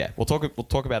 yeah, we'll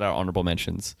talk about our honorable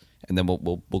mentions, and then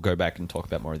we'll go back and talk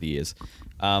about more of the years.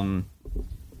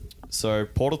 So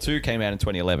Portal 2 came out in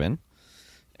 2011,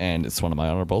 and it's one of my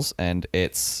honorables, and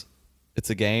it's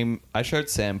a game. I showed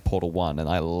Sam Portal 1, and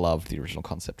I loved the original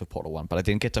concept of Portal 1, but I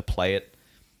didn't get to play it.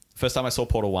 First time I saw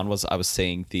Portal 1 was I was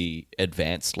seeing the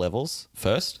advanced levels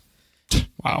first.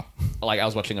 Wow. Like I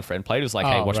was watching a friend play. It was like,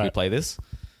 hey, Oh, watch me right. play this.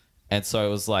 And so it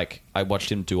was like I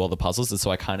watched him do all the puzzles, and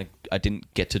so I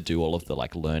didn't get to do all of the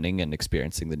like learning and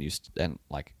experiencing the new and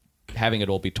like having it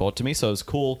all be taught to me. So it was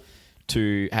cool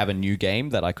to have a new game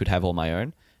that I could have on my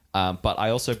own. But I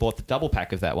also bought the double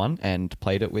pack of that one and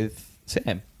played it with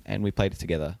Sam, and we played it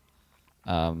together.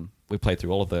 We played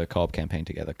through all of the co-op campaign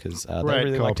together because they Great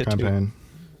really co-op liked it too. campaign.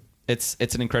 It's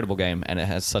an incredible game, and it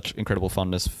has such incredible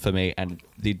fondness for me, and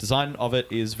the design of it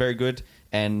is very good,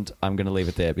 and I'm going to leave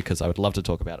it there because I would love to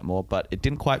talk about it more, but it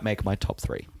didn't quite make my top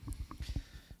 3.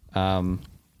 And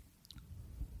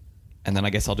then I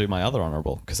guess I'll do my other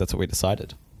honorable because that's what we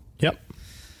decided. Yep.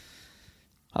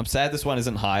 I'm sad this one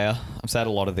isn't higher. I'm sad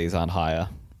a lot of these aren't higher.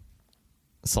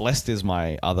 Celeste is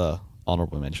my other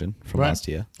honorable mention from Right. last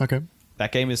year. Okay.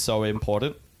 That game is so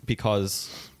important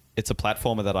because it's a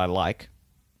platformer that I like,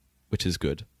 which is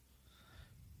good.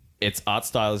 Its art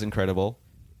style is incredible.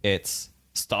 Its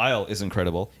style is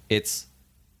incredible. Its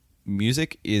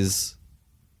music is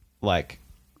like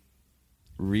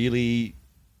really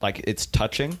like it's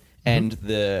touching, and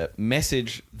the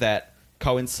message that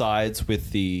coincides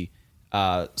with the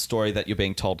story that you're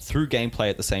being told through gameplay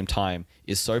at the same time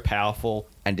is so powerful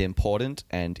and important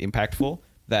and impactful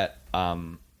that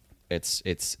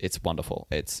it's wonderful.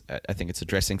 I think it's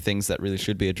addressing things that really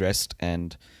should be addressed,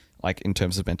 and like in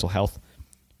terms of mental health,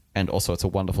 and also it's a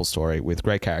wonderful story with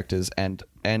great characters, and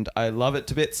I love it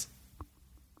to bits.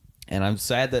 And I'm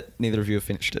sad that neither of you have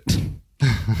finished it.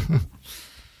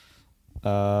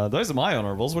 Those are my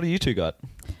honorables. What do you two got?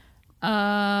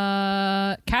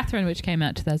 Catherine, which came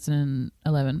out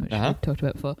 2011, which we talked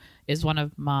about before, is one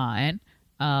of mine.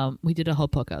 We did a whole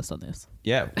podcast on this.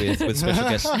 Yeah, with special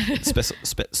guest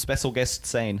special guest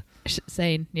Sane.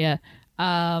 Sane, yeah.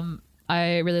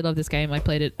 I really love this game. I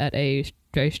played it at a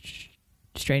very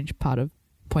strange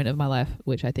point of my life,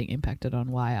 which I think impacted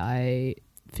on why I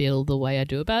feel the way I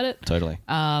do about it. Totally.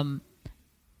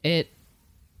 It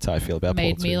That's how I feel about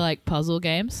made Portal me 2. like puzzle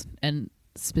games, and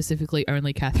specifically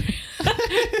only Catherine.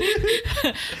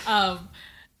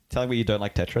 Telling me you don't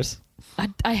like Tetris?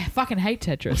 I fucking hate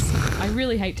Tetris. I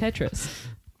really hate Tetris.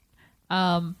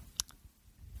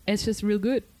 It's just real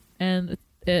good, and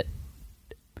it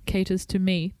caters to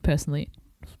me personally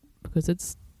because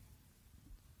it's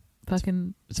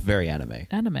fucking It's very anime.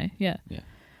 anime. Yeah.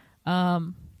 Yeah.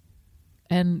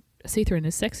 And Catherine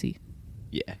is sexy,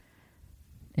 Yeah.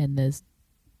 and there's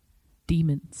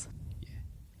demons.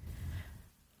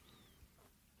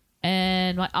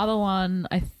 And my other one,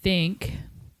 I think,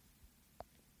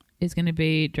 is going to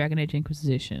be Dragon Age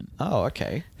Inquisition Oh,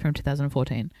 okay. from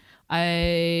 2014.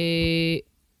 I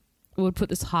would put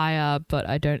this higher, but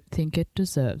I don't think it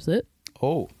deserves it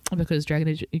Oh. because Dragon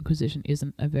Age Inquisition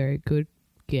isn't a very good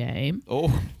game.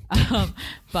 Oh.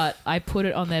 But I put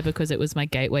it on there because it was my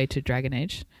gateway to Dragon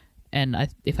Age. And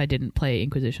if I didn't play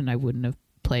Inquisition, I wouldn't have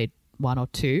played 1 or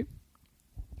 2.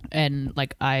 And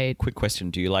Quick question.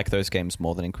 Do you like those games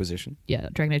more than Inquisition? yeah,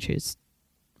 Dragon Age 2 is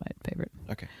my favorite.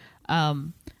 Okay.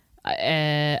 And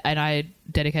I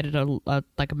dedicated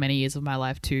many years of my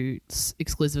life to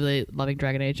exclusively loving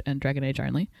Dragon Age and Dragon Age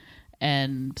only.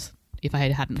 And if I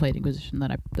hadn't played Inquisition,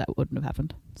 then that wouldn't have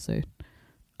happened. So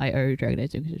I owe Dragon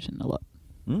Age Inquisition a lot.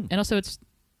 And also it's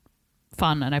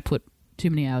fun, and I put too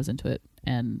many hours into it,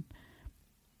 and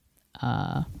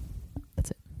that's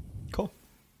it. Cool.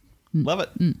 Love it.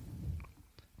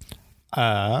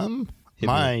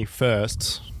 My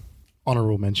first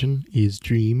honorable mention is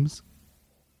Dreams.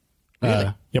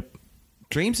 Really? Yep.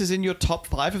 Dreams is in your top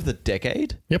 5 of the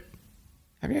decade? Yep.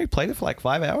 Have you played it for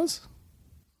 5 hours?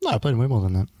 No, I played way more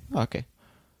than that. Oh, okay.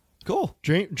 Cool.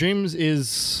 Dreams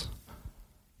is,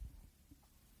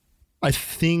 I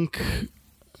think,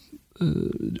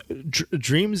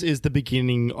 Dreams is the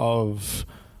beginning of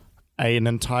an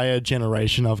entire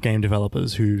generation of game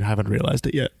developers who haven't realized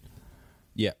it yet.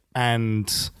 Yeah.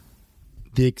 And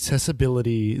the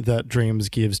accessibility that Dreams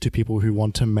gives to people who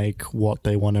want to make what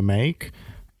they want to make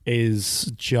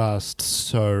is just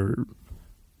so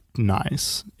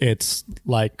nice. It's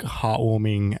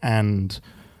heartwarming and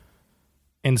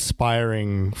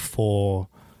inspiring for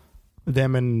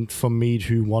them and for me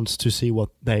who wants to see what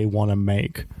they want to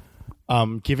make.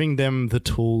 Giving them the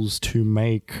tools to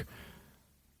make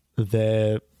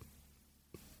their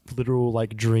literal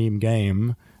dream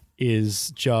game is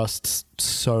just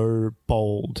so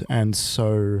bold and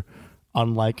so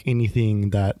unlike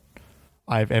anything that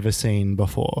I've ever seen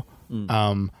before.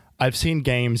 I've seen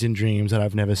games in Dreams that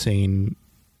I've never seen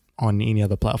on any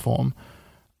other platform.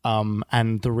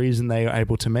 And the reason they are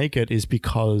able to make it is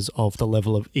because of the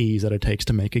level of ease that it takes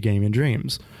to make a game in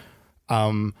Dreams.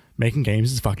 Making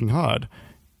games is fucking hard.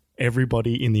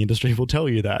 Everybody in the industry will tell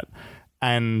you that.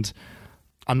 And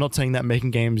I'm not saying that making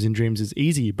games in Dreams is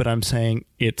easy, but I'm saying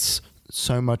it's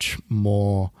so much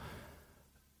more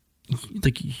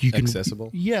you can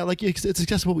accessible. Yeah, it's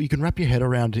accessible, but you can wrap your head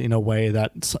around it in a way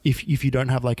that if you don't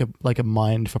have a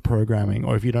mind for programming,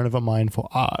 or if you don't have a mind for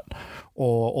art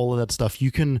or all of that stuff, you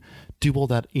can do all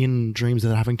that in Dreams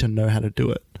without having to know how to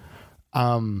do it.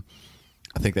 I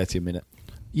think that's your minute.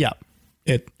 Yeah.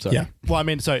 Sorry. Yeah. Well, I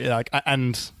mean, so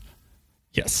and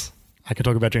yes, I could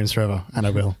talk about Dreams forever, and I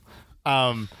will.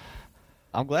 I'm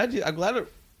glad it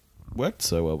worked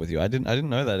so well with you. I didn't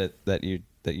know that you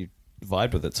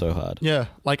vibed with it so hard. Yeah,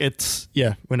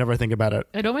 whenever I think about it,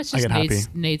 It almost I just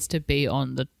get needs to be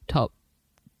on the top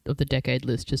of the decade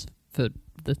list just for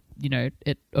the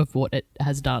of what it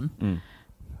has done.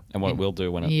 And what it will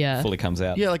do when it fully comes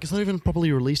out. Yeah, it's not even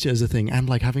properly released yet as a thing, and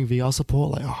having VR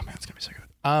support, oh man, it's gonna be so good.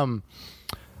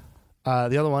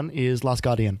 The other one is Last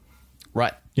Guardian.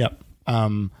 Right. Yep.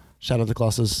 Shadow of the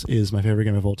Colossus is my favorite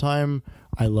game of all time.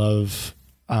 I love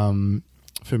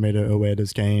Fumito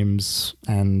Ueda's games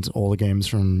and all the games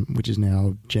from which is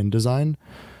now Gen Design.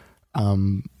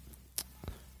 That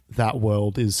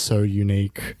world is so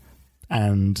unique,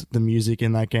 and the music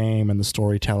in that game and the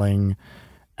storytelling,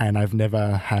 and I've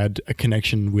never had a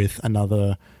connection with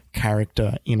another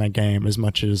character in a game as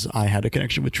much as I had a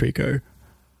connection with Trico.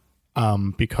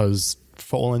 Because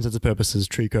for all intents and purposes,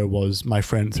 Trico was my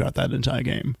friend throughout that entire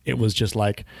game. It was just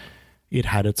it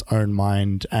had its own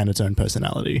mind and its own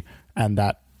personality, and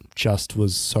that just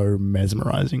was so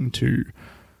mesmerizing to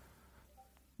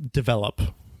develop,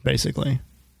 basically,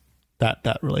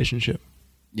 that relationship.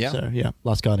 Yeah. So yeah,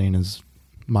 Last Guardian is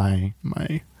my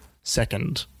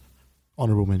second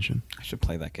honorable mention. I should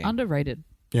play that game. Underrated.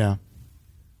 Yeah.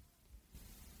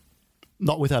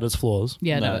 Not without its flaws.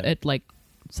 Yeah, No. it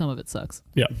some of it sucks,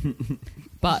 Yeah.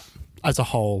 but As a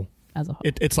whole, as a whole,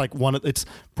 it's it's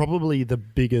probably the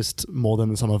biggest more than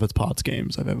the sum of its parts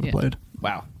games I've ever Yeah. played.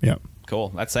 Wow. Yeah. Cool.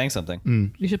 That's saying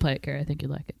something. you should play it, Kerry. I think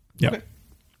you'd like it. Yeah. Okay.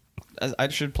 I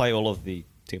should play all of the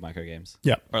Team Ico games.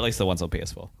 Yeah. Or at least the ones on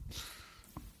PS4.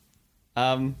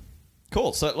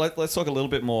 Cool. So let's talk a little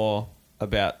bit more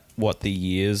about what the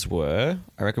years were.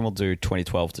 I reckon we'll do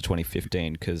 2012 to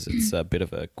 2015 because it's a bit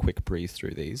of a quick breeze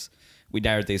through these. We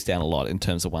narrowed these down a lot in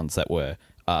terms of ones that were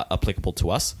applicable to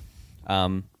us.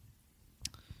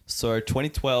 So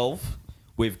 2012,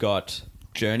 we've got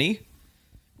Journey,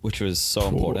 which was so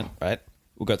important, right?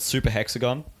 We've got Super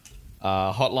Hexagon,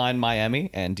 Hotline Miami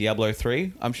and Diablo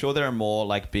 3. I'm sure there are more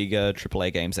like bigger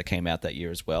AAA games that came out that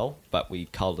year as well, but we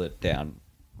culled it down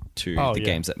to the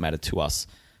games that mattered to us.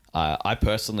 I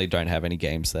personally don't have any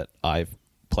games that I've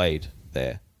played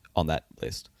there on that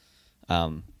list.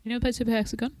 You never played Super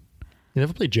Hexagon? You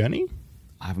never played Journey?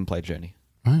 I haven't played Journey.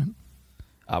 Right.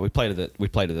 We played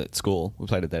it at school. We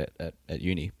played it at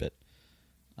uni, but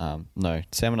no.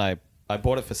 Sam and I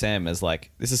bought it for Sam as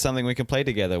like, this is something we can play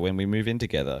together when we move in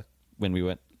together, when we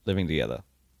weren't living together.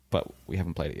 But we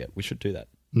haven't played it yet. We should do that.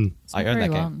 It's I not own very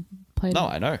that long. Played No,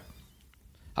 it. I know.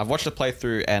 I've watched the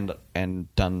playthrough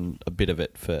and done a bit of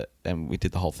it and we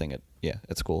did the whole thing at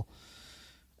school.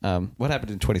 What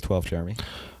happened in 2012, Jeremy?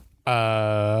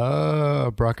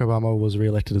 Barack Obama was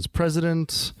re-elected as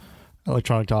president.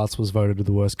 Electronic Arts was voted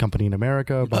the worst company in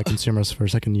America by consumers for a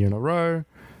second year in a row.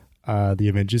 The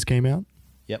Avengers came out.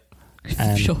 Yep.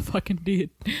 And- Sure fucking did.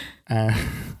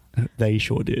 They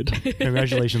sure did.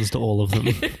 Congratulations to all of them.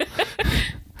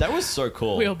 That was so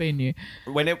cool. We all been new.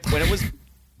 When it was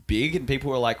big and people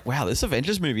were like, "Wow, this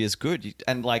Avengers movie is good,"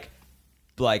 and like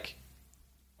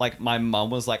my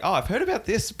mum was like, "Oh, I've heard about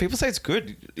this. People say it's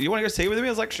good. You want to go see it with me?" I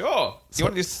was like, "Sure." You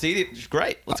want to just see it?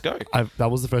 Great, let's go.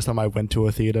 That was the first time I went to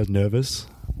a theater nervous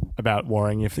about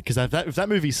worrying if that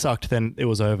movie sucked, then it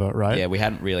was over, right? Yeah, we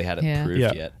hadn't really had it Yeah. proved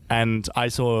yet. And I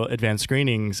saw advanced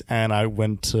screenings, and I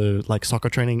went to like soccer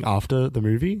training after the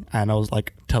movie, and I was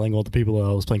like telling all the people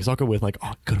I was playing soccer with, like,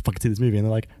 "Oh, gotta fucking see this movie," and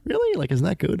they're like, "Really? Like, isn't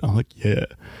that good?" I'm like, "Yeah."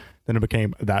 Then it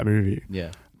became that movie.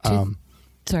 Yeah.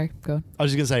 Sorry, go on. I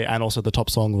was just gonna say, and also the top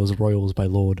song was "Royals" by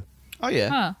Lorde. Oh yeah,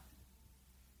 Huh.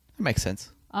 that makes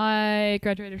sense. I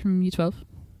graduated from Year 12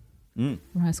 from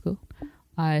high school.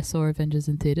 I saw Avengers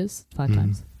in theaters 5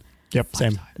 times. Yep,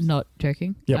 same. Not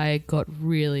joking. Yep. I got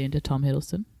really into Tom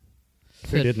Hiddleston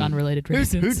for didn't? unrelated Who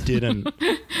reasons. didn't?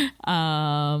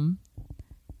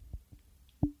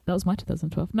 That was my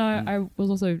 2012. No, I was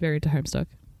also very into Homestuck.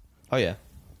 Oh yeah,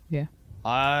 Yeah.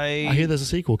 I hear there's a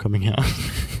sequel coming out.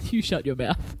 You shut your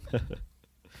mouth.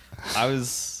 I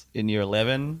was in year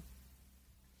 11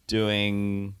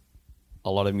 doing a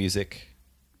lot of music,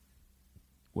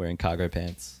 wearing cargo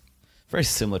pants. Very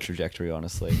similar trajectory,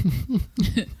 honestly.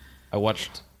 I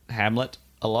watched Hamlet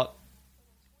a lot,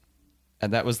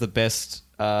 and that was the best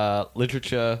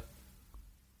literature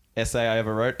essay I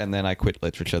ever wrote, and then I quit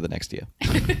literature the next year.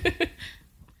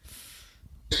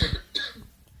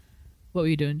 What were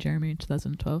you doing, Jeremy, in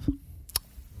 2012?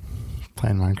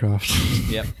 Playing Minecraft.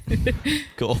 Yep.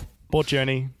 Cool. Bought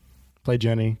Journey. Played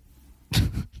Journey.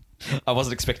 I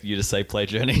wasn't expecting you to say play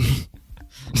Journey.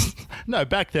 No,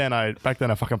 back then I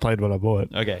fucking played what I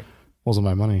bought. Okay. Wasn't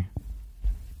my money.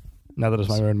 Now that it's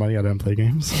my own money, I don't play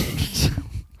games.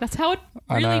 That's how it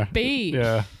I really know. be.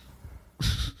 Yeah.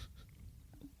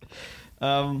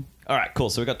 All right, cool.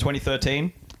 So we got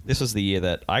 2013. This was the year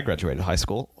that I graduated high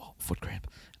school. Oh, foot cramp.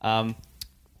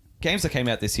 Games that came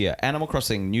out this year: Animal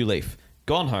Crossing New Leaf,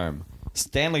 Gone Home,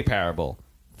 Stanley Parable,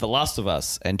 The Last of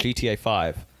Us, and GTA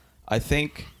 5. I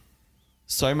think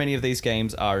so many of these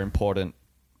games are important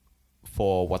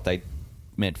for what they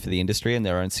meant for the industry and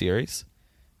their own series.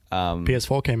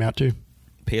 PS4 came out too.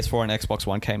 PS4 and Xbox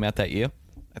One came out that year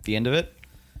at the end of it.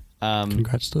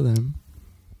 Congrats to them.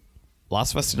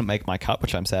 Last of Us didn't make my cut,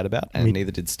 which I'm sad about, and Me-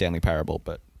 neither did Stanley Parable,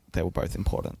 but they were both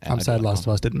important. and I'm I sad do like Last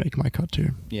them. of Us didn't make my cut too.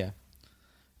 Yeah.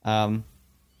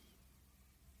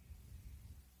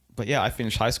 But yeah, I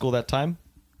finished high school that time.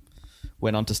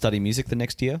 Went on to study music the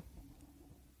next year.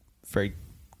 Very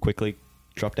quickly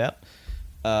dropped out.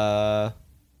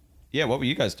 Yeah, what were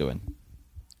you guys doing?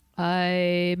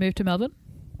 I moved to Melbourne.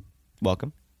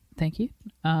 Welcome. Thank you.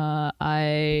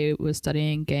 I was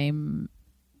studying game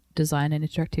design and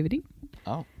interactivity.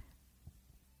 Oh.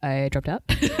 I dropped out.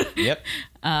 Yep.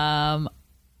 That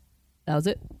was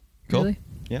it. Cool. Really.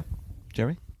 Yeah.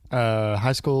 Jeremy?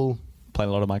 High school, Playing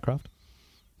a lot of Minecraft?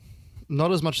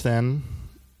 not as much then.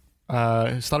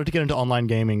 Started to get into online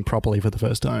gaming properly for the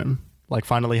first time. Like,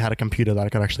 finally had a computer that I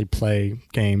could actually play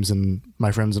games, and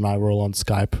my friends and I were all on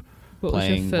Skype. What was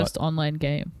Playing your first online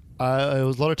game? It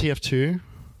was a lot of TF2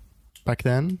 back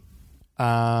then.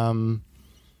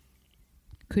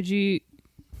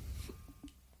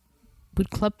 Would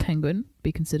Club Penguin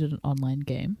be considered an online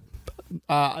game?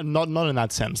 Not in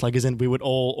that sense. Like, as in, we would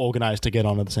all organize to get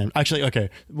on at the same. Actually, okay,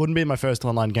 wouldn't be my first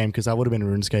online game because that would have been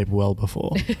RuneScape well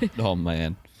before. Oh,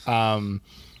 man. um,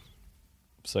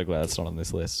 So glad it's not on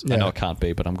this list. Yeah. I know it can't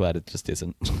be, but I'm glad it just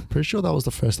isn't. pretty sure that was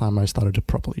the first time I started to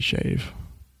properly shave.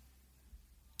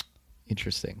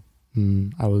 Interesting.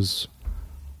 I was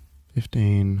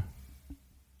 15,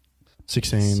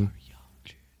 16. So young,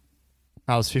 dude.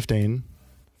 I was 15.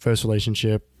 First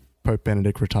relationship. Pope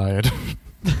Benedict retired.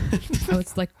 Oh,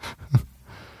 it's like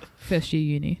first year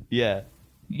uni. Yeah.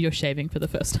 You're shaving for the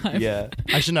first time. Yeah.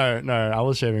 Actually, no, I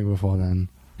was shaving before then.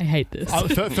 I hate this.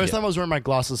 First time I was wearing my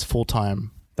glasses full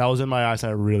time. That was when my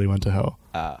eyesight really went to hell.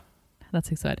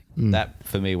 That's exciting. That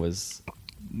for me was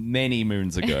many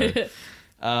moons ago.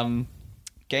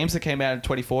 Games that came out in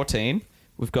 2014.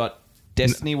 We've got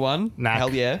Destiny 1. Knack.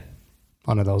 Hell yeah.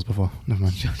 Oh no, that was before. Never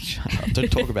mind. Shut up.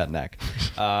 Don't talk about Knack.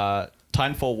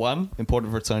 Titanfall 1,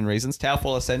 important for its own reasons.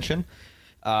 Towerfall Ascension.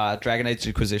 Dragon Age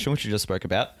Inquisition, which you just spoke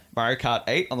about. Mario Kart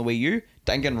 8 on the Wii U.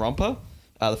 Danganronpa,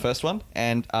 the first one.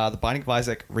 And The Binding of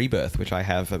Isaac Rebirth, which I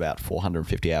have about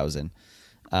 450 hours in.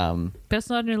 Best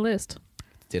not on your list.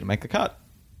 Didn't make the cut.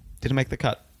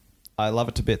 I love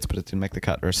it to bits, but it didn't make the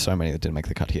cut. There are so many that didn't make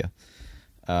the cut here.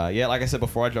 Yeah, like I said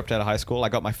before, I dropped out of high school. I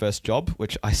got my first job,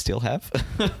 which I still have.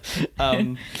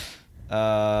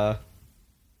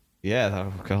 Yeah,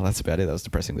 oh God, that's about it. That was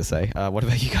depressing to say. What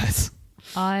about you guys?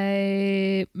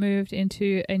 I moved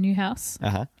into a new house.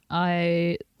 Uh-huh.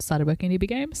 I started working at EB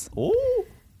Games. Ooh.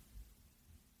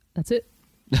 That's it.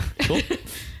 Cool.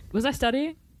 Was I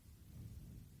studying?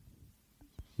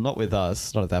 Not with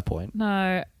us. Not at that point.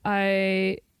 No,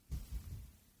 Where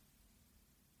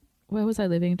was I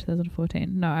living in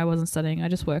 2014? No, I wasn't studying. I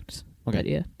just worked that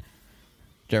year.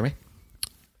 Jeremy?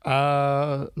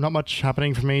 Not much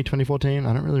happening for me 2014.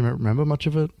 I don't really remember much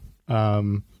of it.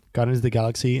 Guardians of the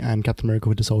Galaxy and Captain America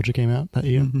Winter Soldier came out that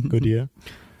year. Good year.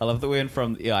 I love that we went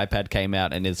from the iPad came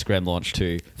out and Instagram launched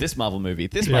to this Marvel movie,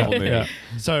 Yeah.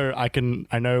 So I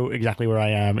know exactly where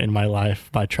I am in my life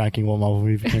by tracking what Marvel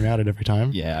movie came out at every time.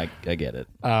 Yeah, I get it.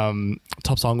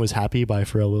 Top song was Happy by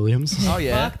Pharrell Williams. Oh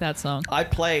yeah. Fuck that song. I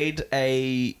played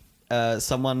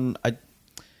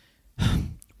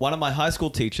one of my high school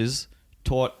teachers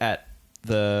taught at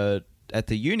the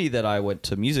uni that I went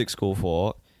to music school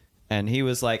for, and he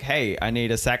was like, "Hey, I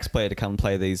need a sax player to come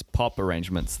play these pop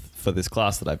arrangements for this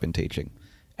class that I've been teaching."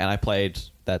 And I played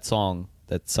that song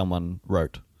that someone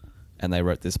wrote, and they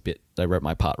wrote this bit. They wrote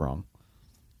my part wrong,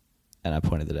 and I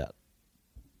pointed it out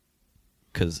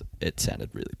because it sounded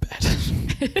really bad.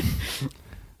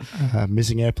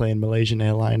 Missing airplane Malaysian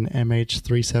airline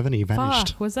MH370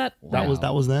 vanished. Fuck, was that? That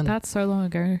was then. That's so long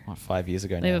ago. 5 years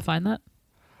ago now. They ever find that?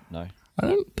 No. I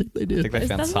don't think they did. I think they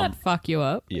found Doesn't some. that fuck you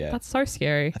up? Yeah. That's so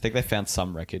scary. I think they found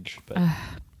some wreckage, but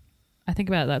I think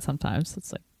about that sometimes.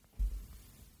 It's like,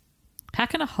 how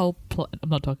can a whole I'm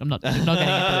not getting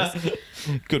into this.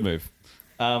 good move.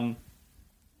 And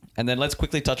then let's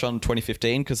quickly touch on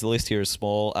 2015 because the list here is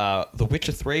small. The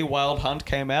Witcher 3 Wild Hunt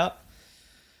came out.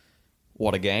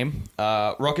 What a game.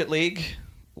 Rocket League.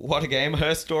 What a game.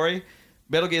 Her Story.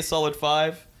 Metal Gear Solid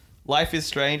 5. Life is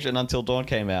Strange and Until Dawn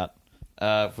came out.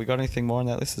 Have we got anything more on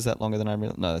that list? Is that longer than I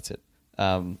really... No, that's it.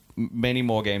 Many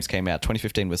more games came out.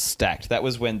 2015 was stacked. That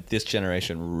was when this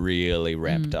generation really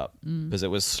ramped up because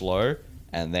it was slow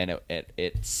and then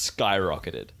it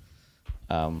skyrocketed.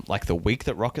 Like the week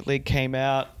that Rocket League came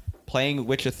out, playing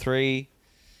Witcher 3.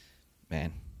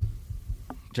 Man.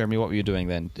 Jeremy, what were you doing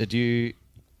then? Did you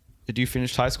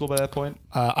finish high school by that point?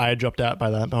 I had dropped out by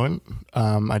that point.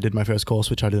 I did my first course,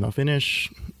 which I did not finish,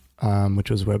 which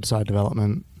was website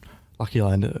development. Luckily,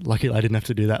 I didn't have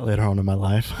to do that later on in my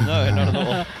life. No, not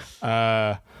at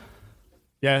all.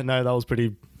 Yeah, no, that was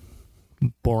pretty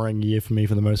boring year for me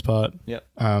for the most part. Yep.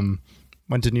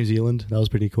 Went to New Zealand. That was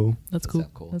pretty cool. That's cool.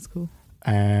 Cool. That's cool.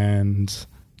 And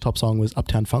top song was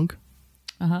Uptown Funk.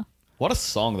 What a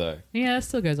song, though. Yeah, that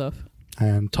still goes off.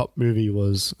 And top movie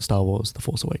was Star Wars: The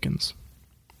Force Awakens.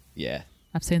 Yeah.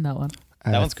 I've seen that one.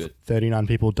 That one's good. 39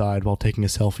 people died while taking a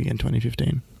selfie in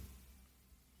 2015.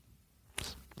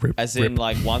 As in,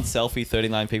 like, one selfie,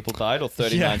 39 people died, or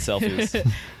 39 selfies?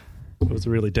 It was a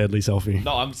really deadly selfie.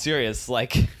 No, I'm serious.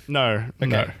 Like, No.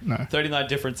 39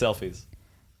 different selfies.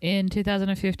 In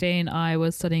 2015, I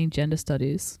was studying gender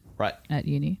studies Right. at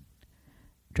uni.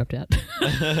 Dropped out.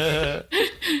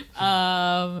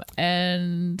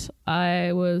 And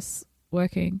I was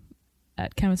working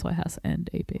at Chemist Whitehouse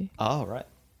and EP. Oh, right.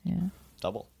 Yeah.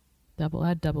 Double. I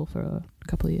had double for a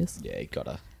couple of years. Yeah, you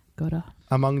gotta. Gotta.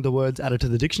 Among the words added to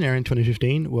the dictionary in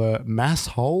 2015 were mass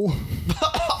hole,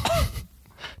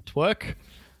 twerk,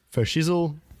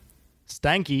 fashizzle,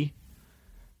 stanky,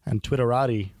 and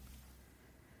twitterati.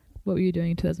 What were you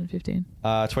doing in 2015?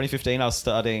 2015, I was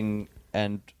studying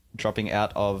and dropping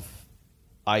out of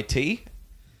IT.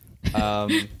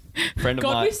 Friend of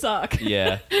God, mine. we suck.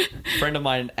 Yeah. Friend of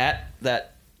mine at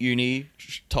that uni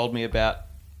told me about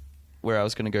where I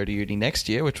was going to go to uni next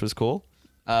year, which was cool.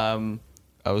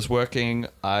 I was working.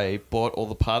 I bought all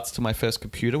the parts to my first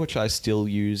computer, which I still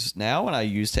use now, and I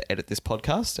use to edit this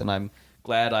podcast. And I'm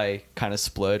glad I kind of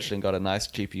splurged and got a nice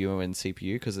GPU and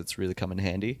CPU because it's really come in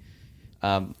handy.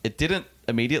 It didn't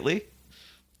immediately.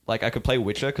 Like, I could play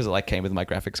Witcher because it like came with my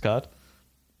graphics card,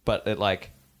 but it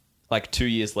like 2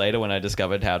 years later when I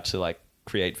discovered how to like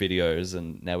create videos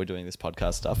and now we're doing this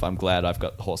podcast stuff, I'm glad I've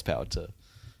got horsepower to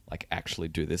like actually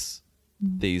do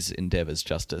these endeavors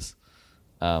justice.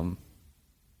 Yeah,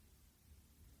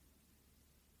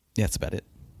 that's about it.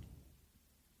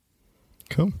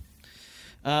 Cool.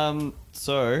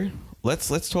 So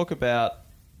let's talk about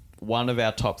one of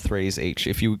our top threes each.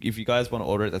 If you guys want to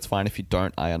order it, that's fine. If you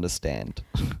don't, I understand.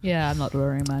 Yeah, I'm not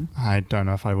ordering mine. I don't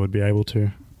know if I would be able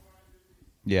to.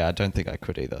 Yeah, I don't think I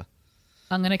could either.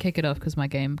 I'm going to kick it off because my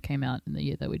game came out in the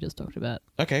year that we just talked about.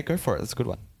 Okay, go for it. That's a good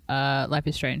one. Life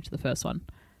is Strange, the first one.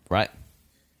 Right.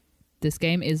 This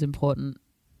game is important.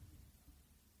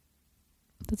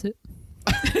 That's it.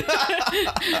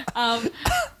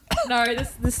 No,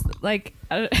 this like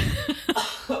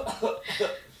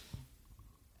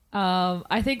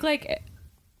I think like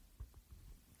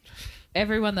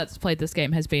everyone that's played this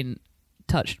game has been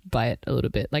touched by it a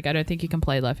little bit. Like, I don't think you can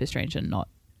play Life is Strange and not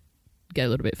get a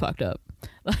little bit fucked up.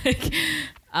 Like,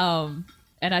 and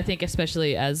I think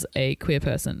especially as a queer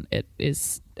person, it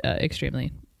is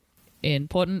extremely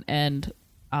important. And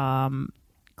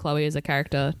Chloe as a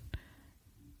character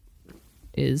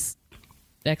is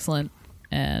excellent,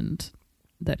 and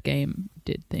that game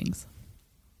did things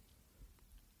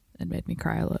and made me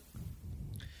cry a lot.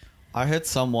 I heard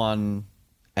someone,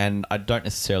 and I don't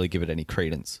necessarily give it any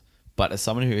credence, but as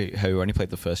someone who only played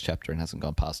the first chapter and hasn't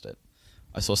gone past it,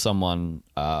 I saw someone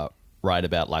write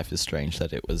about Life is Strange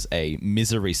that it was a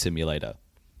misery simulator.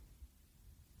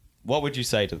 What would you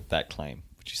say to that claim?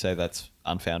 Would you say that's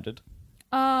unfounded?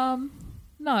 No,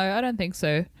 I don't think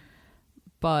so.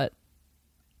 But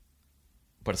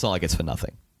it's not like it's for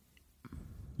nothing.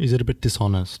 Is it a bit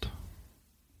dishonest?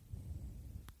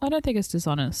 I don't think it's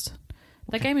dishonest.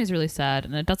 That game is really sad,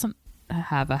 and it doesn't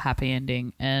have a happy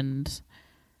ending, and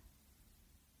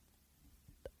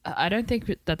I don't think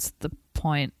that's the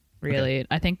point, really. Okay.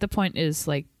 I think the point is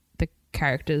like the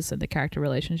characters and the character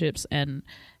relationships and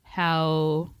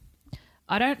how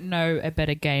I don't know a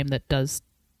better game that does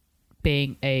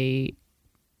being a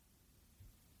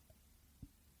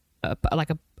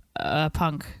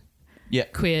punk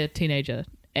queer teenager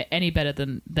any better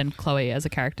than Chloe as a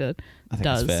character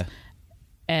does. That's fair.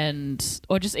 And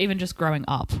or just growing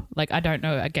up. Like, I don't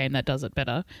know a game that does it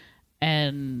better.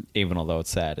 And even although it's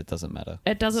sad, it doesn't matter.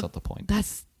 It doesn't. That's not the point.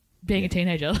 That's being a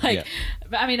teenager. Like,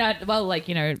 I mean, both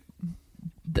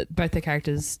the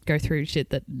characters go through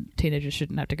shit that teenagers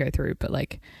shouldn't have to go through, but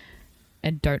like,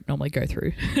 and don't normally go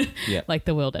through. Yeah. Like,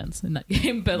 the world ends in that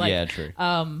game. But like, yeah, true.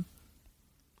 I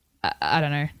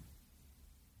don't know.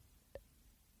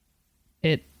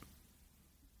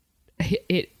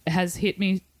 It has hit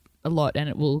me a lot, and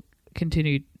it will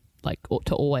continue like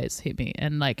to always hit me.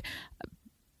 And like,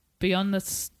 Before the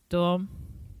Storm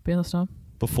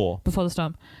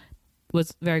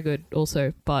was very good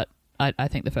also, but I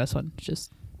think the first one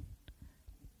just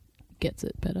gets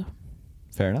it better.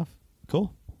 Fair enough.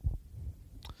 Cool.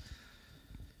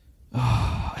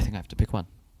 Oh, I think I have to pick one.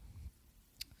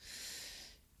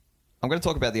 I'm going to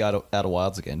talk about the Outer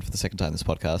Wilds again for the second time in this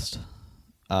podcast.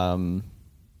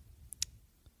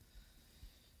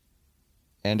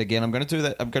 And again, I'm going to do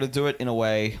that. I'm going to do it in a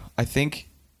way, I think,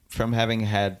 from having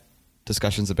had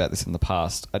discussions about this in the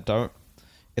past,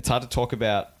 it's hard to talk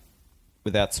about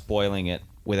without spoiling it,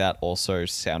 without also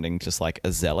sounding just like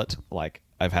a zealot. Like,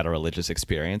 I've had a religious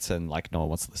experience and like no one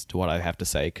wants to listen to what I have to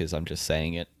say because I'm just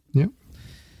saying it. Yeah.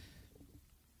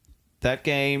 That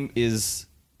game is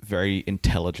very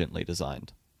intelligently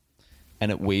designed,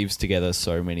 and it weaves together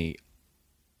so many,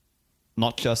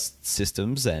 not just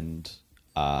systems and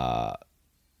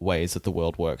ways that the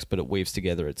world works, but it weaves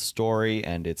together its story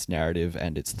and its narrative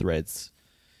and its threads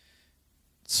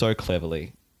so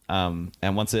cleverly. And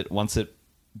once it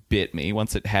bit me,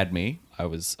 once it had me, I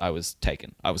was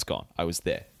taken. I was gone. I was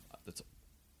there. That's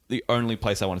the only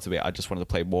place I wanted to be. I just wanted to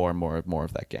play more and more and more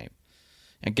of that game.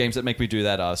 And games that make me do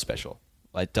that are special.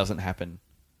 Like, it doesn't happen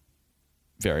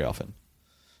very often.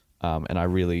 And I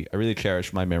really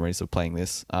cherish my memories of playing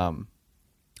this.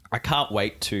 I can't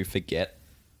wait to forget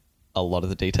a lot of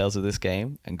the details of this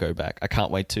game and go back. I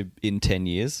can't wait to, in 10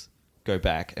 years, go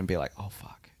back and be like, oh,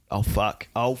 fuck. Oh, fuck.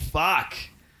 Oh, fuck.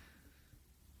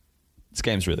 This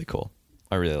game's really cool.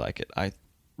 I really like it. I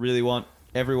really want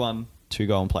everyone to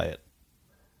go and play it.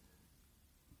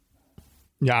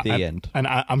 Yeah, the end. And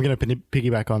I'm going to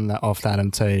piggyback off that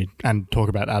and talk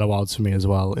about Outer Wilds for me as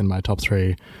well in my top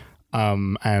 3.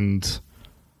 And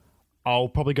I'll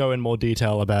probably go in more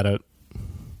detail about it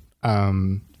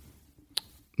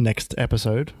next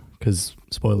episode, because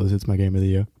spoilers, it's my game of the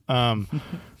year.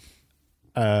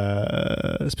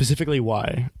 Specifically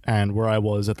why and where I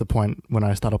was at the point when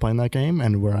I started playing that game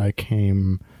and where I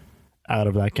came out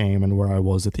of that game and where I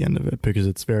was at the end of it, because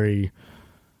it's very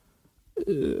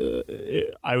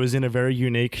I was in a very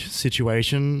unique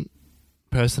situation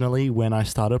personally when I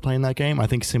started playing that game. I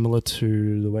think similar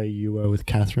to the way you were with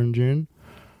Catherine June,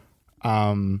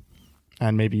 and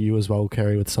maybe you as well,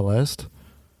 Kerry, with Celeste,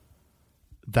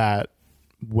 that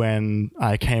when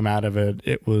I came out of it,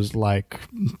 it was like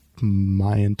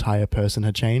my entire person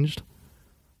had changed.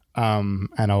 And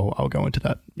I'll go into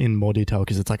that in more detail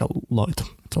because it's like a lot.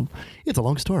 It's a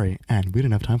long story, and we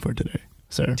don't have time for it today.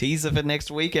 So teaser for next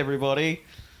week, everybody.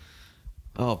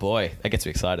 Oh boy, that gets me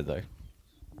excited though.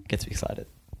 Gets me excited.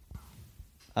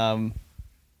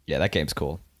 Yeah, that game's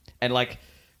cool, and like,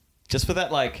 just for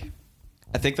that, like,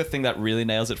 I think the thing that really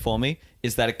nails it for me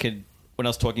is that it could. When I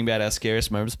was talking about our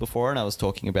scariest moments before, and I was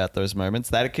talking about those moments,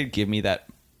 that it could give me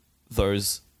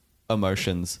those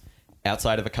emotions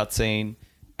outside of a cutscene,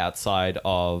 outside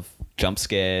of jump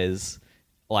scares.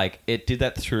 Like, it did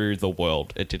that through the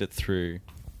world. It did it through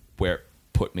where it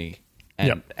put me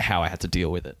and how I had to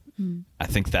deal with it. I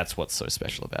think that's what's so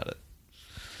special about it.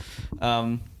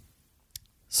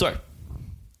 So,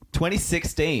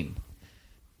 2016.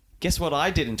 Guess what I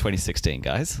did in 2016,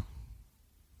 guys?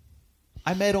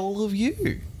 I met all of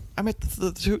you. I met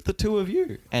the two of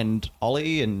you. And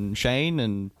Ollie and Shane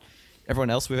and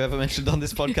everyone else we've ever mentioned on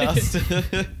this podcast.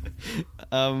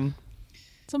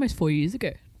 It's almost 4 years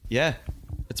ago. Yeah.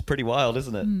 It's pretty wild,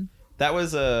 isn't it? That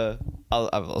was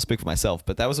I'll speak for myself,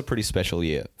 but that was a pretty special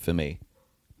year for me.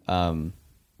 I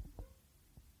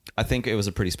think it was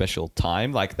a pretty special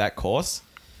time, like that course.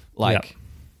 Like,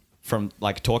 from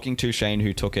like talking to Shane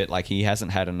who took it, like he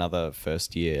hasn't had another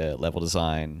first year level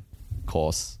design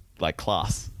course, like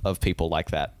class of people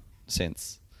like that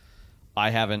since.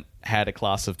 I haven't had a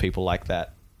class of people like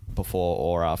that before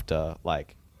or after.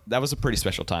 Like, that was a pretty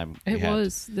special time. There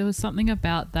was something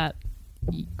about that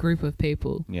group of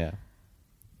people. Yeah.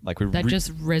 Like that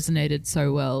just resonated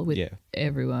so well with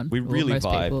everyone. We really most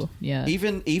vibed. People. Yeah.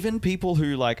 Even people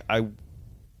who like I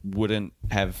wouldn't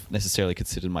have necessarily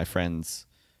considered my friends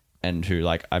and who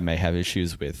like I may have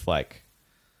issues with, like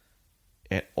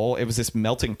it was this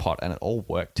melting pot and it all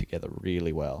worked together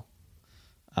really well.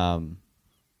 And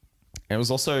it was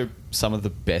also some of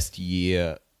the best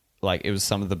year, like it was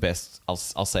some of the best, I'll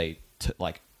say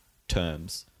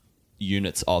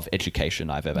units of education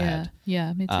I've ever had.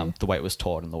 Yeah, me too. The way it was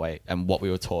taught and the way and what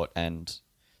we were taught and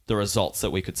the results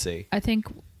that we could see. I think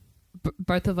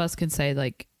both of us can say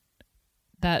like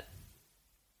that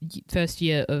first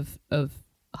year of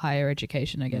higher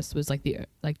education, I guess, was like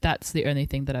that's the only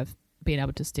thing that I've been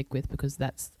able to stick with, because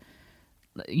that's,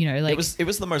 you know, like it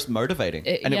was the most motivating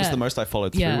and it was the most I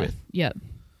followed through with. Yeah.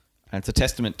 And it's a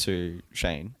testament to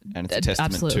Shane, and it's a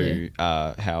testament Absolutely. to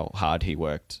how hard he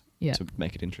worked Yeah. to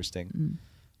make it interesting.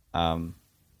 And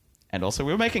also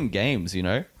we were making games, you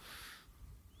know?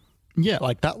 Yeah,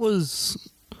 like that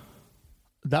was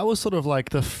sort of like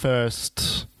the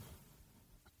first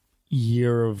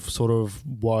year of sort of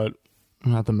what,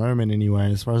 at the moment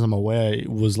anyway, as far as I'm aware,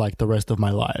 was like the rest of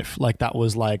my life. Like that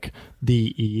was like the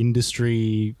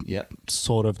industry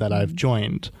sort of that I've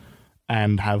joined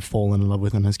and have fallen in love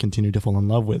with and has continued to fall in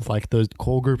love with. Like the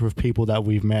core group of people that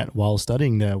we've met while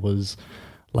studying there was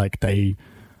like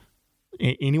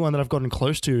anyone that I've gotten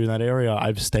close to in that area,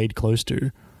 I've stayed close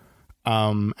to.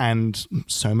 And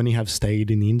so many have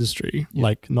stayed in the industry. Yeah.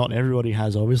 Like not everybody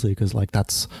has, obviously, because like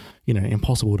that's, you know,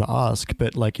 impossible to ask,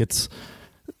 but like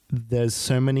there's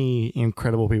so many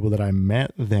incredible people that I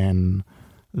met then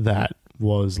that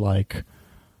was like,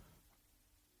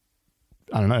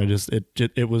 I don't know, just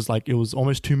it was like it was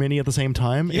almost too many at the same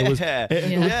time. Yeah.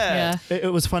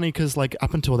 It was funny because like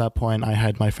up until that point I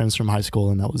had my friends from high school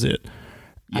and that was it.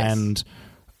 Yes.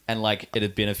 And like it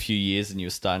had been a few years and you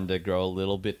were starting to grow a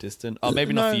little bit distant. Oh,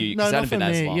 maybe not for you, because it hadn't been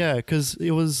as long. Yeah, because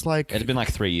it was like... It had been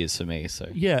like 3 years for me, so...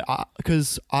 Yeah,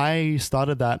 because I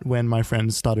started that when my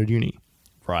friends started uni.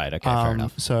 Right, okay, fair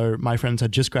enough. So my friends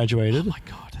had just graduated. Oh my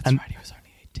God, that's right, he was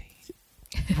only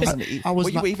 18. Were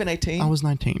you even 18? I was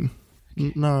 19.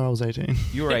 No, I was 18.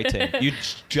 You were 18. You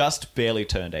just barely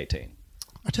turned 18.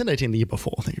 I turned 18 the year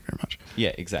before, thank you very much.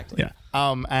 Yeah, exactly. Yeah.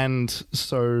 And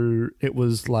so it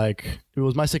was my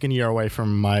second year away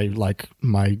from my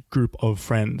group of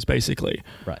friends, basically.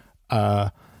 Right.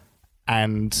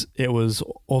 And it was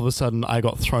all of a sudden I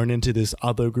got thrown into this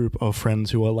other group of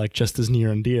friends who were like just as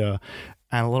near and dear.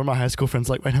 And a lot of my high school friends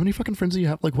are like, wait, how many fucking friends do you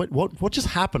have? Like, what just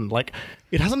happened? Like,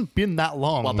 it hasn't been that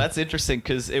long. Well, that's interesting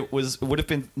because it would have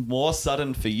been more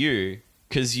sudden for you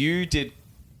because you did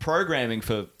programming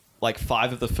for like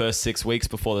 5 of the first 6 weeks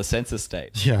before the census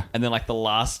date. Yeah. And then like the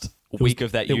last week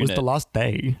of that It unit. was the last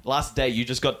day. Last day, you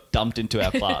just got dumped into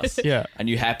our class. Yeah. And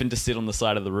you happened to sit on the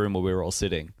side of the room where we were all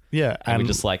sitting. Yeah. And we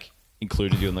just like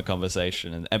included you in the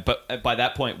conversation. But by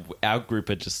that point, our group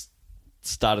had just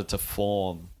started to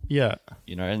form, yeah.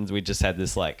 you know, and we just had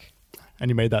this like And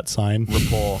you made that sign.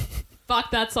 rapport. Fuck,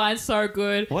 that sign's so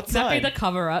good. What Does that be sign? the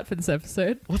cover art for this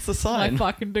episode? What's the My sign?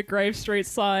 fucking DeGrave Street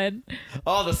sign.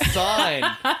 Oh, the sign.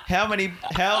 How many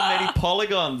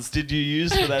polygons did you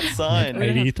use for that sign? We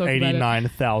don't have to talk about it.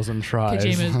 89,000 tries.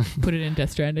 Kojima put it in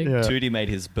Death Stranding. Yeah. Tootie made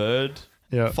his bird.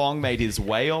 Yeah. Fong made his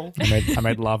whale. I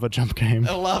made lava jump game.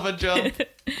 A lava jump.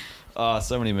 Oh,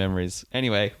 so many memories.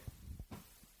 Anyway,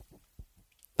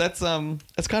 that's kind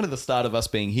of the start of us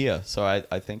being here. So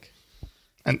I think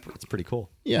And it's pretty cool.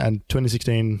 yeah, and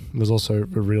 2016 was also a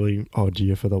really odd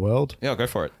year for the world. Yeah, go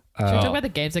for it. Should we talk about the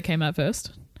games that came out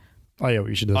first? Oh yeah,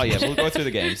 we should do. Oh yeah, we'll go through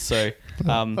the games. So,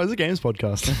 Oh, it's a games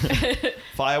podcast.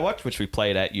 Firewatch, which we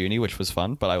played at uni, which was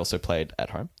fun, but I also played at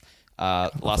home.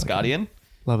 Last Guardian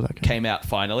Love that game. came out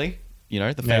finally. You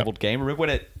know, the Yeah. fabled game. Remember when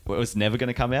it was never going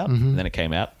to come out, and then it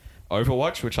came out.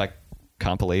 Overwatch, which I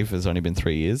can't believe has only been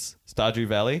 3 years. Stardew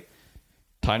Valley,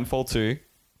 Titanfall 2,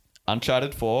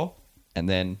 Uncharted 4, and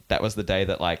then that was the day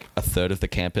that like a third of the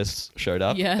campus showed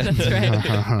up. Yeah,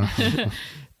 that's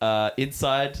right.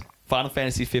 Inside, Final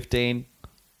Fantasy 15,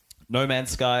 No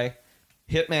Man's Sky,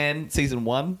 Hitman Season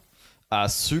 1,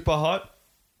 Super Hot,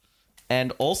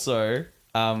 and also,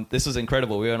 this was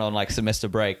incredible. We went on like semester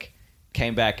break,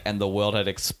 came back, and the world had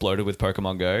exploded with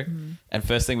Pokemon Go. And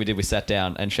first thing we did, we sat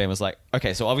down, and Shane was like,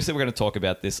 okay, so obviously we're going to talk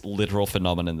about this literal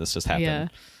phenomenon that's just happened.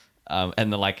 Yeah.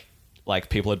 And then like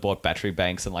people had bought battery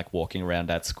banks and like walking around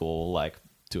at school, like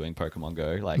doing Pokemon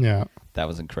Go. Like, Yeah. that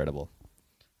was incredible.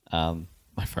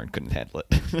 My phone couldn't handle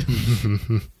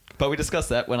it. But we discussed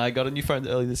that when I got a new phone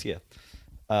early this year.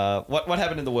 What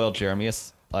happened in the world, Jeremy?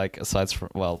 Like aside from,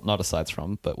 well, not aside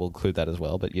from, but we'll include that as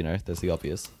well. But you know, there's the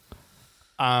obvious.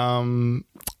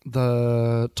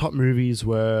 The top movies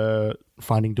were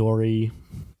Finding Dory,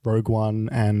 Rogue One,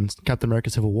 and Captain America: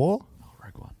 Civil War. Oh,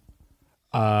 Rogue One.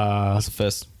 That Uh, was the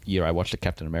first year I watched a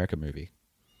Captain America movie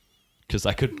because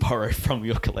I could borrow from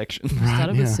your collection.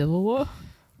 Started with yeah. Civil War.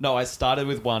 No, I started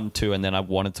with 1, 2, and then I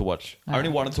wanted to watch. I only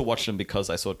Ah. wanted to watch them because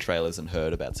I saw trailers and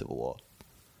heard about Civil War.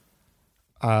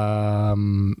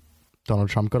 Donald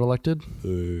Trump got elected.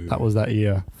 That was that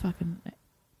year. Fucking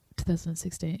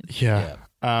 2016. Yeah.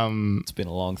 It's been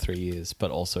a long 3 years,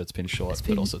 but also it's been short. It's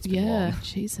been, but also it's been yeah, long.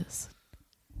 Jesus.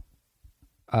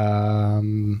 I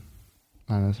don't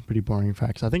know, some pretty boring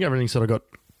facts. I think everything sort of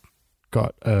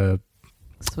got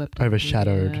Swept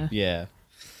Overshadowed. Yeah.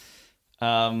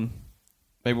 Yeah.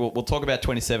 Maybe we'll talk about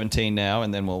 2017 now,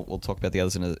 and then we'll talk about the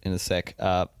others in a sec.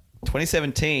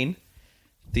 2017,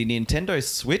 the Nintendo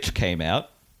Switch came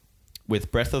out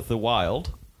with Breath of the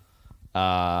Wild.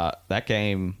 That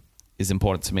game is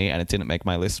important to me, and it didn't make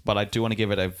my list, but I do want to give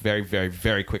it a very, very,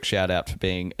 very quick shout out for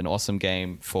being an awesome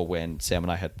game for when Sam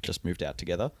and I had just moved out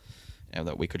together and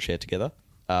that we could share together.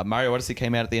 Mario Odyssey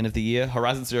came out at the end of the year.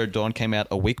 Horizon Zero Dawn came out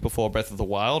a week before Breath of the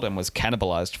Wild and was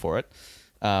cannibalized for it,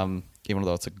 even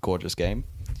though it's a gorgeous game.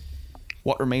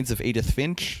 What Remains of Edith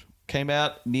Finch came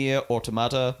out. Nier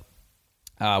Automata.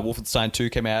 Wolfenstein 2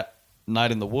 came out.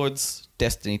 Night in the Woods.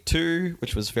 Destiny 2,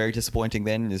 which was very disappointing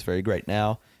then and is very great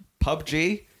now.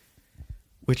 PUBG,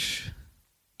 which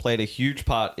played a huge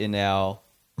part in our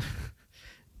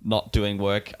not doing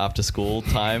work after school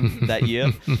time that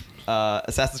year.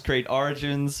 Assassin's Creed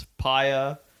Origins,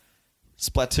 Pyre,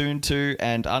 Splatoon 2,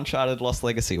 and Uncharted Lost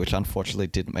Legacy, which unfortunately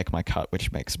didn't make my cut,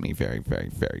 which makes me very, very,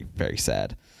 very, very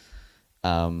sad.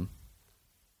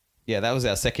 Yeah, that was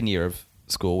our second year of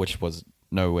school, which was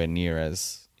nowhere near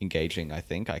as engaging, I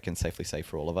think I can safely say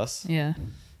for all of us. Yeah.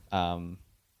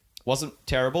 Wasn't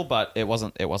terrible, but it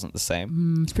wasn't the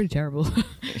same. It's pretty terrible.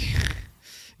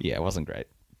 Yeah, it wasn't great.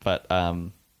 But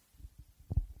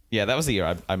yeah, that was the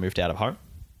year I moved out of home.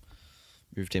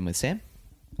 Moved in with Sam.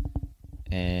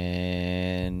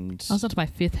 And I was up to my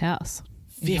 5th house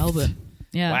in Fifth? Melbourne.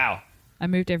 Yeah. wow. I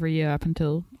moved every year up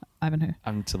until Ivanhoe.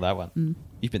 Until that one.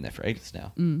 You've been there for ages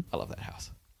now. I love that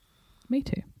house. Me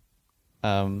too.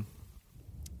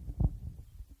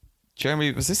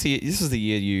 Jeremy, was this was the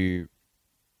year you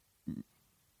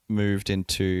moved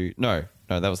into... No,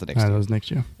 that was the next that year. was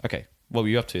next year. Okay. What were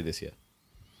you up to this year?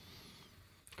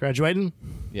 Graduating.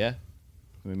 Yeah?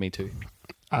 I mean, me too.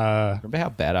 Uh, Remember how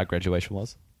bad our graduation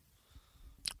was?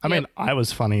 I mean, I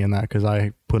was funny in that because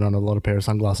I put on a lot of pair of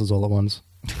sunglasses all at once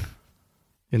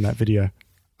in that video.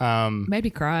 Made me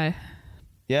cry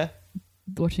Yeah.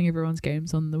 watching everyone's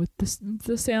games on with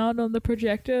the sound on the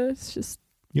projector. It's just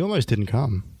You almost didn't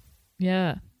come.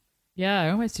 yeah. I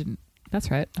almost didn't. That's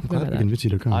right. I I'm forgot glad we about that. convinced you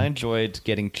to come. I enjoyed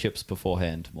getting chips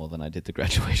beforehand more than I did the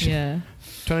graduation. Yeah.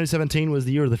 2017 was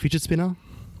the year of the fidget spinner.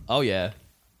 Oh, yeah.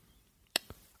 I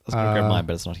was going to grab mine,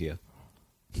 but it's not here.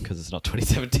 Because it's not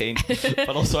 2017. But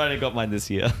also I only got mine this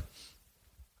year.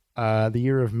 The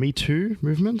year of Me Too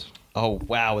movement. Oh,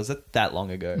 wow. Was it that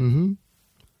long ago? Mm-hmm.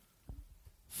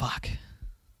 Fuck.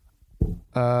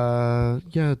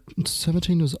 Yeah,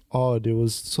 17 was odd. It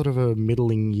was sort of a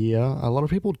middling year. A lot of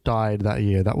people died that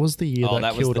year. That was the year Oh, that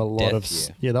that was killed the a lot of death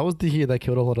year. yeah. That was the year that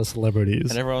killed a lot of celebrities.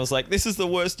 And everyone was like, this is the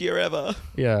worst year ever.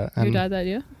 Yeah, Who and died that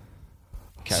year?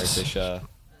 Carrie Fisher,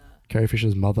 Carrie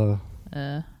Fisher's mother.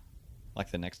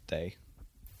 like the next day.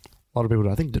 A lot of people.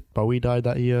 I think Bowie died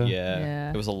that year.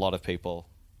 Yeah. It was a lot of people.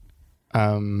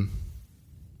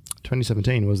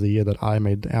 2017 was the year that I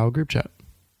made our group chat,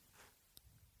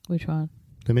 Which one?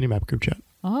 the Minimap group chat.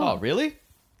 Oh, really? I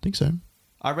think so.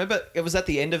 I remember it was at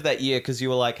the end of that year because you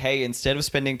were like, hey, instead of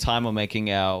spending time on making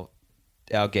our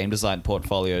game design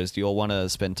portfolios, do you all want to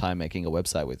spend time making a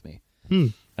website with me?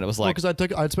 And it was like, Because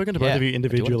I'd spoken to both Yeah, of you I do wanna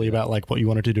individually do that. about like what you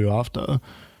wanted to do after,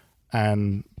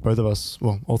 and both of us,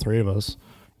 well, all three of us,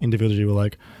 individually were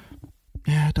like,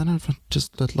 yeah, I don't know if I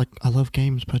just like I love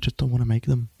games, but I just don't want to make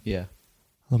them. yeah,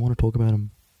 I want to talk about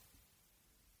them.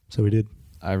 So we did.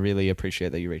 I really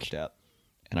appreciate that you reached out.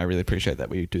 And I really appreciate that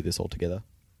we do this all together.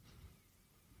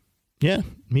 Yeah,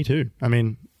 me too. I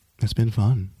mean, it's been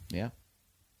fun. Yeah.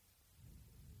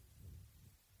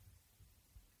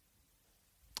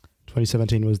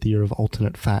 2017 was the year of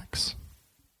alternate facts.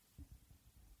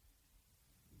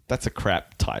 That's a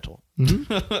crap title.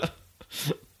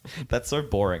 That's so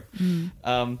boring.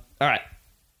 All right.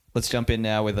 Let's jump in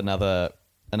now with another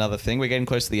thing. We're getting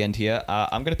close to the end here.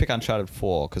 I'm going to pick Uncharted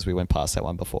 4 because we went past that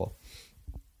one before.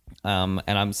 And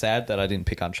I'm sad that I didn't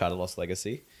pick Uncharted Lost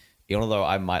Legacy, even though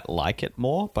I might like it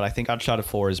more. But I think Uncharted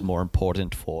 4 is more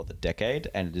important for the decade,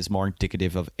 and it is more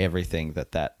indicative of everything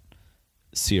that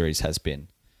series has been.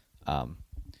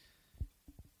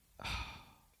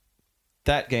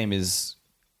 That game is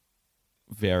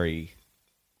very,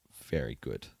 very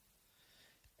good.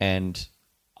 And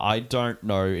I don't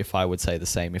know if I would say the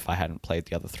same if I hadn't played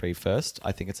the other three first.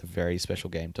 I think it's a very special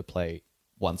game to play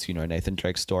once you know Nathan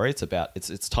Drake's story. It's about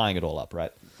it's tying it all up,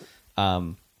 right?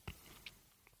 And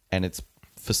it's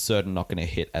for certain not going to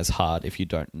hit as hard if you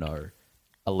don't know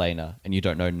Elena and you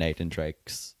don't know Nate and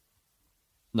Drake's.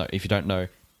 No, if you don't know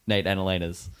Nate and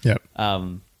Elena's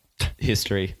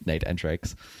history, Nate and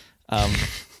Drake's. I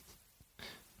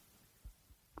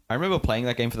remember playing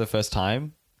that game for the first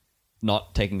time,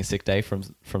 not taking a sick day from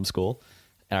school,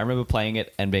 and I remember playing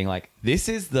it and being like, "This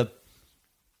is the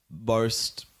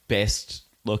most best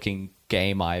looking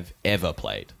game I've ever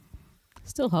played."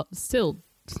 Still.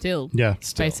 Yeah.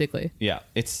 Still. Basically. Yeah,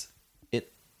 it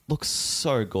looks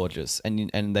so gorgeous,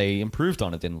 and they improved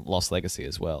on it in Lost Legacy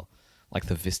as well, like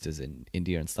the vistas in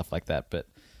India and stuff like that. But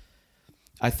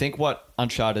I think what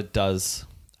Uncharted does,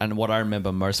 and what I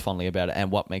remember most fondly about it,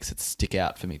 and what makes it stick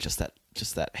out for me, just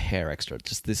that hair extra,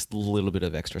 just this little bit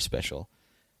of extra special,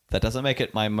 that doesn't make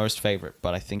it my most favorite,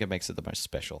 but I think it makes it the most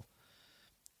special.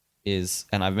 Is,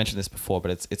 and I've mentioned this before,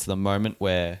 but it's the moment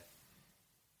where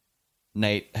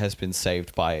Nate has been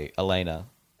saved by Elena,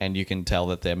 and you can tell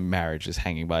that their marriage is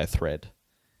hanging by a thread.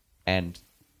 And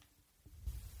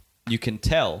you can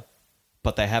tell,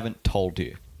 but they haven't told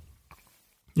you.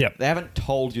 Yeah. They haven't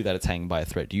told you that it's hanging by a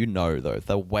thread. You know, though,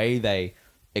 the way they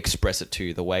express it to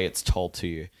you, the way it's told to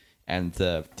you, and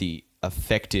the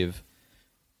effective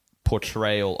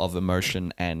portrayal of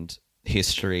emotion and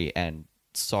history and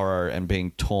sorrow and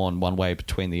being torn one way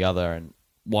between the other and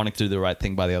wanting to do the right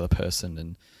thing by the other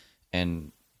person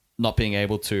and not being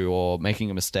able to, or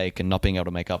making a mistake and not being able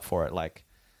to make up for it. Like,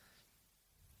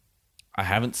 I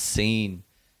haven't seen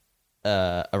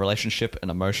a relationship, an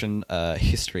emotion,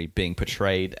 history being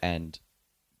portrayed and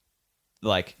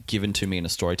like given to me in a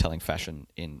storytelling fashion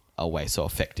in a way so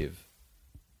effective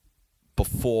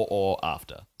before or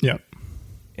after. Yeah.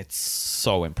 It's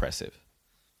so impressive.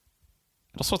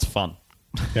 Also, it's fun.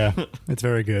 Yeah. It's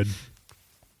very good.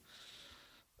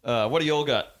 What do you all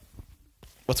got?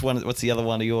 What's the other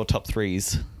one of your top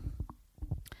threes?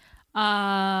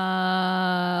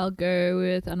 I'll go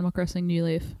with Animal Crossing New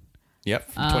Leaf.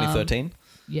 Yep, from 2013.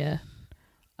 Yeah.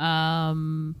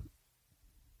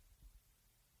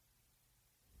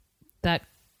 That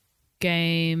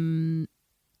game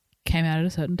came out at a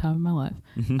certain time in my life.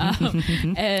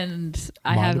 And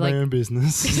I have Mind my like own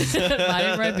business. minding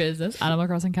my own business. Animal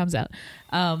Crossing comes out.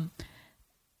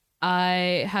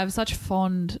 I have such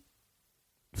fond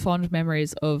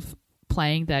memories of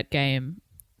playing that game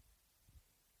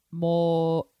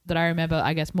more that I remember,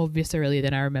 I guess, more viscerally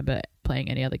than I remember playing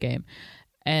any other game.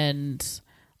 And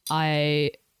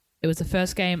it was the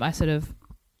first game I sort of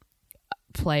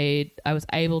played. I was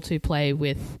able to play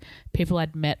with people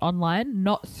I'd met online,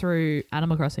 not through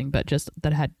Animal Crossing, but just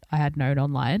that I had known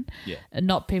online. Yeah. And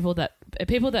not people that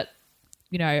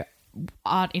you know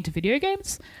aren't into video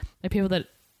games, like people that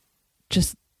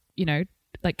just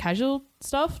like casual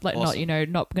stuff, like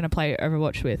Awesome. not going to play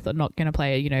Overwatch with, or not going to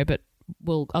play but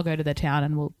I'll go to their town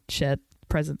and we'll share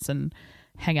presents and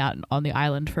hang out on the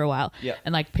island for a while. Yeah.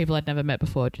 And like people I'd never met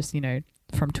before, just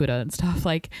from Twitter and stuff.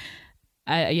 Like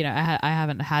I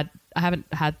haven't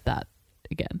had that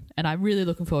again, and I'm really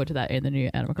looking forward to that in the new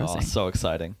Animal Oh, Crossing. so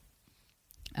exciting.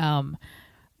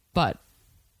 But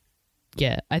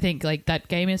yeah, I think like that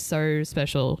game is so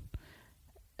special.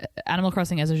 Animal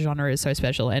Crossing as a genre is so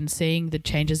special, and seeing the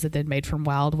changes that they'd made from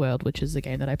Wild World, which is the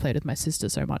game that I played with my sister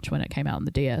so much when it came out on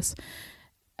the DS,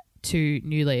 to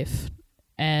New Leaf,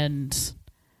 and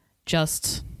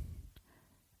just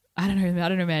I don't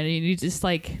know, man. You just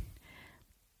like,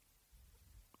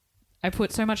 I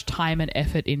put so much time and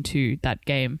effort into that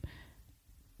game.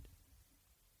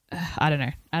 I don't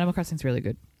know. Animal Crossing's really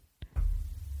good.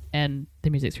 And the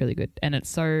music's really good, and it's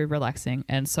so relaxing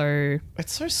and so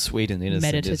It's so sweet and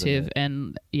innocent, meditative, isn't it?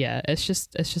 and yeah, it's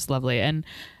just lovely. And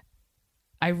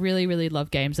I really, really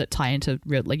love games that tie into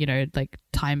real, like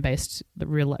time based,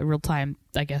 real time,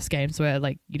 I guess, games where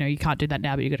like you can't do that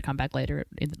now, but you got to come back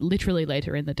literally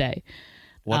later in the day.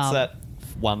 What's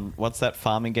that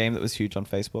farming game that was huge on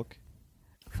Facebook?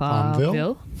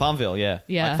 Farmville? Farmville, yeah.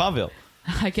 Yeah. Like Farmville.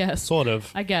 I guess. Sort of.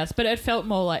 I guess, but it felt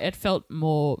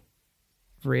more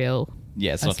real.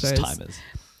 Yeah, it's I not just suppose. timers.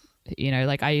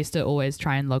 Like I used to always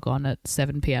try and log on at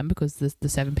 7 p.m. because the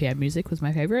 7 p.m. music was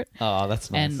my favorite. Oh,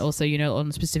 that's nice. And also,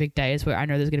 on specific days where I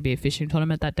know there's going to be a fishing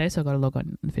tournament that day, so I've got to log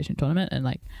on the fishing tournament. And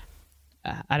like,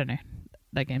 I don't know,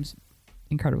 that game's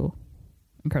incredible.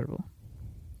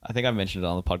 I think I've mentioned it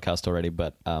on the podcast already,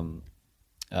 but I've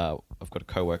got a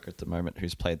coworker at the moment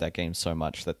who's played that game so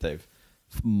much that they've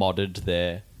modded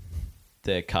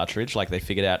their cartridge. Like they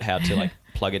figured out how to like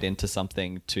plug it into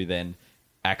something to then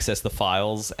access the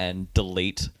files and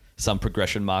delete some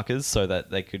progression markers so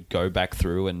that they could go back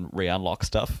through and re-unlock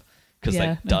stuff because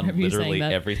Yeah, they've done I remember you literally saying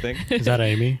that. everything. Is that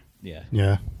Amy? Yeah.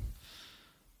 Yeah.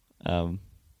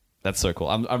 That's so cool.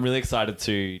 I'm really excited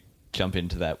to jump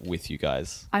into that with you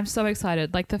guys. I'm so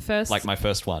excited. Like the first, Like my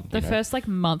first one. the first like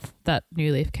month that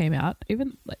New Leaf came out,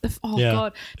 even like Yeah.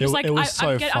 god, It like was so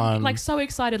I'm fun. like so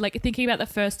excited. Like thinking about the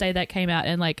first day that came out,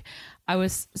 and like I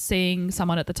was seeing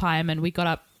someone at the time, and we got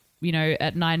up,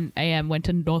 at 9 a.m. went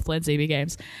to Northland ZB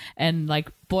Games, and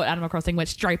like bought Animal Crossing, went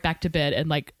straight back to bed, and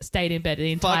like stayed in bed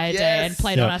the entire day and yes.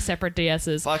 played Yep. on our separate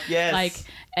DSs. Fuck yes. Like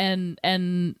and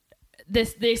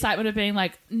the excitement of being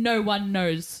like, no one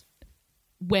knows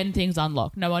when things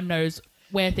unlock. No one knows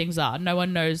where things are. No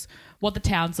one knows what the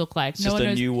towns look like. It's No just one a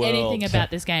knows new world. anything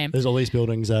about this game. There's all these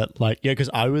buildings that because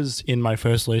I was in my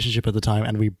first relationship at the time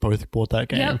and we both bought that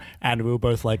game Yep. and we were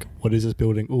both like, what is this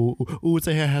building? Ooh, it's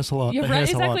a hair salon. You're a right, hair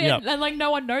salon. exactly. Yep. And like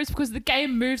no one knows because the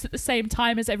game moves at the same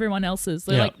time as everyone else's.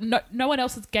 So, Yeah. like no one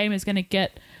else's game is going to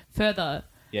get further.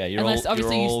 yeah, you're unless all,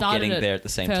 obviously you're you all started getting it there at the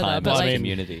same further, time but as a like-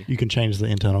 community. You can change the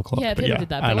internal clock. Yeah, but people did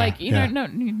that, I but know, like yeah.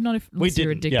 not if We unless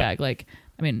you're a didn't, yeah. dickbag. Like,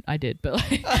 I mean, I did, but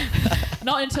like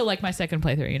not until like my second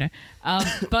playthrough,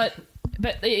 But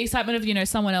the excitement of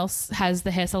someone else has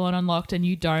the hair salon unlocked and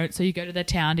you don't, so you go to their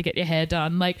town to get your hair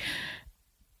done. Like,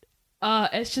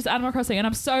 it's just Animal Crossing, and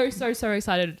I'm so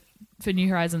excited for New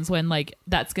Horizons when like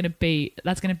that's gonna be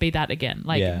that again.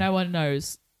 Like Yeah. no one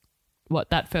knows what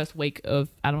that first week of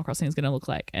Animal Crossing is gonna look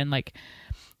like, and like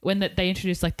when they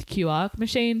introduced like the QR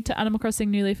machine to Animal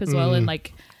Crossing New Leaf as well, and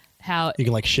like how You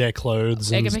can like share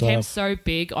clothes it and became stuff. so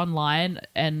big online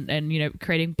and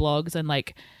creating blogs, and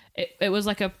like it was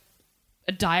like a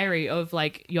diary of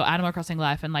like your Animal Crossing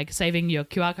life, and like saving your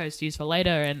QR codes to use for later,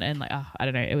 and like I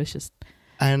don't know, it was just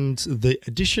And the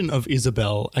addition of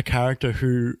Isabelle, a character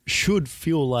who should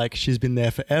feel like she's been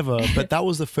there forever, but that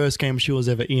was the first game she was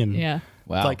ever in. yeah.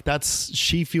 Wow. Like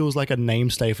she feels like a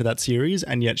namestay for that series,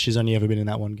 and yet she's only ever been in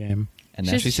that one game. and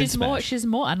now she's in Smash. she's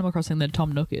more Animal Crossing than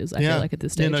Tom Nook is. I feel like at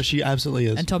this stage. Yeah, no, she absolutely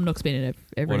is. And Tom Nook's been in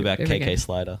every. What about every KK game.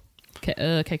 Slider?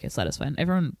 KK Slider's fine.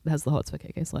 Everyone has the hots for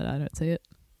KK Slider. I don't see it.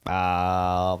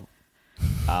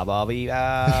 Bobby.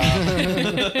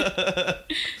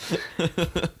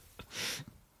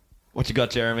 What you got,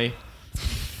 Jeremy?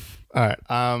 All right.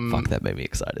 Fuck, that made me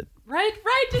excited. Right?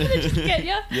 Didn't it just get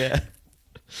you? Yeah.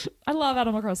 I love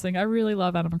Animal Crossing. I really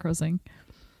love Animal Crossing.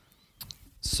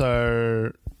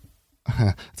 So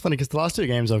it's funny because the last two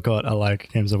games I've got are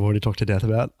like games I've already talked to death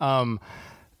about.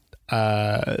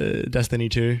 Destiny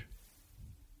 2.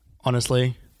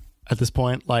 Honestly, at this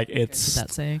point, like it's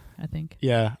That saying, I think.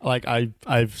 yeah, like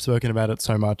I've spoken about it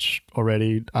so much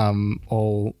already.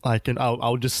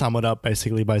 I'll just sum it up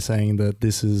basically by saying that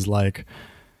this is like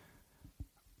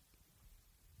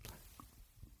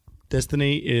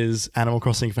Destiny is Animal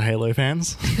Crossing for Halo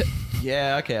fans.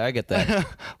 Yeah, okay, I get that.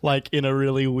 Like in a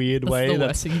really weird That's way. the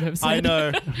worst thing you've ever said. I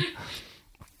know.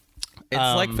 It's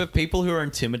like for people who are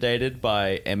intimidated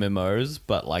by MMOs,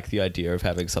 but like the idea of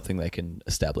having something they can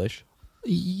establish.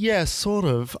 Yeah, sort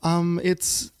of.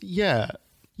 It's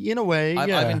in a way. I've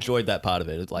yeah, enjoyed that part of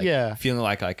it. It's like Yeah. feeling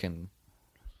like I can.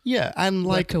 yeah, and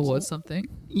Like like towards something.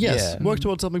 yes, Yeah. work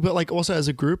towards something, but like also as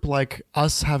a group, like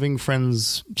us having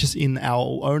friends just in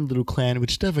our own little clan,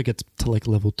 which never gets to like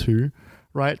level 2,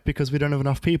 right? Because we don't have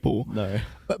enough people. No.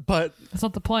 But That's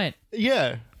not the point.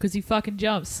 yeah, Because he fucking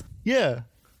jumps. yeah,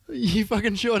 he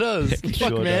fucking sure does. Fuck,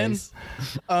 Sure man.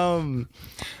 does.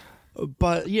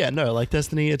 But yeah, no, like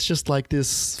Destiny, it's just like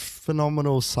this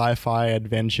phenomenal sci-fi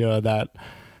adventure that,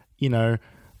 you know,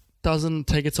 doesn't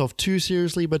take itself too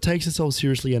seriously, but takes itself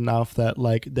seriously enough that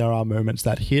like there are moments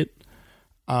that hit.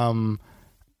 And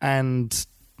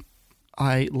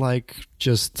I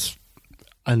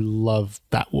I love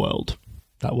that world.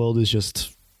 That world is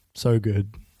just so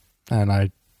good. And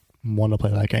I want to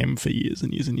play that game for years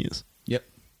and years and years. Yep.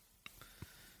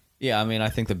 Yeah, I mean, I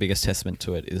think the biggest testament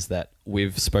to it is that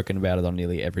we've spoken about it on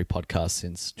nearly every podcast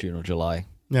since June or July.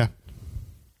 Yeah.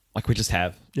 Like we just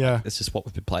have. Yeah. It's just what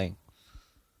we've been playing.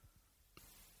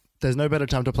 There's no better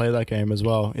time to play that game as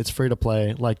well. It's free to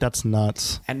play. Like, that's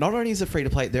nuts. And not only is it free to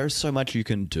play, there is so much you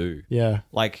can do. Yeah.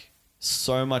 Like,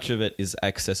 so much of it is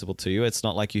accessible to you. It's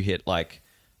not like you hit like,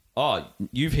 oh,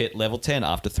 you've hit level 10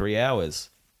 after 3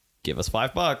 hours. Give us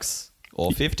 $5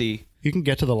 or 50. You can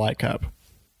get to the light cap.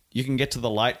 You can get to the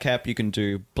light cap. You can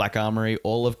do Black Armory,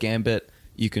 all of Gambit.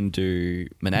 You can do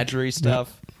Menagerie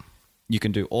stuff. You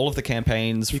can do all of the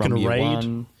campaigns You from can year raid.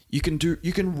 one. You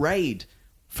can raid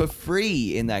for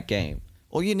free in that game.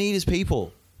 All you need is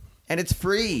people, and it's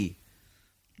free.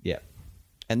 Yeah,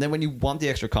 and then when you want the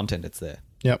extra content, it's there.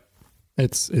 Yep.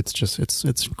 It's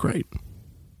great.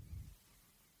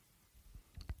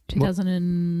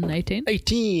 2018.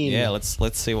 18. Yeah, let's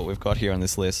see what we've got here on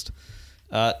this list.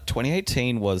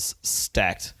 2018 was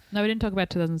stacked. No, we didn't talk about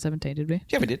 2017, did we?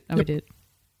 Yeah, we did. Oh, we did.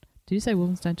 Did you say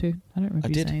Wolfenstein 2? I don't remember I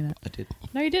you did. saying that. I did.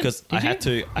 No, you didn't. Because Did I you? had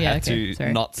to. I Yeah, had okay, to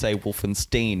sorry. not say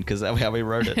Wolfenstein because that's how we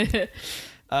wrote it.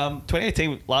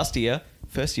 2018, last year,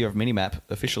 first year of Minimap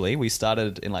officially. We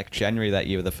started in like January that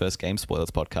year with the first Game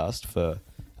Spoilers podcast for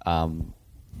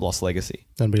Lost Legacy.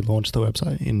 Then we launched the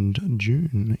website in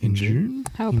June. In June?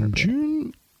 How In appropriate.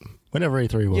 June? Whenever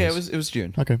E3 was. Yeah, it was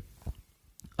June. Okay.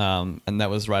 And that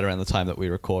was right around the time that we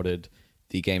recorded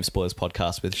the Game Spoilers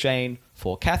podcast with Shane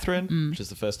for Catherine, which is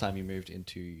the first time you moved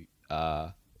into,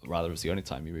 rather, it was the only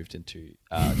time you moved into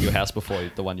your house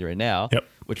before the one you're in now, Yep.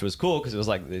 which was cool because it was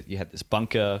like you had this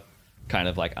bunker kind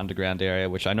of like underground area,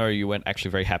 which I know you weren't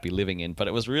actually very happy living in, but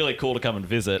it was really cool to come and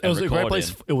visit It was and a great record place.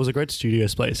 in. It was a great studio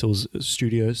space. It was a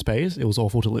studio space. It was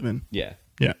awful to live in. Yeah.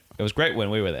 Yeah. It was great when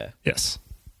we were there, Yes.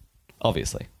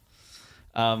 obviously.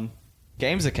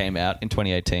 Games that came out in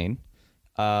 2018,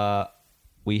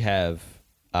 we have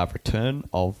Return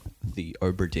of the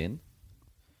Obra Dinn.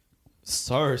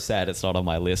 So sad it's not on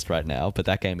my list right now, but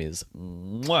that game is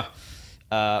mwah.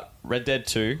 Red Dead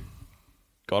 2,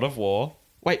 God of War.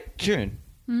 Wait, June.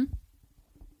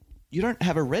 You don't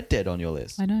have a Red Dead on your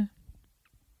list. I know.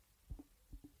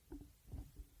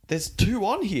 There's 2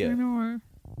 on I here. know.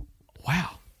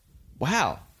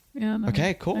 Wow. Yeah, I know.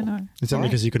 Okay, cool. I know. It's only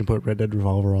Alright. because you couldn't put Red Dead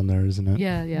Revolver on there, isn't it?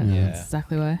 Yeah, yeah. Yeah. That's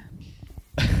exactly why.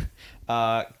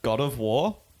 God of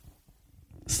War,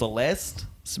 Celeste,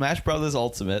 Smash Brothers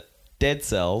Ultimate, Dead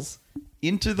Cells,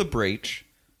 Into the Breach,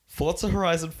 Forza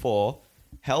Horizon 4,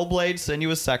 Hellblade: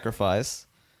 Senua's Sacrifice,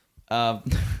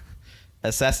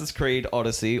 Assassin's Creed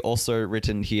Odyssey, also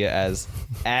written here as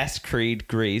Ass Creed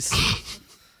Greece,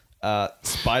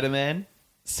 Spider-Man,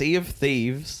 Sea of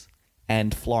Thieves,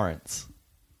 and Florence.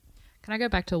 Can I go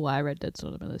back to why Red Dead's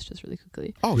not on my list just really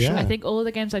quickly? Oh, sure. yeah. I think all of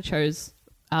the games I chose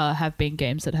have been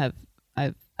games that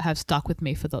have stuck with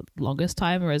me for the longest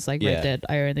time, whereas like Yeah. Red Dead,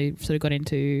 I only sort of got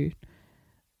into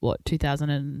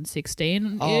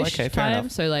 2016 Oh, ish okay, fair time.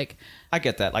 enough. So like, I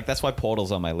get that. Like, that's why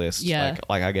Portal's on my list. Yeah.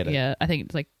 Like I get it. yeah, I think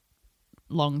it's like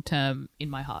long term in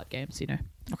my heart games. You know.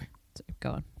 Okay. So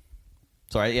go on.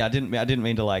 Sorry, yeah, I didn't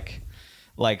mean to like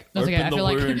That's open okay. I the feel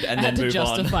like wound and I had then to move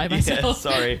on. justify Yeah, myself.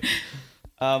 sorry.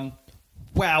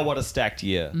 Wow, what a stacked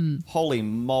year! Mm. Holy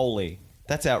moly,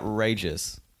 that's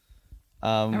outrageous.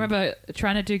 I remember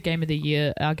trying to do Game of the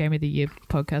Year, our Game of the Year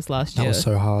podcast last That year. was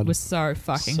so hard. Was so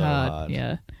fucking So hard. hard.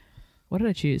 Yeah. What did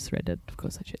I choose? Red Dead. Of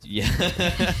course I chose.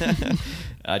 Yeah,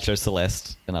 I chose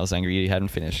Celeste, and I was angry you hadn't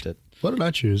finished it. What did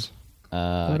I choose?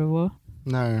 God of War.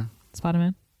 No,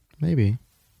 Spider-Man. maybe.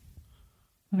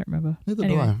 I don't remember. Neither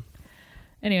anyway. do I.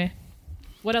 Anyway,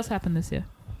 what else happened this year?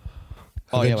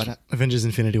 Oh yeah, what Avengers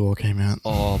Infinity War came out.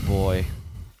 oh boy,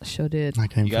 Sure did. That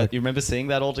came you remember seeing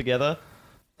that all together?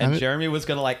 And I- Jeremy was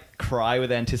gonna like cry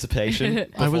with anticipation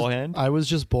beforehand, I was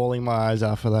just bawling my eyes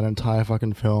out for that entire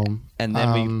fucking film. and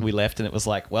then we left, and it was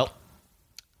like, well,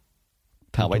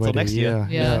 can't wait till next year.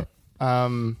 Yeah.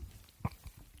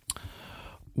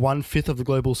 1/5 of the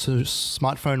global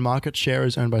smartphone market share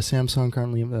is owned by Samsung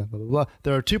currently. Blah, blah, blah.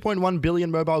 There are 2.1 billion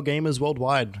mobile gamers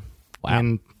worldwide Wow.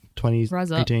 in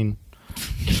 2018.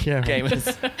 Yeah, Gamers.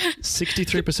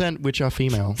 63% which are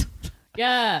female.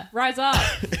 Yeah. Rise up.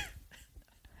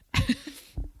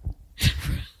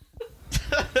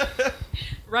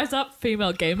 Rise up,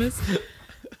 female gamers.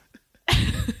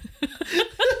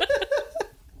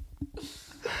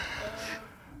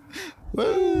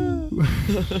 Woo!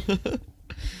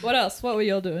 What else? What were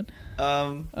y'all doing?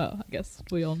 Um, Oh, I guess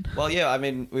we on. well, yeah, I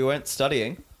mean, we weren't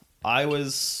studying. I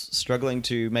was struggling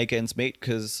to make ends meet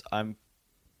because I'm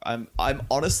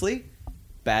honestly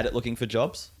bad at looking for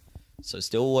jobs. So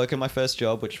still working my first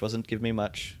job, which wasn't giving me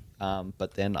much.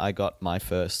 But then I got my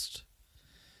first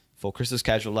for Christmas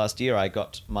casual last year. I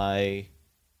got my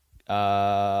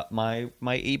my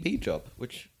EB job,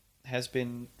 which has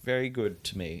been very good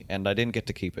to me, and I didn't get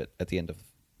to keep it at the end of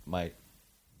my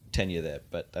tenure there,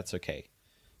 but that's okay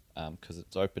because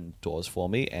it's opened doors for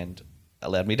me and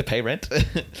allowed me to pay rent.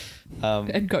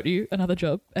 And got you another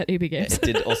job at EB Games. It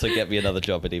did also get me another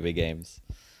job at EB Games,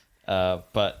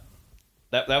 but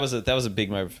that was a big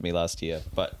moment for me last year.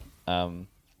 But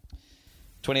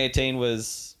 2018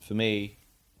 was for me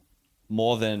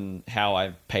more than how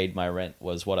I paid my rent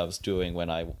was what I was doing when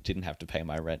I didn't have to pay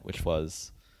my rent, which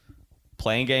was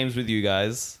playing games with you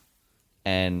guys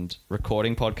and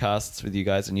recording podcasts with you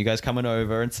guys, and you guys coming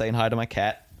over and saying hi to my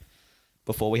cat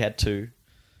before we had two,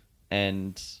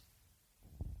 and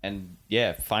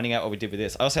yeah, finding out what we did with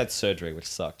this. I also had surgery, which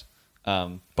sucked,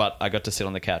 but I got to sit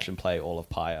on the couch and play all of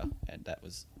Pyre, and that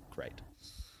was great.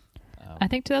 I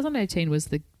think 2018 was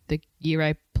the year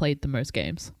I played the most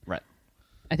games. Right.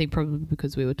 I think probably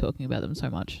because we were talking about them so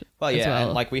much. Well, as yeah, well.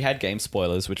 and like we had game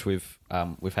spoilers, which we've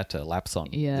had to lapse on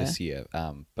Yeah. this year.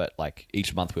 But like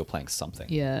each month we were playing something.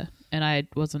 Yeah, and I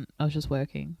was just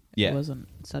working. Yeah. I wasn't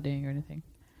studying or anything.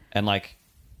 And like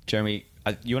Jeremy,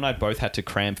 you and I both had to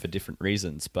cram for different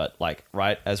reasons. But like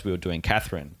right as we were doing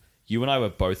Catherine, you and I were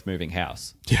both moving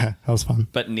house, Yeah, that was fun.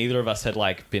 but neither of us had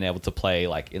like been able to play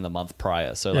like in the month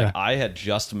prior. So like Yeah. I had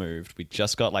just moved. We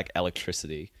just got like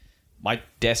electricity. My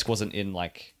desk wasn't in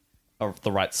like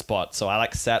the right spot, so I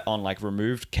like sat on like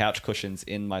removed couch cushions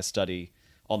in my study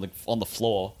on the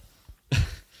floor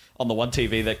on the one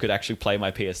TV that could actually play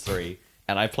my PS3,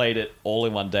 and I played it all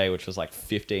in one day, which was like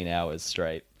 15 hours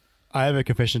straight. I have a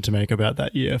confession to make about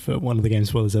that year for one of the Game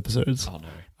Spoilers episodes. Oh no.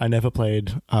 I never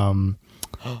played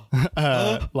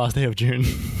Last Day of June.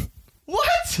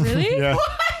 What? Really? Yeah.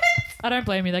 I don't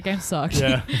blame you. That game sucked.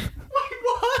 Yeah.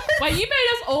 Wait, you made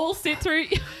us all sit through.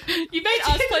 You made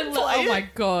us play. didn't play Oh it? my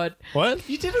god. What?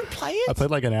 You didn't play it? I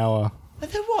played like an hour And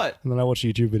then what? and then I watched a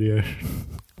YouTube video.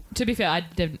 To be fair,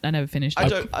 I never finished. I it.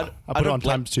 don't. I put it on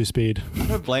times 2 speed. I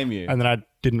don't blame you. And then I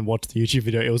didn't watch the YouTube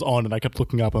video. It was on and I kept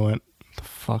looking up and went, what the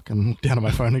fuck? And looked down at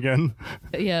my phone again.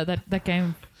 Yeah, that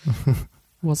game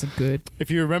wasn't good. If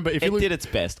you remember, if you It look, did its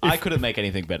best. I couldn't make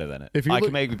anything better than it. if you I look-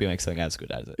 could maybe make something as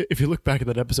good as it. if you look back at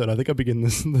that episode, I think I begin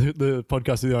the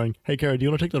podcast with going, hey, Kara, do you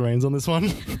want to take the reins on this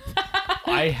one?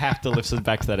 I have to listen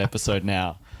back to that episode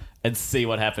now and see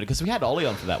what happened, because we had Ollie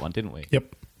on for that one, didn't we?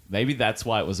 Yep. Maybe that's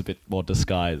why it was a bit more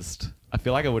disguised. I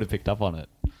feel like I would have picked up on it,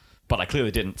 but I clearly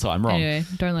didn't, so I'm wrong. Anyway,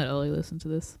 don't let Ollie listen to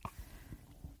this.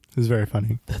 It was very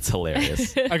funny. That's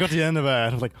hilarious. I got to the end of it. I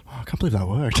was like, oh, I can't believe that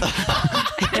worked.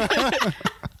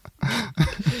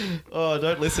 Oh,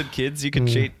 don't listen, kids. You can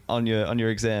cheat on your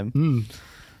exam. Mm.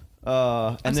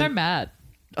 I'm And so then, mad.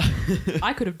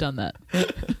 I could have done that.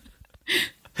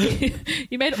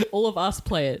 You made all of us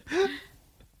play it.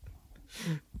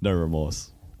 no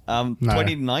remorse. No.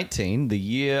 2019, the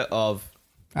year of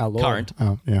Our Lord. Current.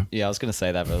 Oh, yeah. Yeah, I was going to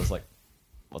say that, but I was like,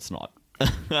 let's not.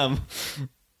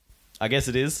 I guess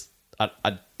it is.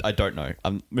 I don't know.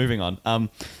 I'm moving on.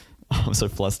 I'm so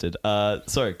flustered.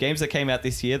 So games that came out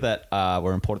this year that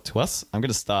were important to us. I'm going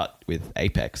to start with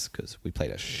Apex because we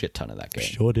played a shit ton of that game.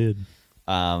 Sure did.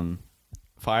 Fire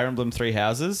Emblem Three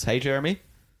Houses. Hey, Jeremy.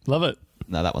 Love it.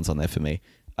 No, that one's on there for me.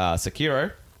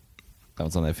 Sekiro. That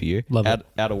one's on there for you. Love it.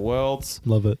 Outer Worlds.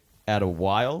 Love it. Outer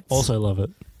Wilds. Also love it.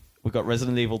 We've got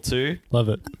Resident Evil 2. Love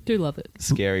it. Do love it.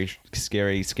 Scary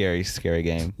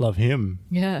game. Love him.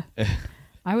 Yeah.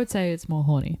 I would say it's more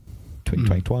horny. Twink,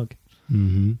 twink, twink.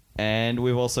 Mm-hmm. And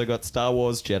we've also got Star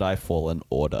Wars Jedi Fallen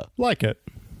Order. Like it.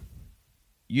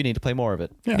 You need to play more of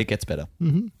it. Yeah. It gets better.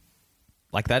 Mm-hmm.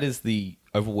 Like, that is the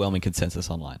overwhelming consensus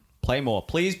online. Play more.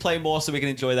 Please play more so we can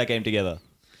enjoy that game together.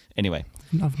 Anyway.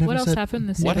 What else happened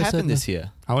this year? What happened this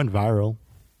year? I went viral.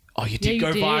 Oh, you did you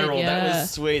go did, viral. yeah. That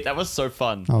was sweet. That was so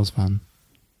fun. That was fun.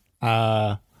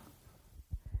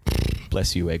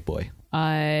 Bless you, Egg Boy.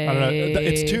 I don't know.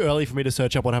 It's too early for me to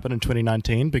search up what happened in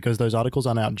 2019 because those articles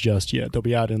aren't out just yet. They'll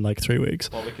be out in like 3 weeks.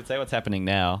 Well, we could say what's happening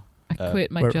now. I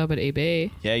quit my job at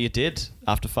EB. Yeah, you did.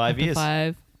 After 5 years.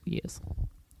 5 years.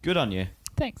 Good on you.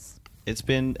 Thanks.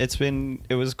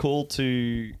 It was cool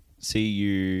to see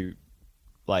you,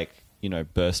 like, you know,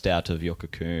 burst out of your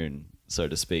cocoon, so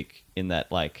to speak, in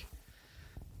that, like,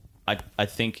 I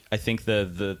think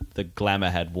the glamour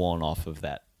had worn off of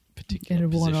that particular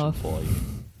position for you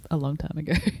a long time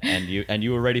ago. and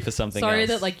you were ready for something else. Sorry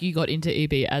that like you got into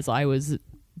EB as I was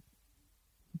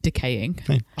decaying.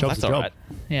 Hey, job's that's a all job. right.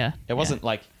 Yeah. It wasn't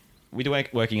like we were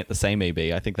working at the same EB.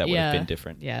 I think that would have been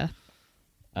different. Yeah.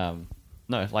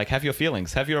 No, like, have your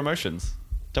feelings, have your emotions.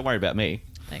 Don't worry about me.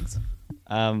 Thanks.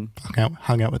 Um,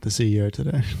 Hung out with the CEO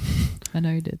today. I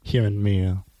know you did. Him and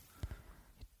me.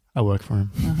 I work for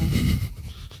him.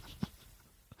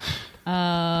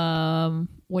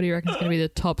 What do you reckon is going to be the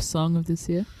top song of this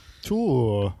year?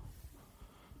 Ooh.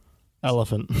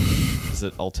 Elephant. is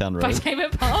it Old Town Road? By Tame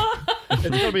Impala? It's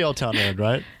gotta be Old Town Road,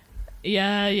 right?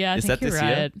 Yeah. I Is think that you're this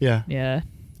year? right. Yeah. Yeah.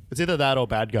 It's either that or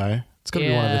Bad Guy. It's gotta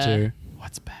be one of the two.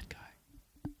 What's bad guy?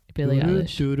 Billie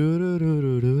Eilish.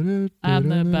 I'm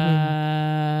the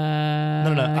bad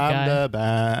No, guy. I'm the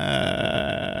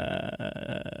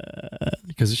bad.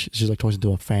 Because she's like talking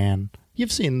to a fan.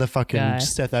 You've seen the fucking Guy.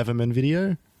 Seth Everman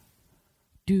video?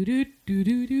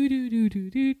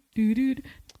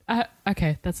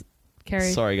 Okay, that's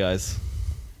Carrie. Sorry, guys.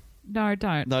 No,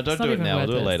 don't. No, don't It's not do it even now. We'll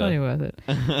worth do it later. It's not even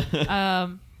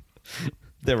worth it.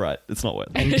 They're right. It's not worth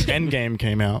it. Endgame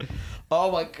came out.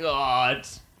 Oh my god.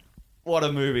 What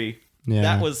a movie. Yeah.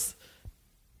 That was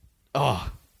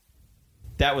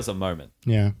a moment.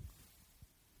 Yeah.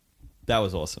 That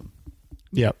was awesome.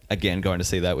 Yep. Again, going to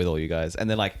see that with all you guys. And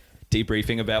then, like,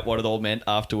 debriefing about what it all meant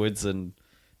afterwards and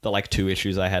the, like, 2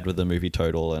 issues I had with the movie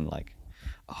total and, like,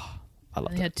 I I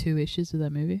loved only it. had 2 issues with that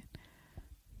movie.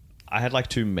 I had, like,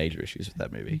 2 major issues with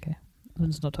that movie. Okay, I'll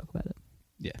just not talk about it.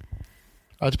 Yeah.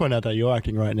 I'll just point out that you're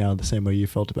acting right now the same way you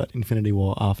felt about Infinity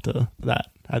War after that,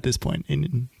 at this point.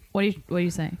 What are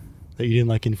you saying? That you didn't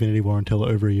like Infinity War until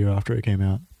over a year after it came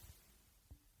out.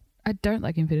 I don't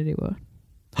like Infinity War.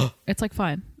 It's like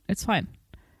fine. It's fine.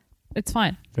 It's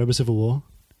fine. Remember Civil War?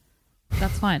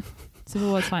 That's fine.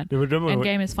 Civil War's fine. Remember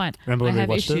Endgame is fine. remember I when we have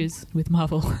watched it? issues with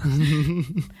Marvel.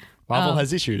 Marvel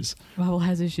has issues. Marvel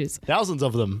has issues. Thousands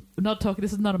of them. I'm not talking.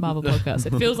 This is not a Marvel podcast.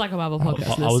 It feels like a Marvel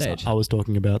podcast at this stage. I was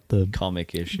talking about the...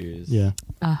 Comic issues. Yeah.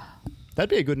 Ah. That'd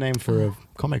be a good name for a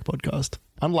comic podcast.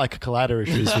 Unlike Collider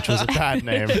Issues, which was a bad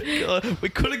name. God, we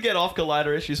couldn't get off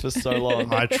Collider issues for so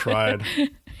long. I tried.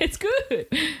 It's good.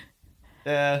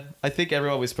 Yeah, I think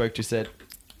everyone we spoke to said,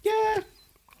 yeah.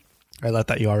 I let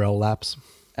that URL lapse.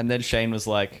 And then Shane was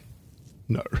like,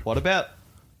 No. what about...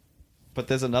 But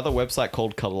there's another website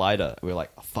called Collider. We were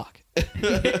like, oh, fuck.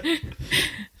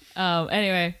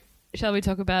 Anyway, shall we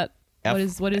talk about Our-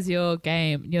 what is your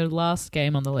game? Your last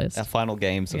game on the list? Our final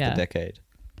games of Yeah. the decade.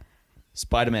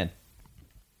 Spider-Man.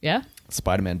 Yeah.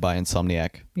 Spider-Man by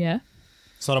Insomniac. Yeah.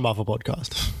 It's not a Marvel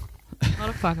podcast. Not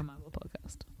a fucking Marvel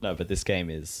podcast. No, but this game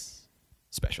is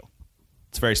special.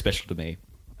 It's very special to me.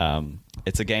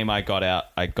 It's a game I got out.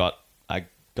 I got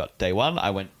day one. I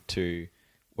went to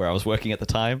where I was working at the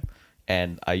time,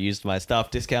 and I used my staff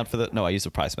discount for the. No, I used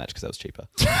a price match because that was cheaper.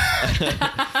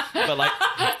 But like,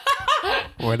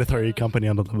 Way to throw your company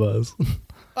under the bus.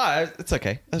 it's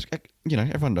okay. You know,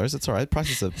 everyone knows it's all right.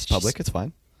 Prices are public. It's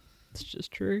fine. It's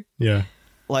just true. Yeah.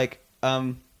 Like,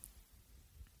 and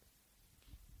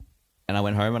I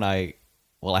went home and I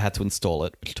had to install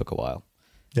it, which took a while.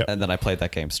 Yep. And then I played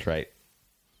that game straight.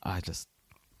 It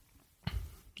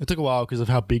took a while because of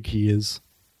how big he is.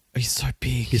 He's so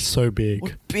big. He's so big.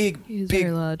 What big, He's big.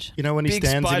 very large. You know when he Big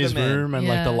stands in his Spider-Man. room and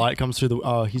like Yeah. the light comes through the...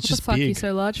 Oh, he's What just the fuck big. are you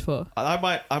so large for? I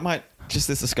might just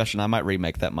this discussion. I might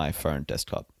remake that my phone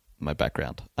desktop, my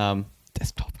background.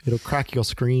 Desktop. It'll crack your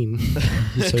screen.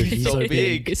 He's so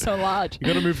big. It's so large. You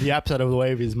got to move the apps out of the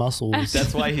way of his muscles.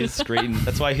 That's why his screen.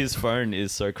 That's why his phone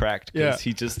is so cracked. Because Yeah.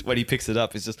 he just when he picks it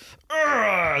up, it's just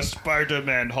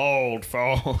Spider-Man hold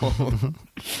phone.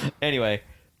 Anyway,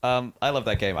 I love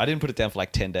that game. I didn't put it down for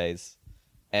like 10 days,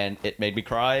 and it made me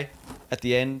cry at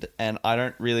the end. And I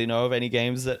don't really know of any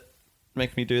games that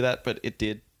make me do that, but it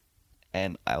did.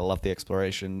 And I love the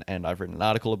exploration, and I've written an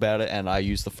article about it, and I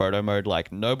use the photo mode like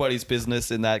nobody's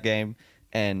business in that game,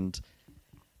 and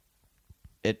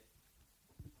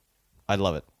I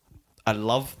love it. I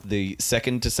love the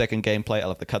second-to-second gameplay. I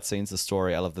love the cutscenes, the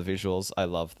story. I love the visuals. I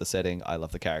love the setting. I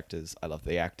love the characters. I love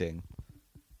the acting.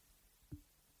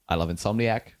 I love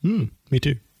Insomniac. Me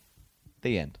too.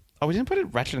 The end. Oh, we didn't put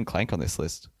Ratchet and Clank on this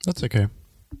list. That's okay.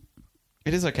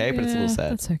 It is okay, but it's a little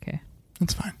sad. That's okay.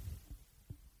 That's fine.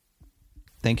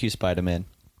 Thank you, Spider-Man.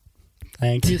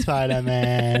 Thank you,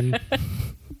 Spider-Man.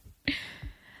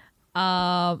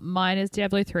 Mine is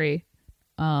Diablo 3.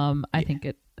 I think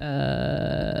it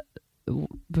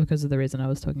because of the reason I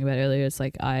was talking about earlier. It's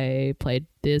like I played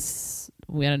this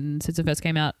since it first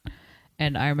came out,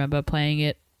 and I remember playing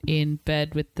it in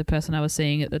bed with the person I was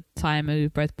seeing at the time, and we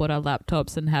both bought our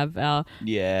laptops and have our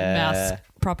mouse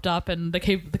propped up and the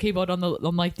keyboard on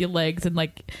like your legs, and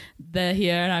like they're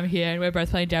here and I'm here, and we're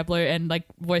both playing Diablo and like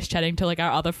voice chatting to like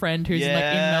our other friend who's like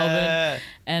in Melbourne,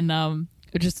 and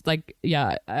just like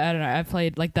I don't know, I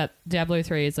played like that. Diablo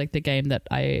 3 is like the game that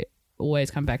I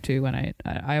always come back to when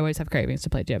I always have cravings to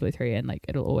play Diablo 3, and like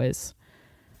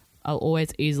I'll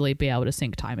always easily be able to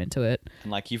sink time into it.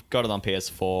 And like you've got it on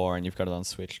PS4 and you've got it on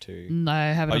Switch too. No,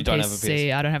 I have it on you don't have a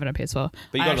PC. I don't have it on PS4.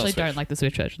 But you I got it on actually Switch. don't like the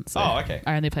Switch version. So Oh, okay.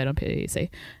 I only played on PC.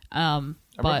 I But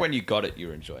remember when you got it, you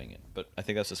were enjoying it, but I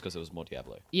think that's just because it was more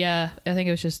Diablo. yeah, I think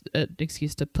it was just an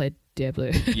excuse to play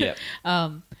Diablo. Yeah.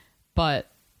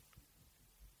 But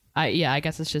I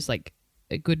guess it's just like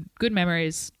good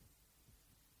memories,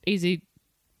 easy,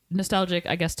 nostalgic,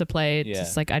 I guess, to play. It's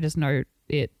just like I just know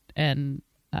it, and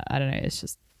I don't know, it's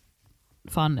just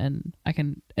fun, and I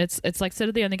can. It's like sort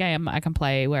of the only game I can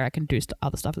play where I can do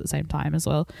other stuff at the same time as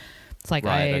well. It's like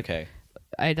Okay.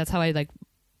 that's how I like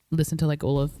listen to like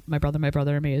all of my brother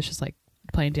and me. It's just like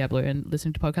playing Diablo and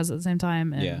listening to podcasts at the same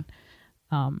time. And,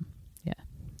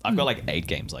 I've got like 8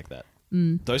 games like that.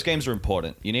 Those games are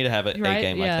important. You need to have an 8 right?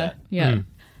 game like that. Yeah.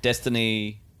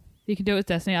 Destiny. You can do it with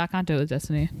Destiny. I can't do it with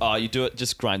Destiny. Oh, you do it.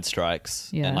 Just grind strikes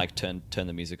Yeah. and like turn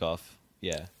the music off.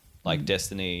 Yeah, like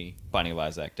Destiny, Binding of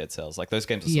Isaac, Dead Cells. Like those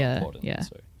games are so Yeah, important. yeah.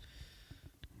 So,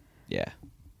 yeah.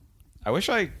 I wish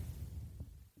I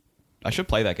should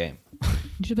play that game.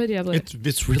 You should play Diablo. It's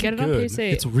really Get it good. on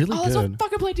PC. It's really Let's good.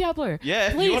 fucking play Diablo. Yeah,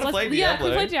 if Please, you want to play Diablo. Yeah, can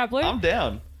we play Diablo? I'm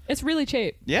down. It's really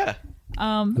cheap. Yeah.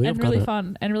 And I've got really it.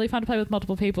 fun, and really fun to play with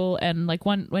multiple people. And like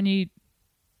when you,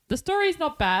 the story's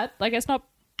not bad. Like it's not.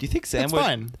 Do you think Sam It's would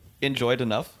fine. enjoy it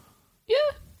enough?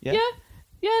 Yeah.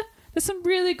 There's some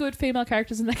really good female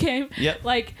characters in that game. Yep.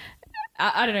 Like,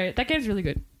 I don't know. That game's really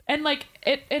good, and like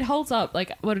it holds up.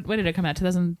 Like, when did it come out?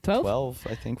 2012. 12,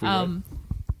 I think we wrote.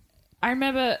 I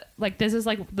remember like this is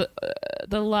like the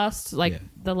last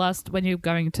the last when you're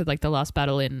going to like the last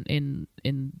battle in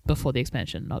before the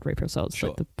expansion, not Reaper of Souls, Sure.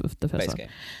 like the first Base one. game.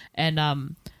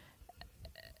 And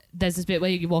there's this bit where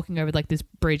you're walking over like this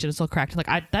bridge and it's all cracked. Like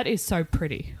that is so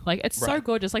pretty. Like it's so Right.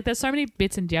 gorgeous. Like there's so many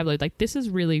bits in Diablo. Like this is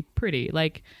really pretty.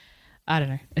 Like I don't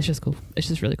know. It's just cool. It's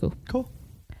just really cool. Cool.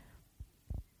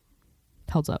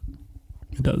 Holds up.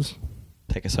 It does.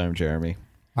 Take us home, Jeremy.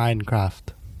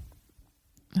 Minecraft.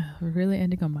 We're really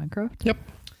ending on Minecraft. Yep.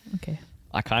 Okay.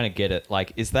 I kind of get it.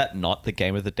 Like, is that not the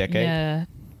game of the decade? Yeah.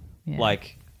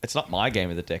 Like, it's not my game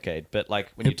of the decade, but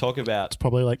like when you talk about, It's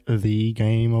probably like the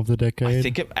game of the decade. I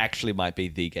think it actually might be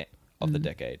the game of the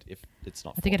decade if it's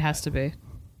not. I think it has Fortnite. to be.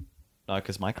 No,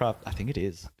 because Minecraft, I think it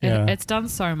is. Yeah. It's done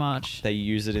so much. They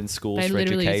use it in schools They for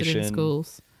literally education. use it in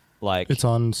schools. Like, It's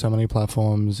on so many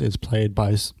platforms. It's played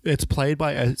by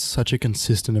such a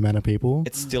consistent amount of people.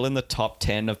 it's still in the top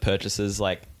 10 of purchases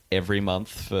like every month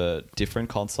for different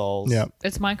consoles. Yeah.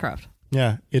 It's Minecraft.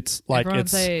 Yeah. It's like Everyone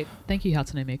it's say thank you,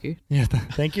 Hatsune Miku. yeah.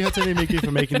 Thank you, Hatsune Miku,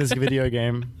 for making this video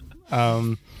game.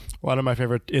 One of my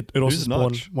favorite. It also Who's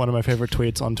spawned Notch? one of my favorite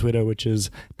tweets on Twitter, which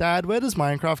is, "Dad, where does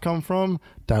Minecraft come from?"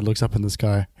 Dad looks up in the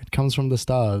sky. It comes from the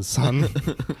stars, son.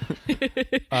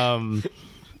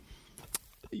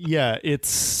 Yeah,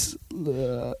 it's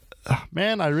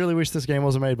man. I really wish this game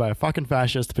wasn't made by a fucking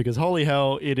fascist, because holy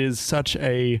hell, it is such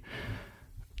a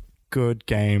good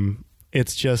game.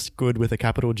 It's just good with a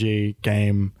capital G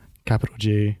game. Capital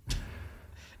G.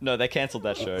 No, they cancelled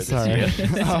that show this Sorry.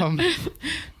 year,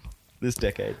 this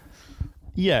decade.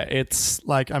 Yeah, it's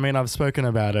like, I mean, I've spoken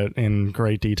about it in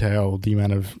great detail, the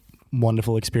amount of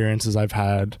wonderful experiences I've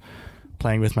had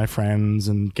playing with my friends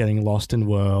and getting lost in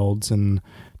worlds and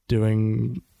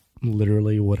doing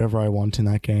literally whatever I want in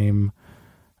that game.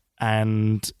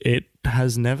 And it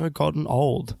has never gotten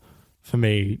old for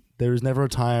me. There is never a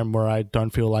time where I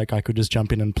don't feel like I could just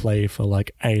jump in and play for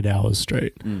like 8 hours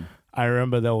straight. I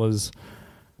remember there was,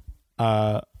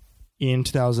 in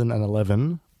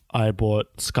 2011, I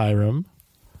bought Skyrim.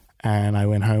 And I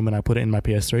went home and I put it in my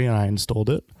PS3 and I installed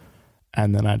it.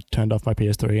 And then I turned off my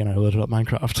PS3 and I loaded up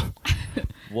Minecraft.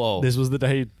 Whoa. This was the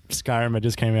day Skyrim had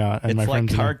just came out. And it's my like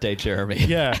friends current day Jeremy.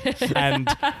 Yeah. And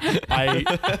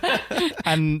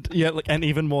and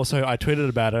even more so, I tweeted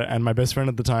about it and my best friend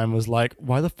at the time was like,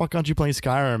 why the fuck aren't you playing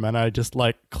Skyrim? And I just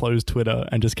like closed Twitter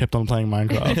and just kept on playing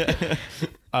Minecraft.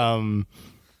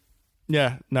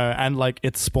 Yeah, no, and like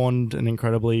it spawned an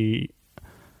incredibly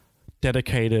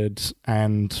dedicated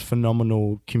and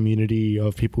phenomenal community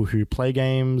of people who play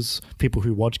games, people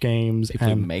who watch games, People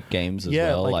and who make games as yeah,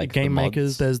 well. like game the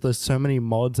makers. mods. There's so many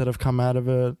mods that have come out of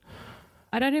it.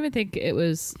 I don't even think it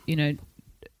was,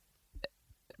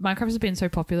 Minecraft has been so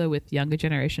popular with younger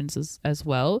generations as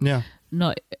well. Yeah,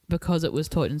 Not because it was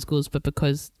taught in schools, but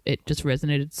because it just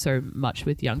resonated so much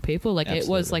with young people. Like it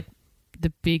was Absolutely. like the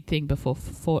big thing before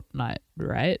Fortnite,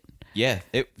 right? Yeah.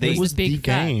 It was big the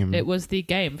fat- game. It was the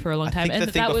game for a long I time. think And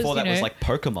the thing that before was, that was like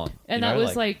Pokemon. and that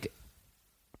was like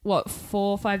what,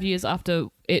 4 or 5 years after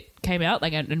it came out,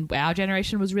 like, and our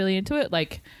generation was really into it.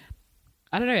 Like,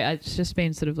 I don't know, it's just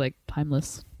been sort of like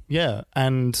timeless. yeah,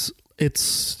 and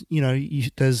it's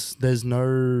there's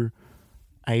no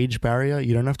age barrier.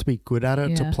 You don't have to be good at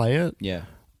it to Yeah. play it. Yeah.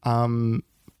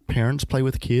 Parents play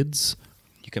with kids.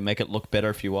 You can make it look better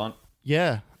if you want.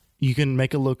 Yeah, you can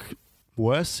make it look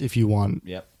worse if you want.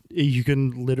 Yep. You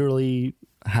can literally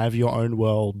have your own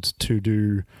world to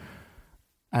do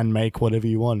and make whatever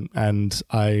you want. And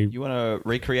You want to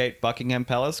recreate Buckingham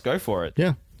Palace? Go for it.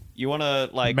 yeah, You want to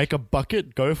like make a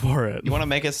bucket, go for it. You want to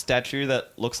make a statue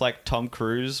that looks like Tom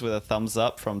Cruise with a thumbs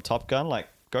up from Top Gun? Like,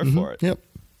 go Mhm, for it. Yep.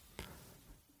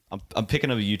 I'm picking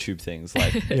up YouTube things,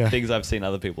 like Yeah. things I've seen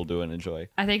other people do and enjoy.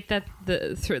 I think that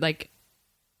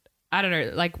I don't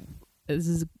know, like, this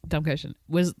is a dumb question.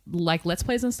 Was like Let's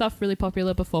Plays and stuff really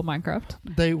popular before Minecraft?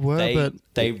 They were, but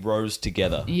They rose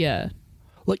together. Yeah.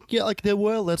 like there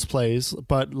were Let's Plays,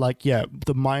 but like, yeah,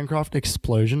 the Minecraft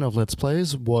explosion of Let's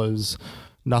Plays was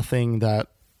nothing that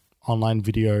online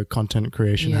video content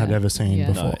creation had Yeah. ever seen Yeah.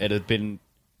 before. No, it had been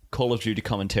Call of Duty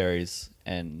commentaries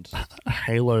and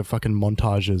Halo fucking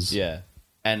montages. yeah,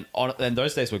 and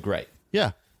those days were great.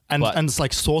 Yeah. And But- and it's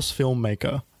like Source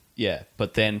Filmmaker. Yeah,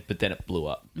 but then it blew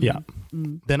up. Yeah.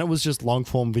 Then it was just long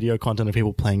form video content of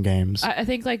people playing games. I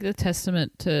think like the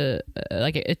testament to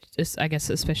like it's I guess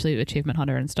especially Achievement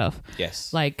Hunter and stuff.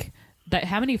 Yes, Like that,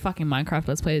 how many fucking Minecraft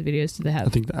Let's Play videos do they have? I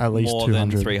think at least more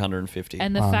 200. than 350.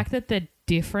 And the fact that they're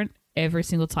different every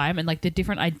single time, and like the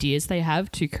different ideas they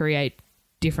have to create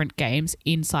different games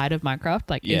inside of Minecraft,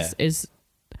 like Yeah. is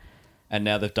And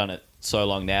now they've done it so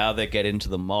long. Now they get into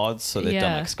the mods, so they've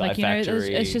done like Sky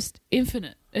Factory. it's just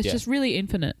infinite. It's Yeah. just really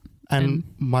infinite. And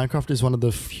Minecraft is one of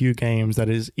the few games that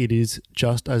it is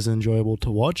just as enjoyable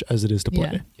to watch as it is to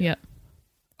play. Yeah.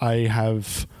 I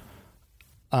have,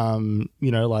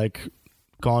 like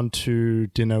gone to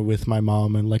dinner with my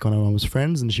mom and like one of my mom's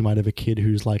friends, and she might have a kid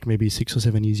who's like maybe 6 or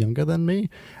 7 years younger than me,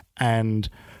 and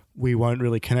we won't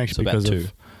really connect So about because 2.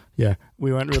 of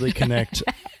we won't really connect.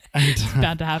 And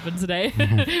Bound to happen today.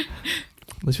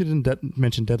 at least we didn't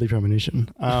mention Deadly Premonition.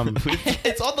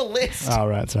 It's on the list. Oh,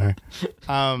 right. Sorry.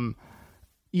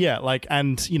 Yeah, like,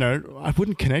 and, I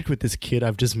wouldn't connect with this kid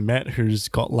I've just met who's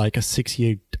got like a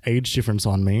 6-year age difference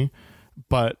on me,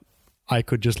 but I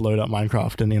could just load up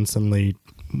Minecraft and instantly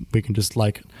we can just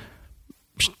like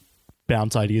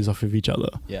bounce ideas off of each other.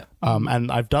 Yeah.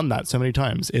 And I've done that so many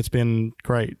times. It's been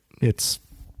great. It's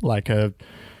like a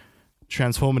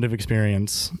transformative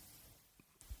experience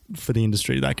for the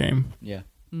industry, that game. Yeah.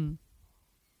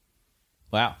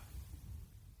 Wow.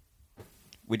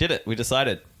 We did it. We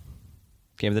decided.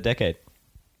 Game of the decade.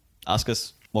 Ask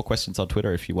us more questions on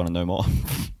Twitter if you want to know more.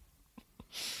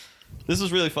 This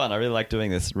was really fun. I really like doing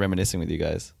this, reminiscing with you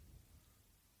guys.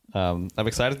 I'm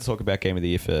excited to talk about Game of the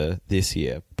Year for this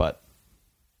year, but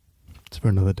It's for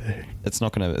another day. it's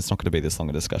not gonna be this long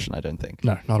a discussion, I don't think.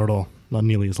 No, not at all. Not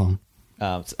nearly as long.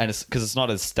 And it's because it's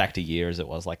not as stacked a year as it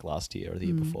was like last year or the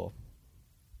year before.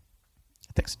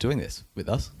 Thanks for doing this with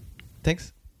us.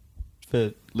 Thanks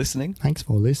for listening. Thanks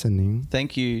for listening.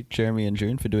 Thank you, Jeremy and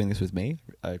June, for doing this with me.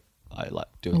 I like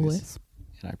doing this, Always.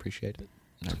 and I appreciate it,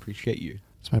 and I appreciate you.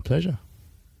 It's my pleasure.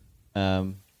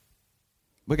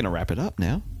 we're going to wrap it up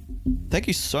now. Thank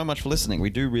you so much for listening. We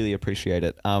do really appreciate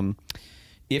it.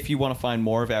 If you want to find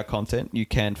more of our content, you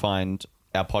can find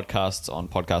our podcasts on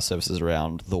podcast services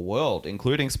around the world,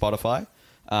 including Spotify.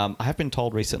 I have been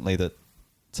told recently that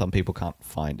some people can't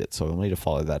find it, so we'll need to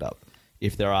follow that up.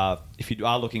 If you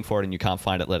are looking for it and you can't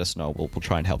find it, let us know. We'll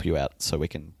try and help you out so we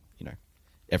can,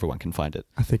 everyone can find it.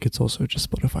 I think it's also just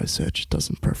Spotify search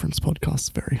doesn't preference podcasts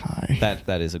very high.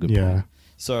 That is a good point.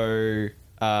 So,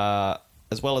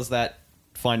 as well as that,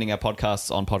 finding our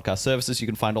podcasts on podcast services, you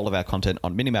can find all of our content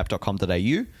on minimap.com.au.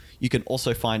 You can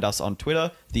also find us on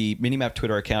Twitter. The Minimap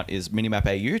Twitter account is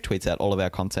minimapau, tweets out all of our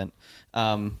content.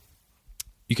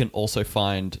 You can also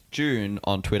find June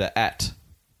on Twitter at...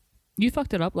 You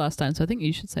fucked it up last time, so I think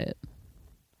you should say it.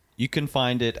 You can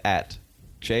find it at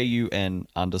JUN_ESS.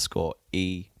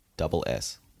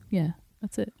 Yeah,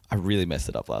 that's it. I really messed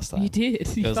it up last time. You did.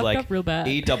 You It was fucked like up real bad.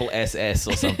 ESSS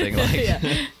or something. Like.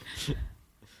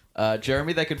 Yeah.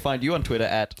 Jeremy, they can find you on Twitter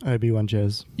at... Obi-Wan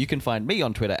Jez. You can find me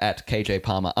on Twitter at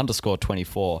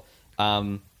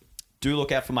KJPalmer_24. Do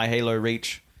look out for my Halo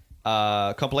Reach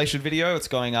compilation video. It's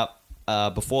going up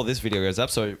before this video goes up.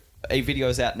 So a video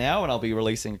is out now, and I'll be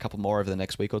releasing a couple more over the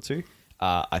next week or two.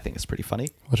 I think it's pretty funny.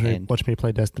 Watch me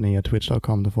play Destiny at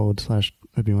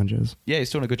twitch.com/Obi-Wan Jez. Yeah,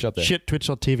 he's doing a good job there. Shit,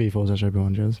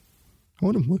 twitch.tv/Obi-Wan Jez. I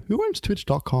wonder, who owns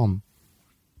twitch.com?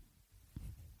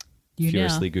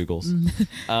 Furiously Googles.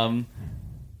 And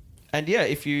yeah,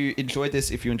 if you enjoyed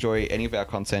this, if you enjoy any of our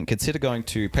content, consider going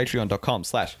to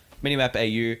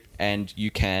patreon.com/minimapau, and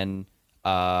you can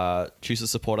choose to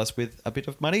support us with a bit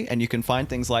of money, and you can find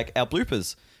things like our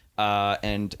bloopers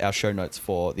and our show notes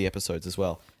for the episodes as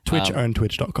well. Twitch own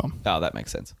twitch.com. Oh, that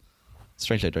makes sense.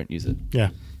 Strange they don't use it. Yeah.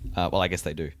 Well, I guess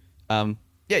they do. Yeah,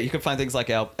 you can find things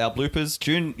like our bloopers.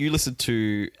 June, you listened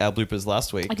to our bloopers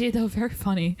last week. I did. They were very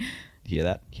funny. Hear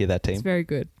that, team? It's very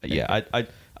good. Yeah,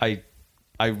 I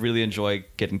really enjoy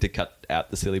getting to cut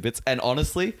out the silly bits. And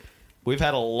honestly, we've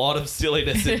had a lot of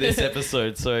silliness in this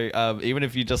episode. So even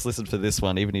if you just listen for this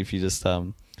one, even if you just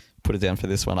put it down for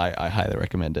this one, I highly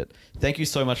recommend it. Thank you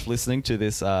so much for listening to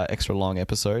this extra long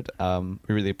episode. We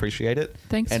really appreciate it.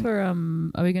 Thanks for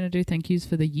are we going to do thank yous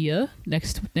for the year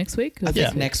next week? I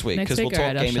think next week, because we'll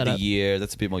talk game of the year.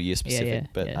 That's a bit more year specific.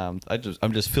 Yeah. But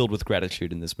I'm just filled with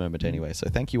gratitude in this moment anyway. So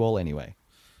thank you all anyway.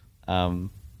 And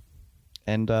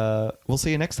we'll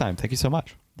see you next time. Thank you so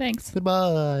much. Thanks.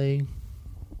 Goodbye.